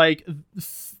that, like,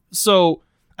 so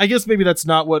I guess maybe that's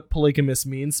not what polygamous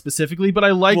means specifically, but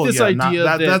I like this idea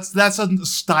that's a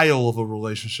style of a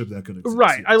relationship that could exist.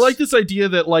 Right. Yes. I like this idea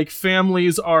that, like,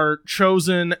 families are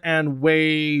chosen and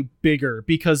way bigger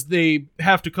because they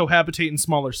have to cohabitate in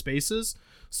smaller spaces.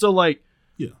 So, like,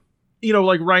 you know,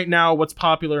 like right now, what's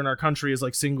popular in our country is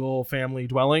like single family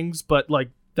dwellings, but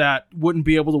like that wouldn't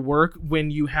be able to work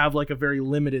when you have like a very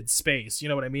limited space. You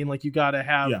know what I mean? Like you got to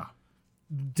have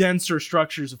denser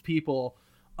structures of people.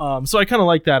 So I kind of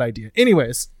like that idea.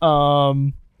 Anyways, how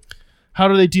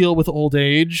do they deal with old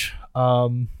age?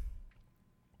 I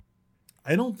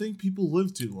don't think people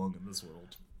live too long in this world.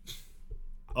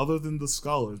 Other than the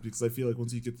scholars, because I feel like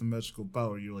once you get the magical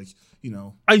power, you're like, you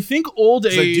know. I think old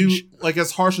age, like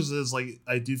as harsh as it is, like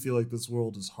I do feel like this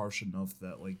world is harsh enough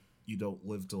that like you don't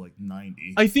live to like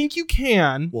 90. I think you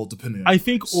can. Well, depending on I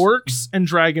think orcs and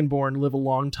dragonborn live a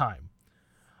long time.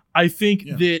 I think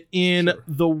that in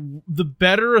the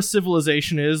better a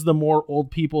civilization is, the more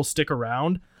old people stick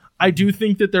around. I do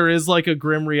think that there is like a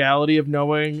grim reality of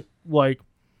knowing, like,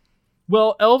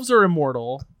 well, elves are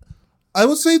immortal. I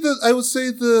would say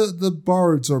the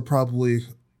bards are probably,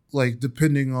 like,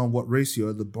 depending on what race you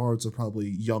are, the bards are probably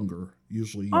younger,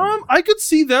 usually younger. I could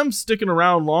see them sticking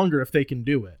around longer if they can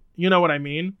do it. You know what I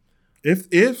mean? If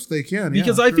they can,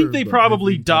 because I think they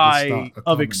probably die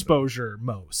of exposure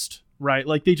most, right?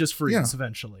 Like they just freeze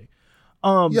eventually.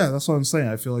 That's what I'm saying.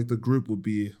 I feel like the group would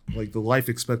be like the life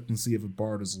expectancy of a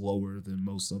bard is lower than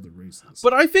most other races.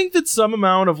 But I think that some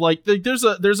amount of like there's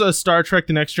a Star Trek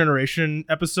The Next Generation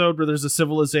episode where there's a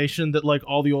civilization that like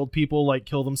all the old people like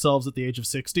kill themselves at the age of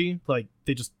 60. Like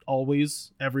they just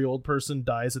every old person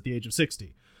dies at the age of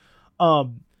 60.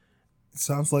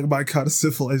 Sounds like my kind of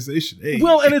civilization. Hey.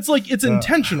 Well, and it's like it's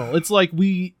intentional. It's like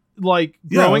we like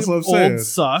growing old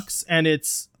sucks and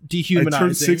it's dehumanizing. I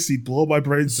turned 60, blow my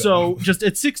brains out. So just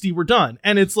at 60 we're done.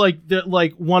 And it's like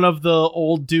one of the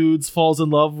old dudes falls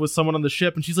in love with someone on the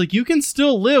ship and she's like, you can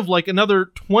still live like another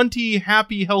 20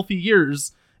 happy healthy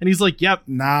years. And he's like, yep,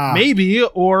 maybe,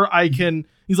 or I can.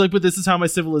 He's like, but this is how my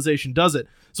civilization does it.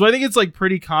 So I think it's like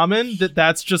pretty common that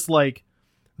that's just like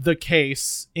the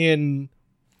case in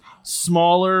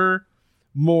smaller,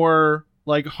 more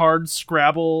like hard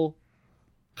Scrabble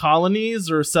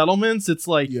colonies or settlements. It's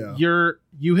like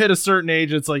you hit a certain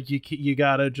age, it's like you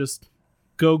gotta just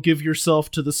go give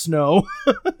yourself to the snow.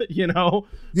 You know?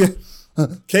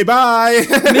 Okay, bye.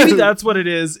 Maybe that's what it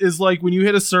is like when you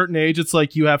hit a certain age, it's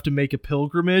like you have to make a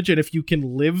pilgrimage, and if you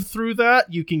can live through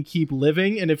that, you can keep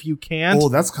living, and if you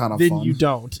can't, that's kind of then fun. You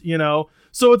don't, you know?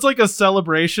 So it's like a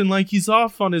celebration, like he's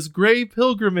off on his great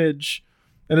pilgrimage,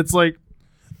 and it's like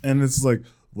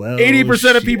well,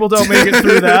 80% of people don't make it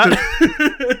through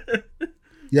that.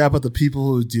 Yeah, but the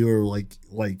people who do are like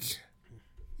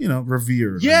you know,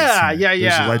 revered. Yeah.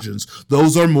 There's legends.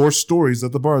 Those are more stories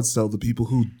that the bards tell. The people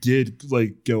who did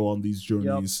like go on these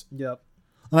journeys. Yep.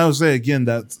 And I would say again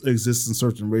that exists in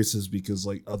certain races because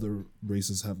like other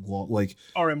races have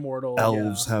are immortal.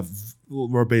 Elves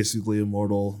were basically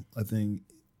immortal. I think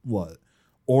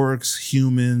orcs,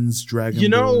 humans,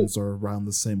 dragonborns are around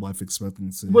the same life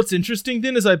expectancy. What's interesting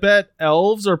then is I bet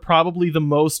elves are probably the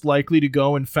most likely to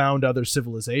go and found other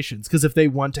civilizations, because if they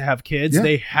want to have kids,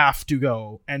 they have to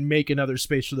go and make another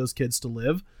space for those kids to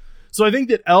live. So I think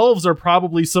that elves are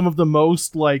probably some of the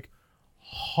most like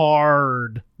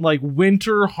hard, like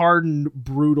winter hardened,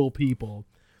 brutal people,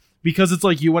 because it's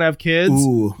like you want to have kids,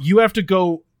 you have to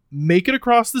go make it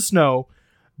across the snow,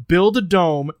 build a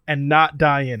dome, and not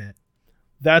die in it.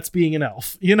 That's being an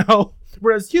elf, you know?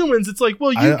 Whereas humans, it's like,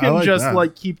 well, you can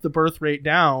like keep the birth rate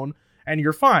down and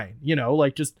you're fine, you know,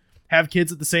 like just have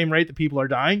kids at the same rate that people are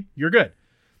dying. You're good.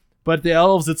 But the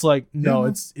elves, it's like, no,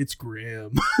 it's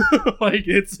grim. Like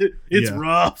it's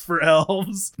rough for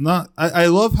elves. I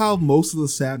love how most of the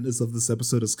sadness of this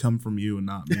episode has come from you and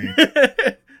not me.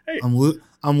 Hey.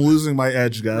 I'm losing my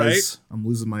edge, guys. Right? I'm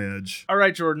losing my edge. All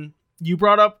right, Jordan, you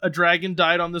brought up a dragon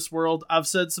died on this world. I've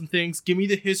said some things. Give me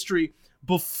the history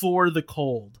before the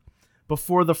cold,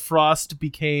 before the frost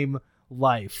became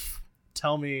life.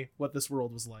 Tell me what this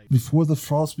world was like. Before the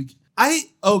frost became...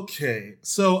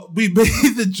 So we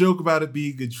made the joke about it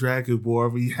being a dragon war.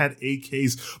 We had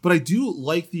AKs, but I do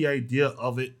like the idea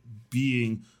of it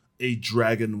being a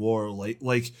dragon war.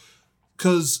 Like,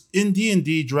 because in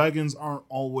D&D, dragons aren't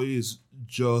always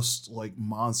just like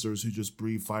monsters who just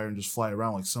breathe fire and just fly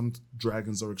around. Like some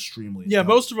dragons are extremely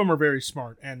most of them are very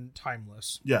smart and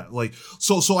timeless. Yeah, like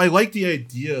so I like the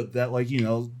idea that like, you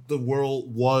know, the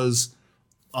world was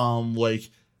like,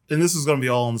 and this is going to be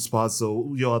all on the spot,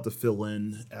 so you'll have to fill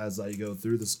in as I go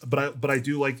through this. But I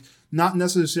do like not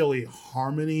necessarily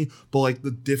harmony, but like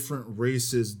the different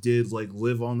races did like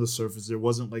live on the surface. There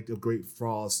wasn't like a great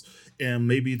frost, and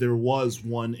maybe there was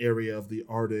one area of the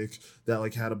Arctic that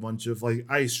like had a bunch of like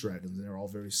ice dragons, and they're all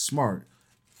very smart.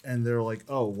 And they're like,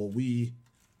 oh, well, we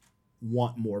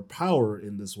want more power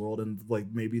in this world, and like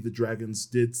maybe the dragons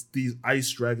did, these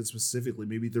ice dragons specifically,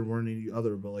 maybe there weren't any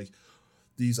other, but like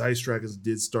these ice dragons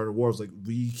did start a war. It's like,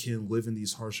 we can live in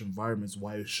these harsh environments.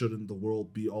 Why shouldn't the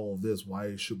world be all of this?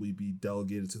 Why should we be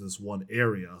delegated to this one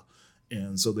area?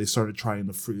 And so they started trying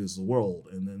to freeze the world.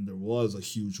 And then there was a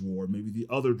huge war. Maybe the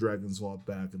other dragons fought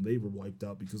back and they were wiped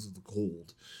out because of the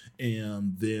cold.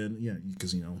 And then, yeah,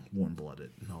 because, you know,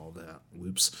 warm-blooded and all that.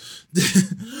 Whoops.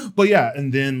 But yeah,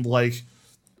 and then like,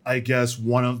 I guess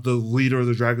one of the leader of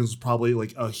the dragons was probably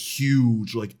like a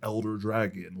huge like elder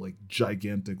dragon, like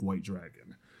gigantic white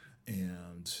dragon.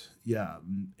 And yeah,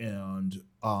 and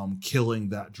killing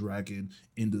that dragon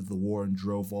ended the war and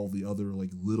drove all the other like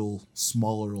little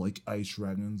smaller like ice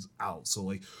dragons out. So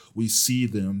like we see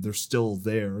them, they're still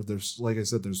there. There's, like I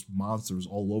said, there's monsters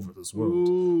all over this world.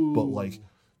 Ooh. But like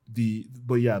they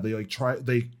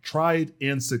tried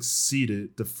and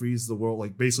succeeded to freeze the world,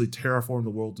 like basically terraform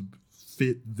the world to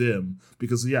fit them,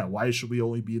 because yeah, why should we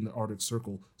only be in the Arctic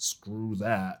Circle? Screw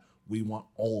that. We want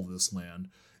all of this land.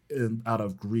 And out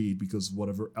of greed, because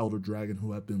whatever elder dragon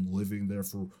who had been living there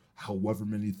for however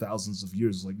many thousands of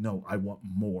years is like, no, I want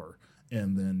more.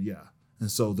 And then yeah, and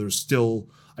so there's still,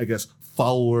 I guess,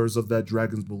 followers of that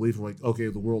dragon's belief are like, okay,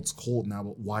 the world's cold now,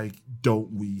 but why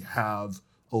don't we have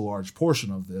a large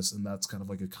portion of this? And that's kind of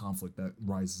like a conflict that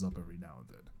rises up every now and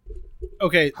then.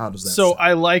 Okay, how does that so sound?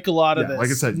 I like a lot of this. Like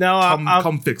I said, now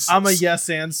come fix this. I'm a yes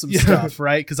and some stuff,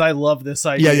 right? Because I love this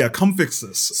idea. Yeah, come fix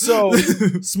this. So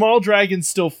small dragons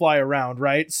still fly around,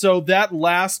 right? So that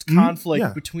last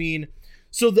conflict between,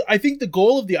 I think the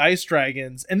goal of the ice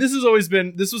dragons, and this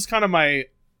was kind of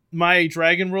my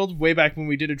Dragon World way back when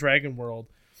we did a Dragon World,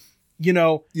 you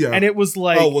know, and it was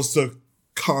like, was to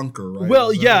conquer, right?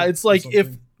 Well, yeah, it's like if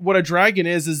what a dragon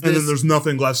is this, and then there's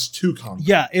nothing less to conquer.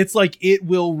 Yeah, it's like it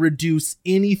will reduce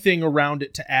anything around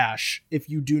it to ash if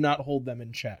you do not hold them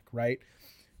in check, right?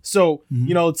 So,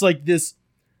 you know, it's like this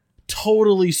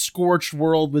totally scorched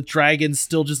world with dragons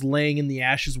still just laying in the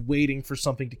ashes waiting for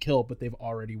something to kill, but they've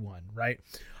already won, right?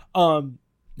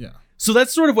 Yeah. So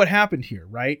that's sort of what happened here,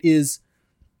 right? Is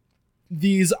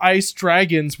these ice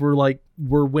dragons were like,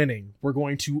 we're winning. We're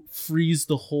going to freeze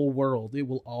the whole world. It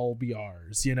will all be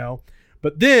ours, you know?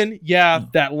 But then,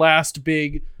 that last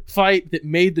big fight that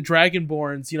made the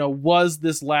Dragonborns, you know, was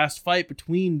this last fight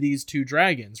between these two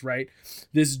dragons, right?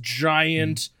 This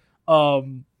giant,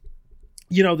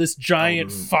 this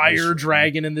giant fire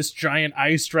dragon and this giant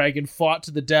ice dragon fought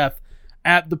to the death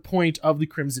at the point of the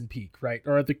Crimson Peak, right?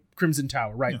 Or at the Crimson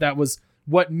Tower, right? Yeah. That was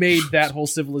what made that whole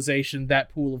civilization, that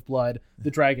pool of blood,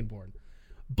 the Dragonborn.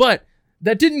 But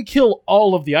that didn't kill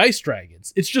all of the ice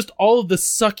dragons. It's just all of the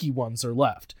sucky ones are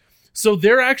left. So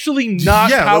they're actually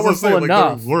not powerful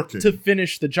enough to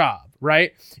finish the job,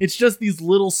 right? It's just these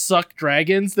little suck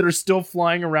dragons that are still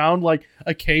flying around. Like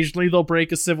occasionally they'll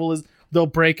break they'll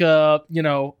break a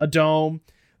dome.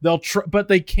 But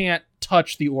they can't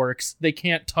touch the orcs. They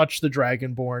can't touch the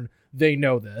Dragonborn. They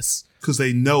know this. Because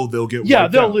they know they'll get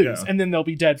they'll lose, and then they'll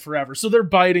be dead forever. So they're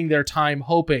biding their time,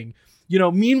 hoping. You know,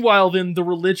 meanwhile, then the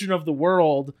religion of the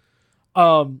world,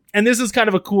 and this is kind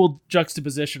of a cool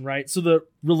juxtaposition, right? So the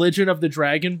religion of the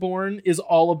Dragonborn is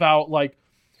all about, like,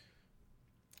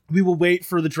 we will wait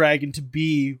for the dragon to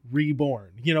be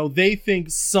reborn. You know, they think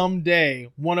someday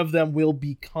one of them will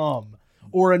become,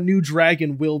 or a new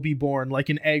dragon will be born, like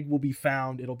an egg will be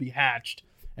found, it'll be hatched,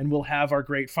 and we'll have our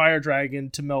great fire dragon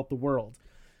to melt the world.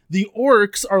 The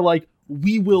orcs are like,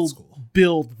 we will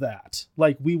build that.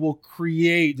 Like, we will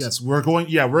create. Yes, we're going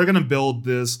to build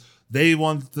this. They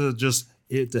want to just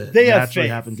they naturally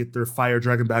happen, get their fire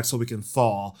dragon back so we can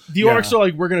thaw. The orcs are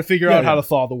like, we're going to figure out how to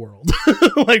thaw the world.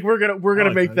 Like, we're going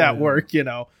to make that work, you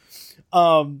know.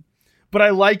 But I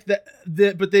like that.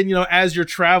 But then, you know, as you're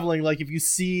traveling, like if you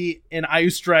see an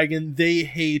ice dragon, they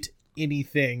hate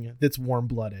anything that's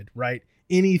warm-blooded, right?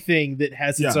 Anything that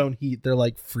has its own heat, they're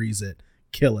like, freeze it,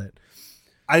 kill it.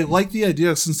 I like the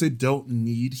idea, since they don't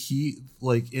need heat,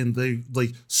 like, and they,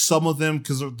 like, some of them,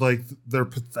 because they're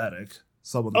pathetic.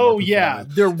 Some of them.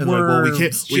 They're worms. Like, well,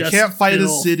 we can't fight a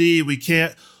city. We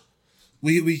can't.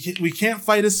 we can't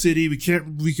fight a city. We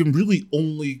can really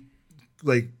only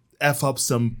like F up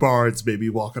some bards maybe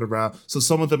walking around. So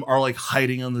some of them are like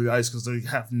hiding under the ice because they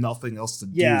have nothing else to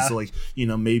do. So like,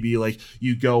 maybe like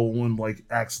you go and like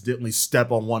accidentally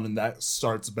step on one and that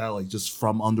starts about like just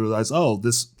from under the ice. Oh,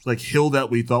 this like hill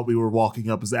that we thought we were walking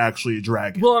up is actually a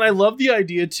dragon. Well, and I love the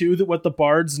idea too that what the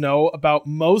bards know about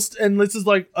most, and this is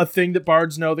like a thing that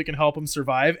bards know that can help them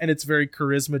survive, and it's very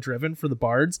charisma driven for the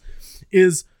bards,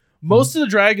 is most of the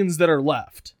dragons that are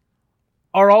left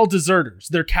are all deserters.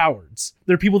 They're cowards.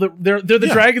 They're people that they're the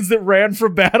dragons that ran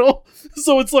from battle.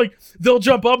 So it's like they'll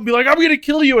jump up and be like, "I'm gonna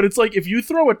kill you," and it's like if you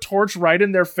throw a torch right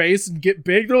in their face and get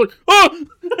big, they're like, "Oh!"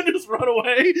 and just run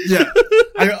away. Yeah,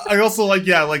 I also like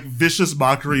vicious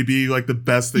mockery being like the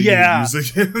best thing you can use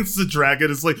against the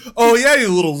dragon. It's like, "Oh yeah, you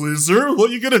little loser, what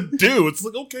are you gonna do?" It's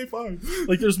like, okay, fine.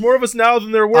 Like there's more of us now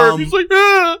than there were. He's like,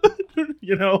 ah!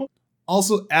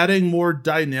 Also, adding more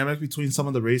dynamic between some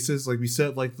of the races. Like we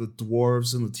said, like the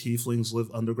dwarves and the tieflings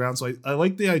live underground. So I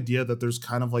like the idea that there's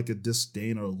kind of like a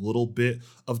disdain or a little bit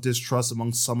of distrust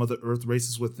among some of the earth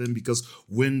races within, because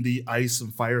when the ice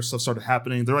and fire stuff started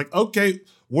happening, they're like, okay,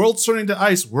 world's turning to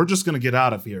ice. We're just going to get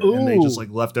out of here. Ooh. And they just like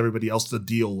left everybody else to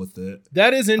deal with it.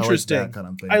 That is interesting. I like that kind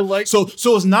of thing.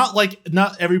 So it's not like,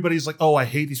 not everybody's like, oh, I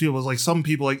hate these people. It's like some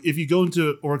people, like if you go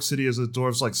into Orc City as a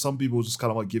dwarf, like some people just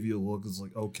kind of like give you a look. It's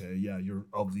like, okay, yeah, you're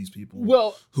of these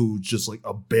people who just like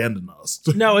abandon us.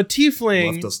 Now a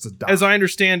tiefling, left us to die. As I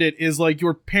understand it, is like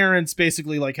your parents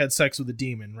basically like had sex with a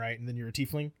demon, right? And then you're a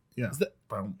tiefling? Yeah. Is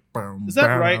that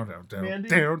right?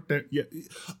 Yeah.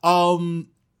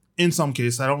 In some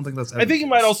case, I don't think that's. I think it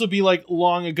might also be like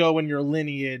long ago in your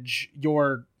lineage,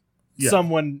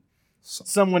 someone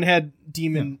had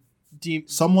demon.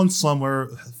 Someone somewhere.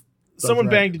 Someone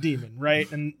banged a demon,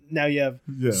 right? And now you have.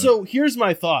 Yeah. So here's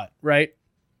my thought, right?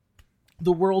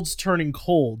 The world's turning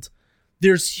cold.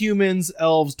 There's humans,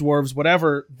 elves, dwarves,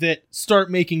 whatever, that start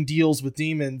making deals with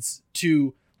demons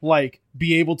to like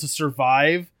be able to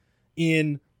survive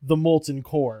in the molten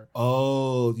core.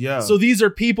 Oh, yeah. So these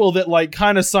are people that like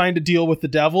kind of signed a deal with the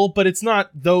devil, but it's not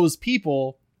those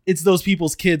people. It's those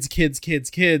people's kids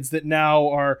that now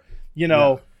are,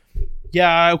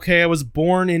 okay, I was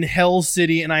born in Hell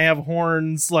City and I have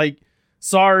horns. Like,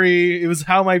 sorry, it's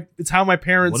how my parents survived.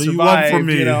 What do you want from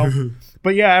me?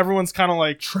 But yeah, everyone's kind of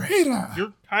like, traitor.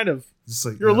 You're kind of,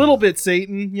 you're a little bit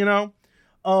Satan, The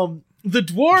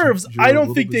dwarves, I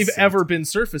don't think they've ever been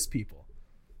surface people.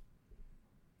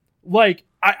 Like,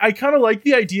 I kind of like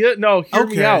the idea. No, hear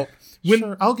me out.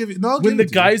 When I'll give you. When the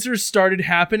geysers started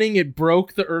happening, it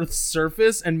broke the Earth's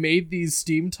surface and made these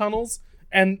steam tunnels,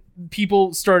 and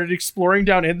people started exploring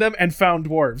down in them and found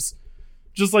dwarves,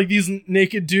 just like these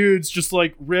naked dudes, just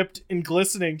like ripped and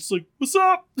glistening, just like, what's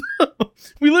up?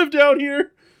 We live down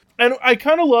here, and I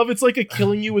kind of love. It's like a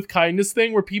killing you with kindness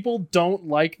thing where people don't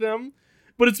like them,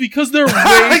 but it's because they're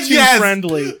way too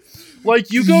friendly.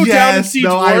 Like you go down and see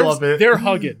dwarves, they're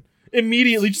hugging.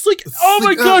 Immediately, just like, oh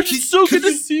my gosh, it's so good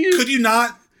to see you. Could you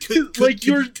not?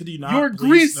 You're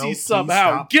greasy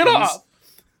somehow. Get off.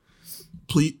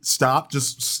 Please stop.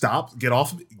 Just stop. Get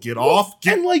off. Get off.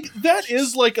 And like that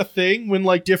is like a thing when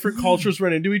like different cultures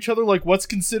run into each other. Like what's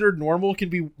considered normal can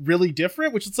be really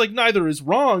different, which it's like neither is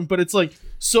wrong, but it's like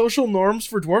social norms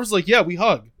for dwarves. Like, yeah, we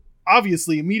hug.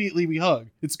 Obviously, immediately we hug.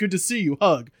 It's good to see you.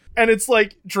 Hug. And it's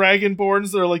like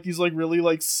dragonborns that are like these like really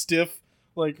like stiff,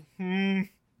 like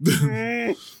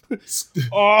kind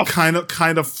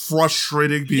of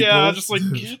frustrating people. Yeah, just like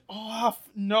get off.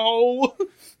 No.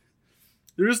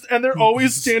 They're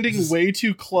always standing way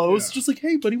too close. Yeah. Just like,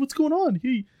 hey buddy, what's going on?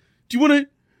 Hey, do you want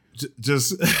to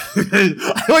just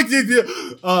I like the idea.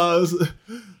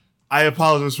 I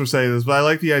apologize for saying this, but I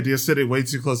like the idea of sitting way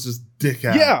too close, just dick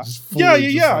out. Yeah.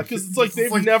 Because it's like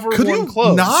they've never worn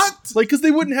clothes. Not like because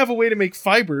they wouldn't have a way to make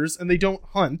fibers, and they don't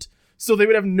hunt. So they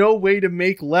would have no way to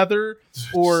make leather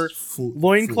or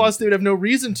loincloths. They would have no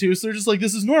reason to. So they're just like,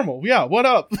 this is normal. Yeah, what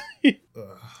up?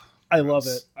 I love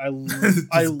it. I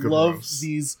love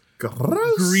these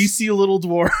greasy little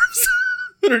dwarves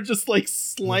that are just like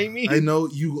slimy. I know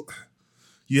you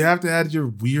have to add your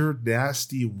weird,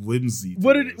 nasty whimsy.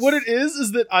 What it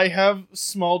is that I have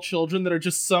small children that are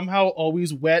just somehow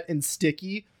always wet and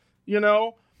sticky,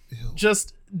 Ew.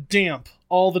 Just damp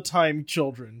all the time,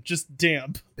 children. Just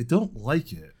damp. I don't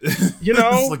like it. You know,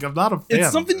 it's like I'm not a fan.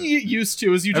 It's something you get used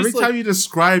to. Is you every just time you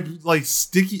describe like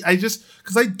sticky,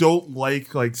 because I don't like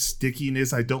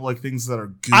stickiness. I don't like things that are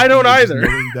goopy. I don't either.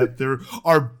 Knowing that there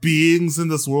are beings in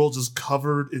this world just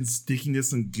covered in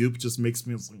stickiness and goop just makes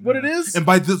me like, what it is. And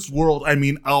by this world, I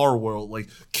mean our world. Like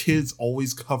kids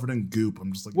always covered in goop.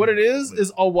 I'm just like, what it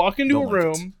is I'll walk into a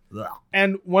room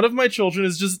and one of my children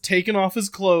is just taken off his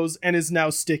clothes and is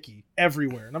now sticky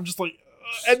everywhere, and I'm just like.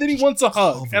 And then he wants a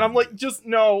hug, and I'm like, just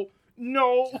no,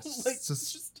 like,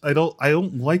 just I don't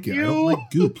like it. I don't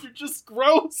like goop. You're just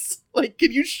gross. Like,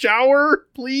 can you shower,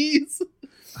 please?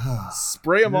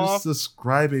 Spray them off.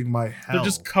 Describing my hell. They're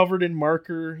just covered in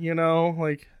marker, you know.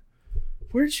 Like,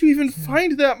 where did you even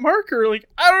find that marker? Like,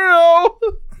 I don't know.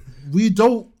 We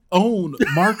don't own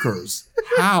markers.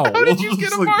 How? How did you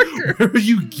get a marker? Where are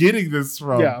you getting this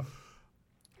from? Yeah.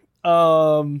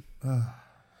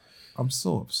 I'm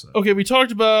so upset. Okay, we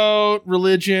talked about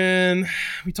religion.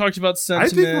 We talked about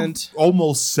sentiment. I think we're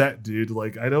almost set, dude.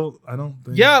 Like, I don't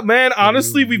think. Yeah, man.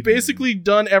 Honestly, we've basically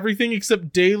done everything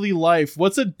except daily life.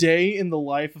 What's a day in the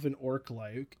life of an orc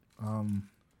like?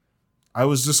 I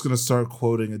was just gonna start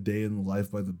quoting "A Day in the Life"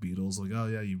 by the Beatles. Like, oh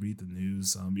yeah, you read the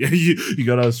news. Yeah, you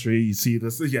go down the street, you see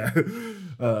this.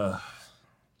 Yeah.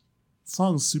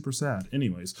 Song's super sad.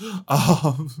 Anyways,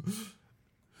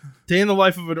 day in the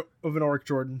life of an orc,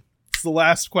 Jordan. The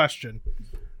last question.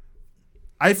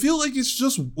 I feel like it's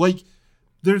just like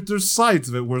there's sides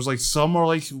of it where it's like some are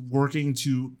like working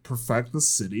to perfect the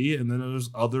city, and then there's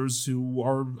others who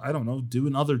are, I don't know,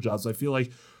 doing other jobs. I feel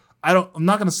like I'm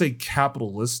not gonna say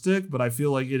capitalistic, but I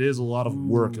feel like it is a lot of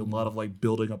work and a lot of like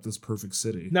building up this perfect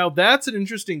city. Now that's an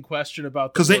interesting question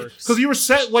about because you were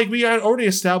set, like we had already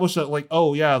established that, like,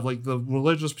 oh yeah, like the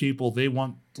religious people, they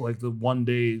want like the one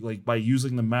day, like by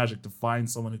using the magic to find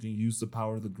someone who can use the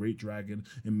power of the great dragon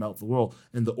and melt the world.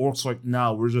 And the orcs are like,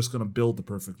 no, we're just gonna build the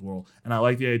perfect world. And I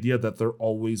like the idea that they're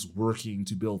always working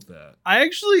to build that.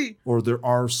 Or there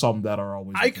are some that are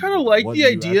always. I kind of like the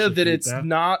idea that it's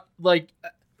not like.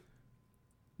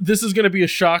 This is going to be a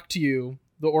shock to you.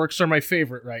 The orcs are my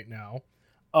favorite right now.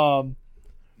 Yeah.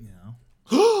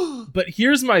 But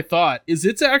here's my thought: is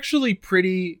it's actually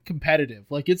pretty competitive.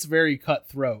 Like, it's very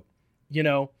cutthroat. You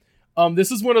know,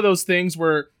 this is one of those things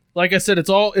where, like I said,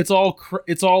 it's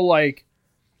all like,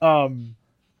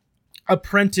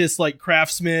 apprentice, like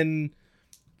craftsmen.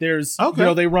 There's, you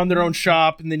know, they run their own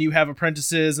shop, and then you have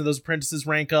apprentices, and those apprentices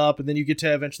rank up, and then you get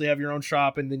to eventually have your own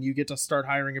shop, and then you get to start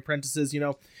hiring apprentices. You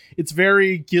know, it's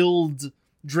very guild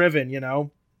driven, you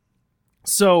know?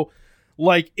 So,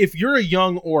 like, if you're a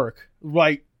young orc,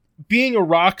 like, being a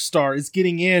rock star is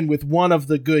getting in with one of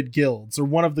the good guilds or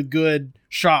one of the good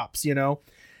shops, you know?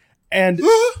 And,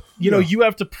 you know, you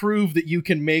have to prove that you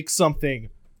can make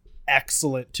something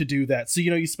excellent to do that. So,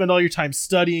 you know, you spend all your time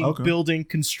studying, building,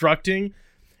 constructing,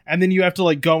 and then you have to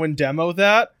like go and demo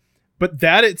that. But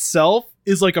that itself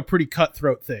is like a pretty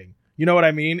cutthroat thing. You know what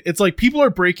I mean? It's like people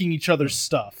are breaking each other's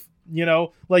stuff, you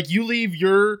know, like you leave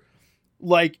your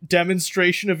like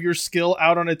demonstration of your skill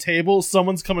out on a table.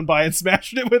 Someone's coming by and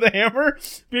smashing it with a hammer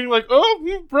being like, oh,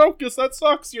 you broke this. That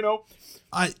sucks. You know,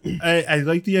 I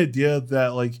like the idea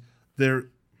that like there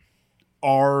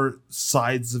are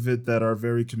sides of it that are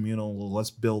very communal.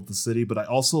 Let's build the city. But I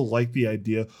also like the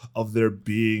idea of there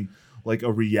being like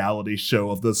a reality show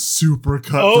of the super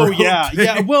cutthroat. Oh yeah, thing.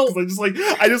 Yeah. Well,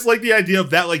 I just like the idea of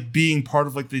that, like being part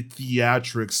of like the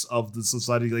theatrics of the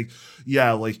society. Like,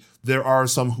 yeah, like there are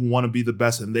some who want to be the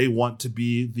best and they want to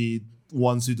be the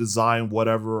ones who design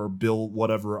whatever or build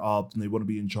whatever up, and they want to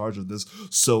be in charge of this.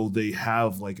 So they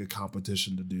have like a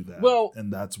competition to do that. Well,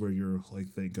 and that's where your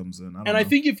like thing comes in. I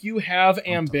think if you have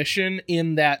ambition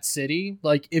in that city,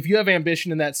 like if you have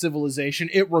ambition in that civilization,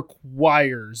 it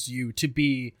requires you to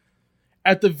be,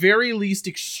 at the very least,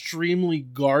 extremely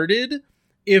guarded,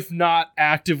 if not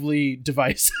actively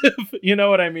divisive. You know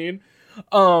what I mean?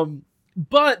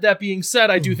 But that being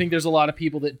said, I do think there's a lot of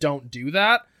people that don't do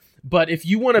that. But if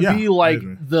you want to be like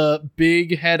the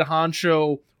big head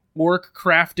honcho orc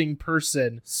crafting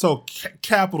person. So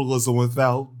capitalism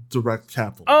without direct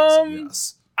capitalism,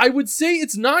 yes. I would say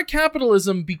it's not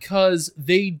capitalism because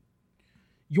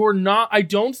you're not, I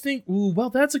don't think,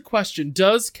 well, that's a question.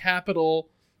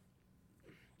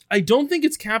 I don't think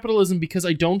it's capitalism because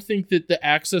I don't think that the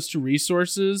access to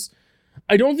resources,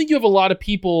 I don't think you have a lot of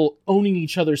people owning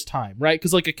each other's time, right?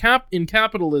 Because like in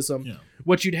capitalism,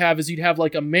 what you'd have is you'd have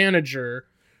like a manager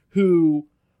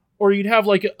or you'd have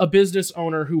like a business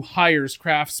owner who hires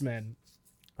craftsmen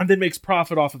and then makes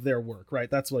profit off of their work, right?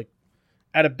 That's like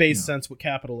at a base sense what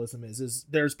capitalism is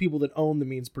there's people that own the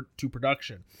means to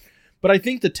production. But I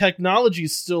think the technology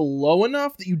is still low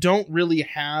enough that you don't really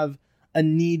have a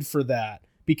need for that,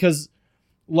 because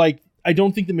like I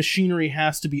don't think the machinery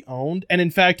has to be owned, and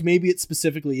in fact maybe it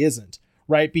specifically isn't,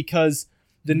 right? Because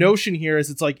the notion here is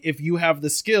it's like if you have the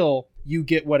skill, you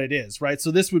get what it is, right?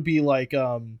 So this would be like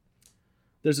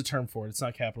there's a term for it. It's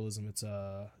not capitalism. It's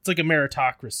like a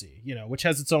meritocracy, you know, which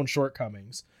has its own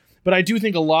shortcomings. But I do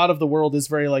think a lot of the world is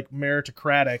very like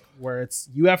meritocratic, where it's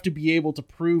you have to be able to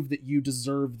prove that you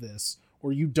deserve this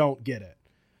or you don't get it.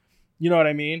 You know what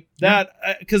I mean? Yeah.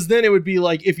 That because then it would be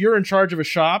like if you're in charge of a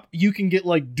shop, you can get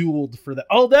like dueled for that.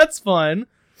 Oh, that's fun.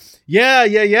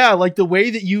 Yeah. Like the way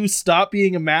that you stop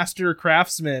being a master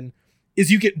craftsman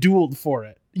is you get dueled for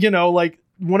it. You know, like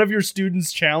one of your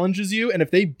students challenges you, and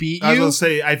if they beat you, I was gonna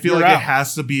say, I feel like out. it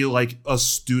has to be like a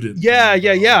student.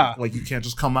 Yeah. Like you can't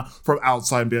just come out from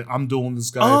outside and be like, I'm doing this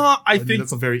guy. I think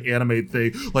that's a very anime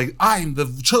thing. Like I'm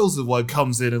the chosen one,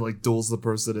 comes in and like duels the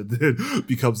person and then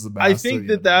becomes the master. I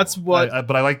think that's what.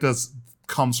 But I like this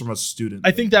comes from a student. I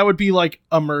think that would be like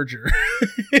a merger.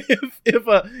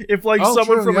 if like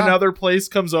someone from another place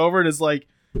comes over and is like,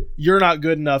 you're not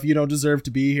good enough, you don't deserve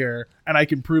to be here, and I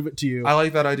can prove it to you. I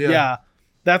like that idea. Yeah.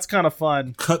 That's kind of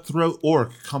fun. Cutthroat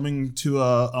orc coming to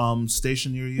a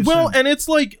station near you. Well, and it's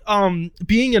like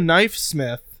being a knife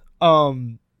smith.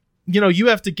 You know, you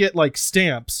have to get like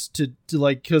stamps to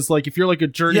like, because like if you're like a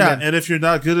journeyman, yeah, and if you're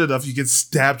not good enough, you get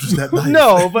stabbed with that knife.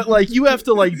 No, but like you have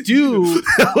to like do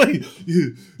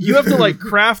you have to like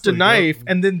craft a knife,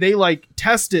 and then they like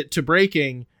test it to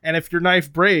breaking, and if your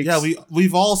knife breaks, yeah,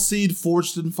 we've all seen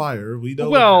Forged in Fire. We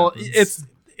know. Well,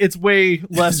 it's way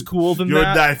less cool than your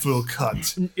that. Your knife will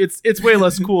cut. It's way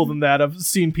less cool than that. I've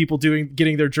seen people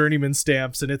getting their journeyman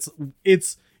stamps, and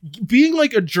it's being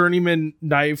like a journeyman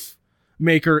knife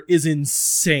maker is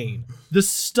insane. The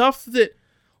stuff that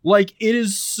like it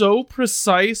is so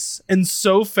precise and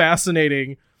so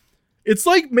fascinating. It's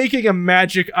like making a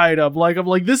magic item. Like I'm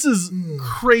like, this is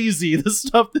crazy, the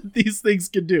stuff that these things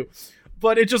can do.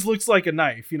 But it just looks like a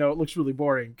knife, you know. It looks really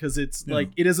boring because it's like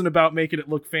it isn't about making it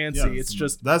look fancy. Yeah, it's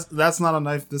just that's not a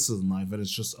knife. This is a knife, but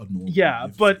it's just a normal. Yeah,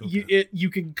 knife. but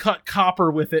you can cut copper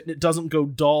with it, and it doesn't go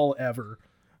dull ever.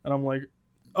 And I'm like,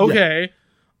 okay,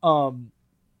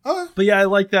 but yeah, I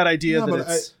like that idea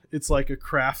that it's like a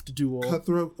craft duel.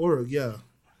 Cutthroat orc, yeah.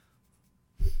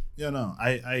 No,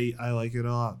 I like it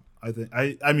a lot. I think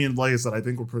I mean, like I said, I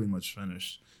think we're pretty much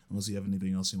finished. Unless you have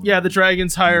anything else you want. Yeah, the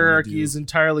dragon's hierarchy is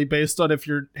entirely based on if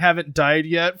you haven't died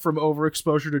yet from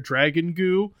overexposure to dragon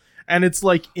goo, and it's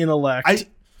like intellect.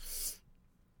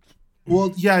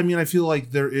 Well, yeah, I mean, I feel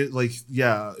like there is like,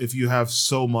 yeah, if you have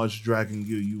so much dragon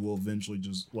goo, you will eventually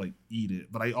just like eat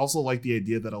it. But I also like the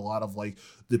idea that a lot of like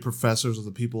the professors or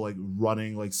the people like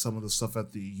running like some of the stuff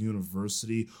at the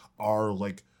university are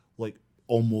like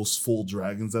almost full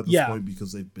dragons at this point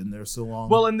because they've been there so long.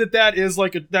 Well, and that is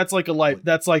like that's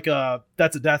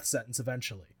a death sentence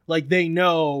eventually. Like they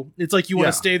know it's like you want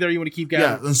to stay there, you want to keep going.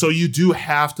 Yeah, and so you do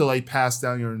have to like pass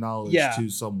down your knowledge to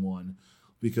someone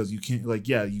because you can't like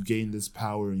you gain this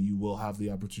power and you will have the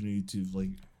opportunity to like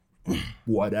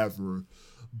whatever.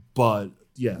 But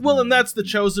yeah. Well, and that's the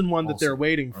chosen one that they're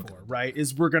waiting for, right?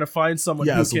 Is we're gonna find someone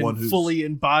who can fully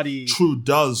embody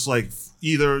does like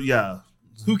either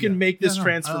who can make this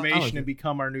transformation and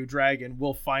become our new dragon.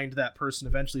 We'll find that person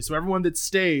eventually. So everyone that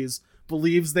stays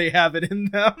believes they have it in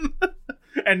them,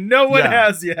 and no one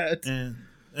has yet.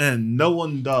 And no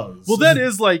one does. Well, that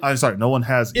is like... I'm sorry, no one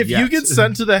has If yet. you get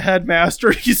sent to the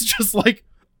headmaster, he's just like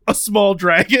a small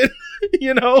dragon,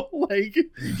 you know? Like,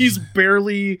 he's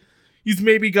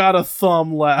maybe got a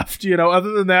thumb left, you know?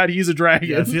 Other than that, he's a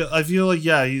dragon. Yeah, I feel like,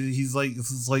 he's like, this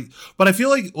is like... But I feel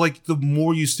like the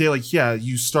more you stay, like,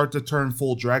 you start to turn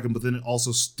full dragon, but then it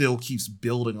also still keeps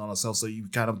building on itself, so you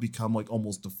kind of become, like,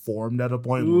 almost deformed at a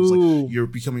point where it's like, you're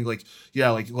becoming, like,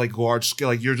 like large scale,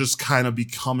 like, you're just kind of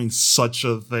becoming such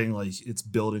a thing, like, it's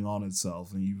building on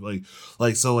itself, and you,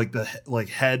 like, so, like, the, like,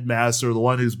 headmaster, the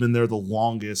one who's been there the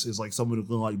longest, is, like, someone who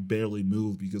can, like, barely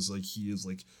move, because, like, he is,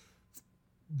 like,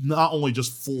 not only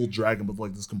just full dragon, but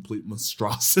like this complete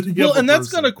monstrosity. Well, and that's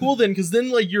kind of cool then, because then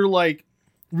like you're like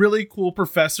really cool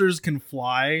professors can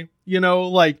fly, you know,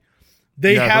 like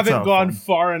they haven't gone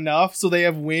far enough, so they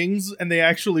have wings and they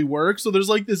actually work. So there's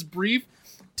like this brief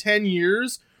 10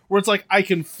 years where it's like I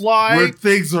can fly. Where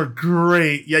things are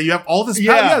great. Yeah, you have all this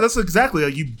power. Yeah, that's exactly.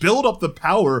 Like you build up the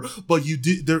power, but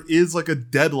there is like a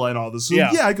deadline on this. So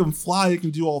I can fly, I can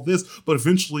do all this, but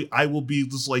eventually I will be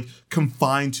just like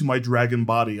confined to my dragon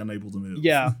body, unable to move.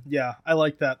 Yeah, I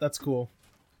like that. That's cool.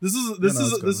 This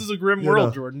is a grim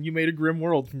world, Jordan. You made a grim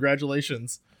world.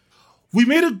 Congratulations. We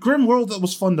made a grim world that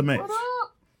was fun to make.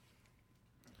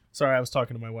 Sorry, I was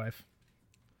talking to my wife.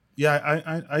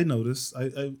 Yeah, I noticed.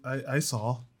 I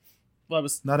saw. Well,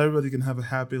 not everybody can have a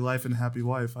happy life and happy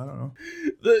wife. I don't know.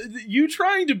 You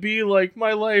trying to be like,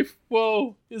 my life,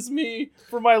 whoa, is me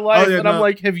for my life. And I'm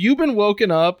like, have you been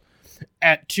woken up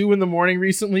at 2 a.m.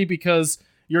 recently because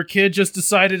your kid just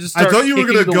decided to start? I thought you were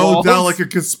going to go down like a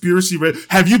conspiracy.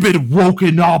 Have you been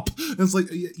woken up? And it's like,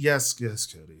 yes,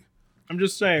 Cody. I'm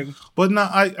just saying. But no,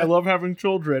 I love having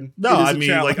children. No, I mean,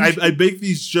 like, I make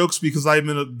these jokes because I'm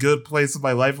in a good place in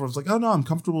my life where it's like, oh no, I'm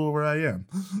comfortable where I am.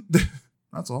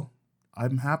 That's all.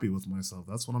 I'm happy with myself.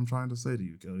 That's what I'm trying to say to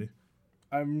you, Cody.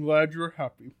 I'm glad you're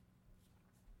happy.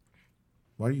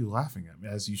 Why are you laughing at me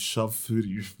as you shove food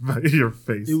in your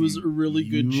face? It was a really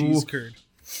good cheese curd.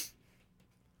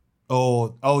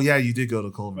 Oh yeah, you did go to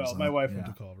Culver's. Well, my wife went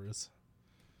to Culver's.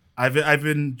 I've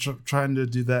been trying to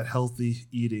do that healthy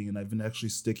eating, and I've been actually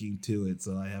sticking to it.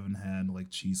 So I haven't had like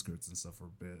cheese curds and stuff for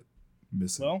a bit.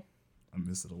 Well, I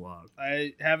miss it a lot.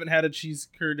 I haven't had a cheese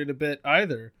curd in a bit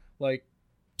either. Like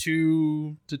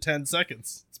 2 to 10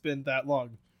 seconds. It's been that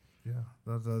long. Yeah,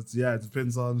 it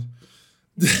depends on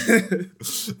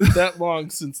that long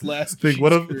since last thing.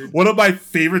 One of my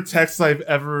favorite texts I've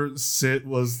ever sent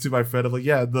was to my friend. I'm like,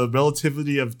 yeah, the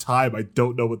relativity of time. I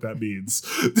don't know what that means.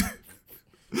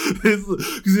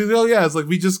 Because he's like, oh yeah, it's like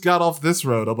we just got off this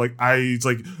road. I'm like, it's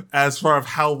like as far as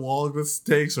how long this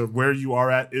takes or where you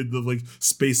are at in the like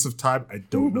space of time. I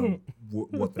don't know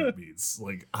what that means.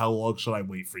 Like, how long should I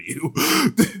wait for you?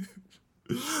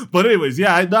 But anyways,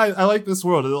 yeah, I like this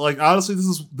world. Like, honestly,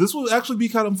 this will actually be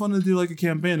kind of fun to do like a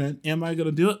campaign. And am I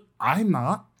gonna do it? I'm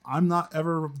not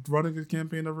ever running a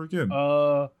campaign ever again.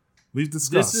 We've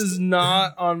discussed. This is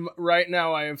not on right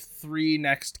now. I have 3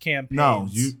 next campaigns. No,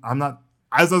 I'm not.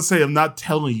 As I say, I'm not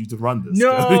telling you to run this.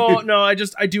 No, I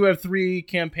do have 3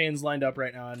 campaigns lined up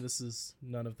right now, and this is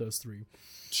none of those 3.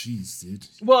 Jeez, dude.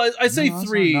 Well, I say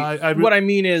 3. What I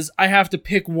mean is, I have to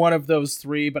pick one of those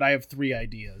 3, but I have 3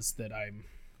 ideas that I'm.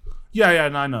 Yeah,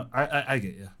 no, I know. I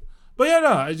get you. But yeah,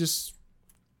 no,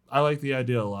 I like the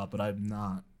idea a lot, but I'm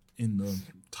not in the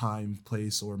time,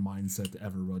 place, or mindset to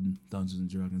ever run Dungeons and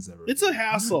Dragons ever. It's a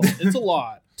hassle. It's a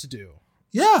lot to do.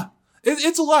 Yeah.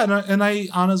 It's a lot, and I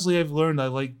honestly I've learned I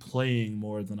like playing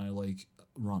more than I like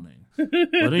running. But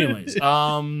anyways,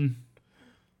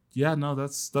 yeah, no,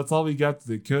 that's all we got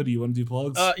today. Cody, you want to do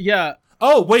plugs? Yeah.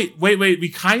 Oh, wait. We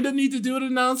kind of need to do an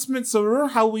announcement. So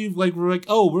remember how we're like,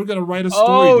 oh, we're going to write a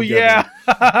story together.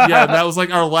 Yeah. Yeah, that was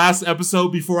like our last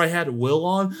episode before I had Will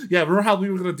on. Yeah, remember how we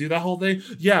were going to do that whole thing?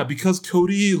 Yeah, because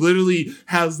Cody literally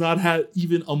has not had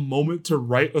even a moment to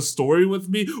write a story with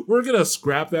me. We're going to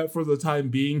scrap that for the time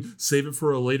being, save it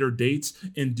for a later date,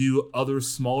 and do other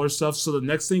smaller stuff. So the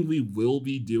next thing we will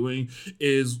be doing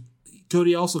is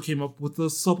Cody also came up with a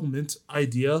supplement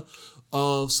idea.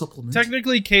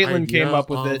 Technically, Caitlin came up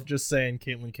with it. Just saying,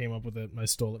 Caitlin came up with it, and I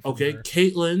stole it from her.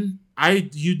 Caitlin.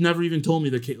 You'd never even told me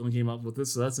that Caitlin came up with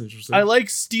this, so that's interesting. I like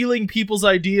stealing people's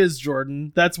ideas,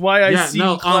 Jordan. That's why I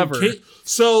seem clever.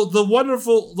 So the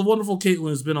wonderful Caitlin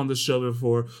has been on this show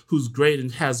before, who's great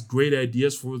and has great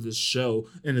ideas for this show,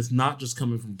 and it's not just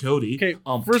coming from Cody. Okay,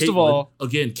 first of all,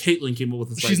 again, Caitlin came up with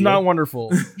this idea. She's not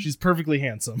wonderful. She's perfectly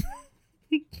handsome.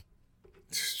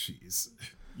 Jeez.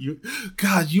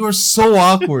 You are so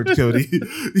awkward, Cody.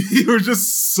 You are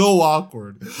just so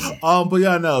awkward. But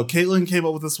yeah, no, Caitlin came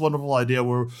up with this wonderful idea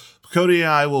where Cody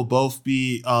and I will both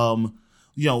be,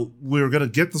 we're going to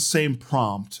get the same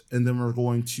prompt and then we're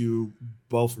going to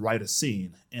both write a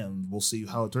scene and we'll see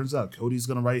how it turns out. Cody's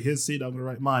going to write his scene. I'm going to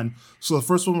write mine. So the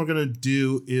first one we're going to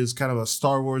do is kind of a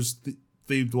Star Wars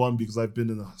themed one because I've been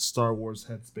in the Star Wars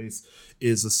headspace,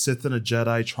 is a Sith and a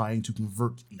Jedi trying to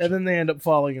convert each other. And then they end up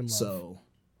falling in love. So...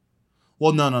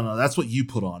 Well, no. That's what you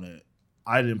put on it.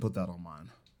 I didn't put that on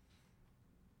mine.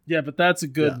 Yeah, but that's a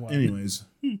good one. Anyways.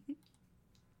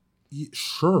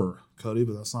 Sure, Cody,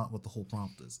 but that's not what the whole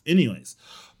prompt is. Anyways.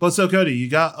 But so, Cody, you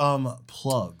got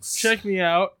plugs. Check me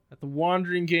out at the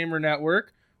Wandering Gamer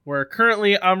Network, where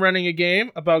currently I'm running a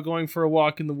game about going for a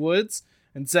walk in the woods,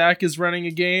 and Zach is running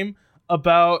a game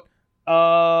about,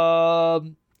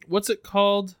 what's it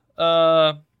called?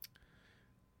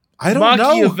 I don't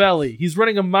know. Machiavelli. He's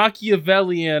running a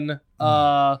Machiavellian,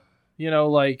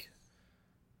 like...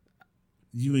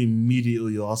 You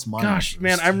immediately lost my Gosh, interest.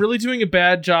 man, I'm really doing a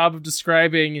bad job of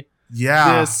describing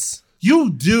this.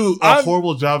 You do a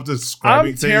horrible job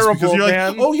describing things. Terrible, because you're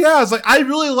man. like, oh yeah, it's like, I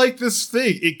really like this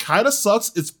thing. It kind of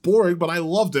sucks. It's boring, but I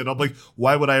loved it. I'm like,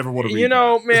 why would I ever want to read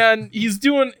that? Man, he's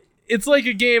doing... It's like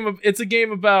a game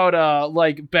about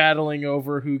like battling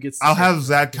over who gets. I'll have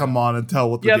Zach come on and tell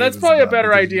what. That's probably a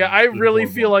better idea. I really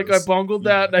feel like I bungled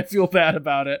that, and I feel bad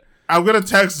about it. I'm gonna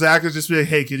text Zach and just be like,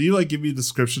 "Hey, can you like give me a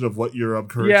description of what your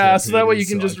current?" Yeah, so that way you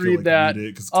can just read that.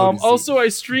 Also, I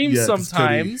stream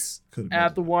sometimes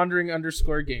at the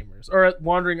Wandering_Gamers or at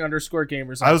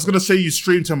Wandering_Gamers. I was gonna say you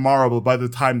stream tomorrow, but by the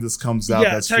time this comes out,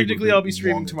 yeah, technically I'll be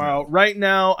streaming tomorrow. Right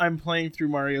now, I'm playing through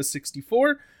Mario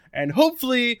 64, and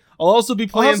hopefully, I'll also be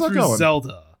playing through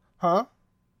Zelda. Huh?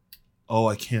 Oh,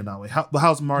 I cannot wait.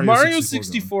 How's Mario 64? Mario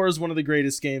 64 is one of the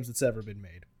greatest games that's ever been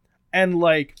made. And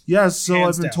like, yeah, so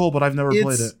I've been told, but I've never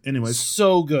played it. Anyways,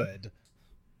 so good.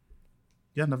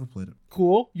 Yeah, never played it.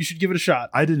 Cool. You should give it a shot.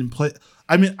 I didn't play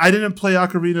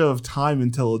Ocarina of Time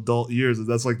until adult years. And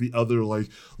that's like the other like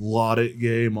lauded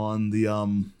game on the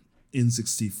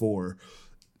N64.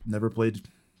 Never played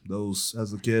those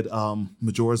as a kid.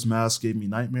 Majora's Mask gave me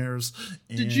nightmares.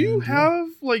 Did you have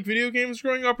like video games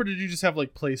growing up, or did you just have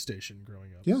like PlayStation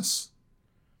growing up? Yes.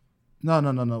 No.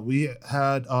 We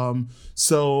had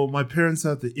so my parents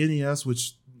had the NES,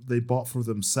 which they bought for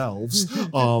themselves,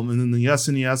 and then the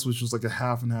SNES, which was like a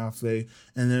half and half day,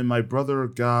 and then my brother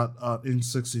got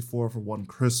N64 for one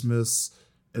Christmas,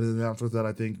 and then after that,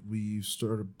 I think we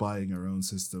started buying our own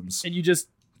systems. And you just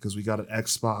because we got an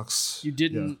Xbox. You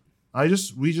didn't. Yeah.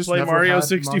 We just play never Mario had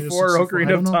 64 or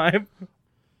Ocarina of Time.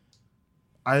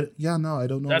 I don't know why.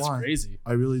 That's crazy.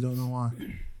 I really don't know why.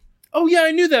 Oh yeah,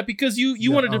 I knew that because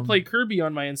you wanted to play Kirby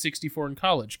on my N64 in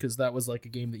college because that was like a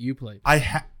game that you played.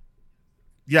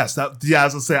 Yes, I was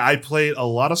gonna say I played a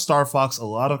lot of Star Fox, a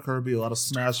lot of Kirby, a lot of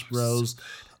Smash Bros.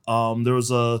 There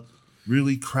was a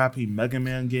really crappy Mega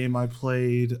Man game I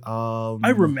played.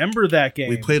 I remember that game.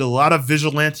 We played a lot of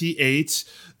Vigilante 8.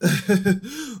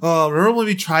 Remember when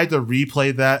we tried to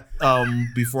replay that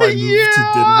before I moved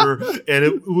to Denver,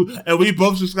 and we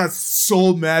both just got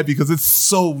so mad because it's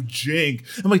so jank.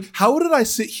 I'm like, how did I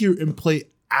sit here and play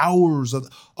hours of?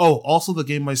 Oh, also the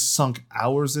game I sunk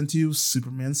hours into,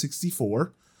 Superman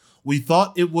 64. We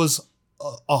thought it was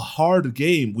a hard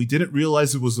game. We didn't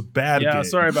realize it was a bad game. Yeah,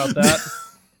 sorry about that.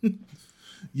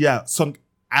 Yeah, sunk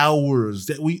hours.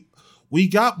 That we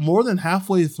got more than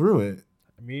halfway through it.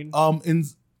 I mean,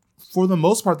 and for the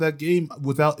most part, that game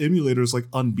without emulators is like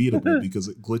unbeatable because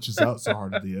it glitches out so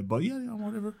hard at the end. But yeah,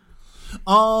 whatever.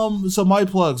 So my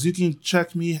plugs, you can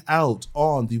check me out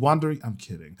on the Wandering. I'm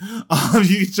kidding.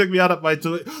 You can check me out at my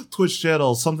Twitch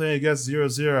channel, Something I Guess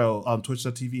 00,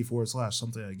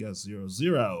 twitch.tv/Something I Guess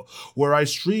 00, where I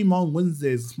stream on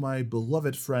Wednesdays with my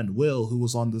beloved friend Will, who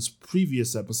was on this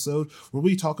previous episode, where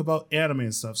we talk about anime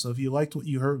and stuff. So if you liked what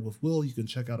you heard with Will, you can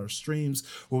check out our streams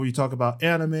where we talk about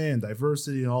anime and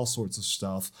diversity and all sorts of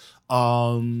stuff.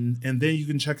 And then you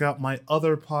can check out my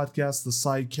other podcast, The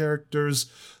Side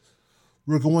Characters.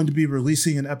 We're going to be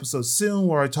releasing an episode soon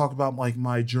where I talk about like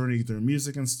my journey through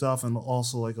music and stuff, and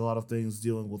also like a lot of things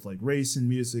dealing with like race in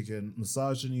music and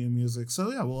misogyny in music.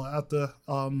 So yeah, we'll have to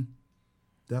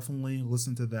definitely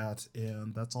listen to that,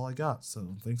 and that's all I got.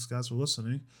 So thanks guys for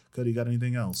listening. Cody, you got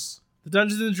anything else? The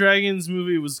Dungeons and Dragons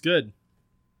movie was good.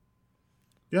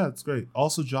 Yeah, it's great.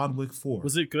 Also, John Wick 4.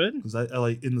 Was it good? Because I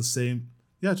like in the same.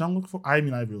 Yeah, John Wick 4. I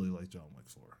mean, I really like John Wick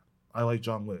 4. I like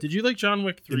John Wick. Did you like John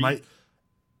Wick 3?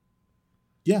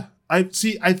 Yeah, I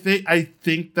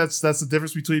think that's the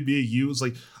difference between me and you. It's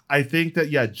like I think that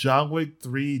John Wick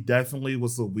 3 definitely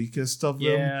was the weakest of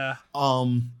them. Yeah.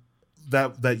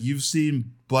 That you've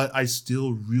seen, but I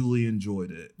still really enjoyed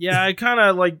it. Yeah, I kind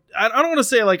of like. I don't want to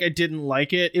say like I didn't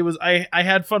like it. It was I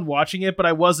had fun watching it, but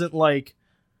I wasn't like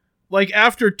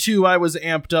after 2 I was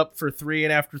amped up for 3,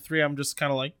 and after 3 I'm just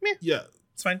kind of like meh. Yeah,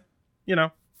 it's fine. You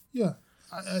know. Yeah.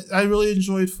 I really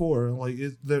enjoyed 4. Like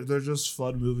they're just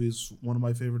fun movies. One of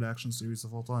my favorite action series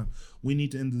of all time. We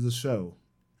need to end the show.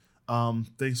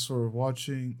 Thanks for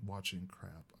watching.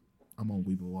 Crap. I'm on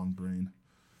Weeble Long Brain.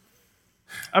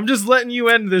 I'm just letting you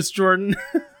end this, Jordan.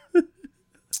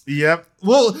 Yep.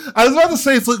 Well, I was about to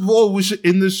say, it's like, well, we should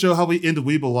end this show how we end a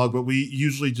Weebelog, but we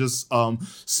usually just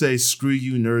say "screw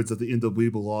you nerds" at the end of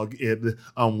Weebelog,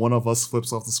 and one of us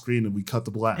flips off the screen and we cut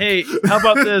the black. Hey, how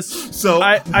about this? So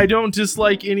I don't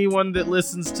dislike anyone that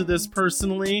listens to this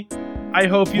personally. I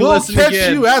hope you listen again. We'll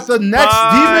catch you at the next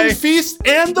Demon Feast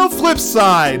and the flip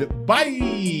side.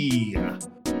 Bye.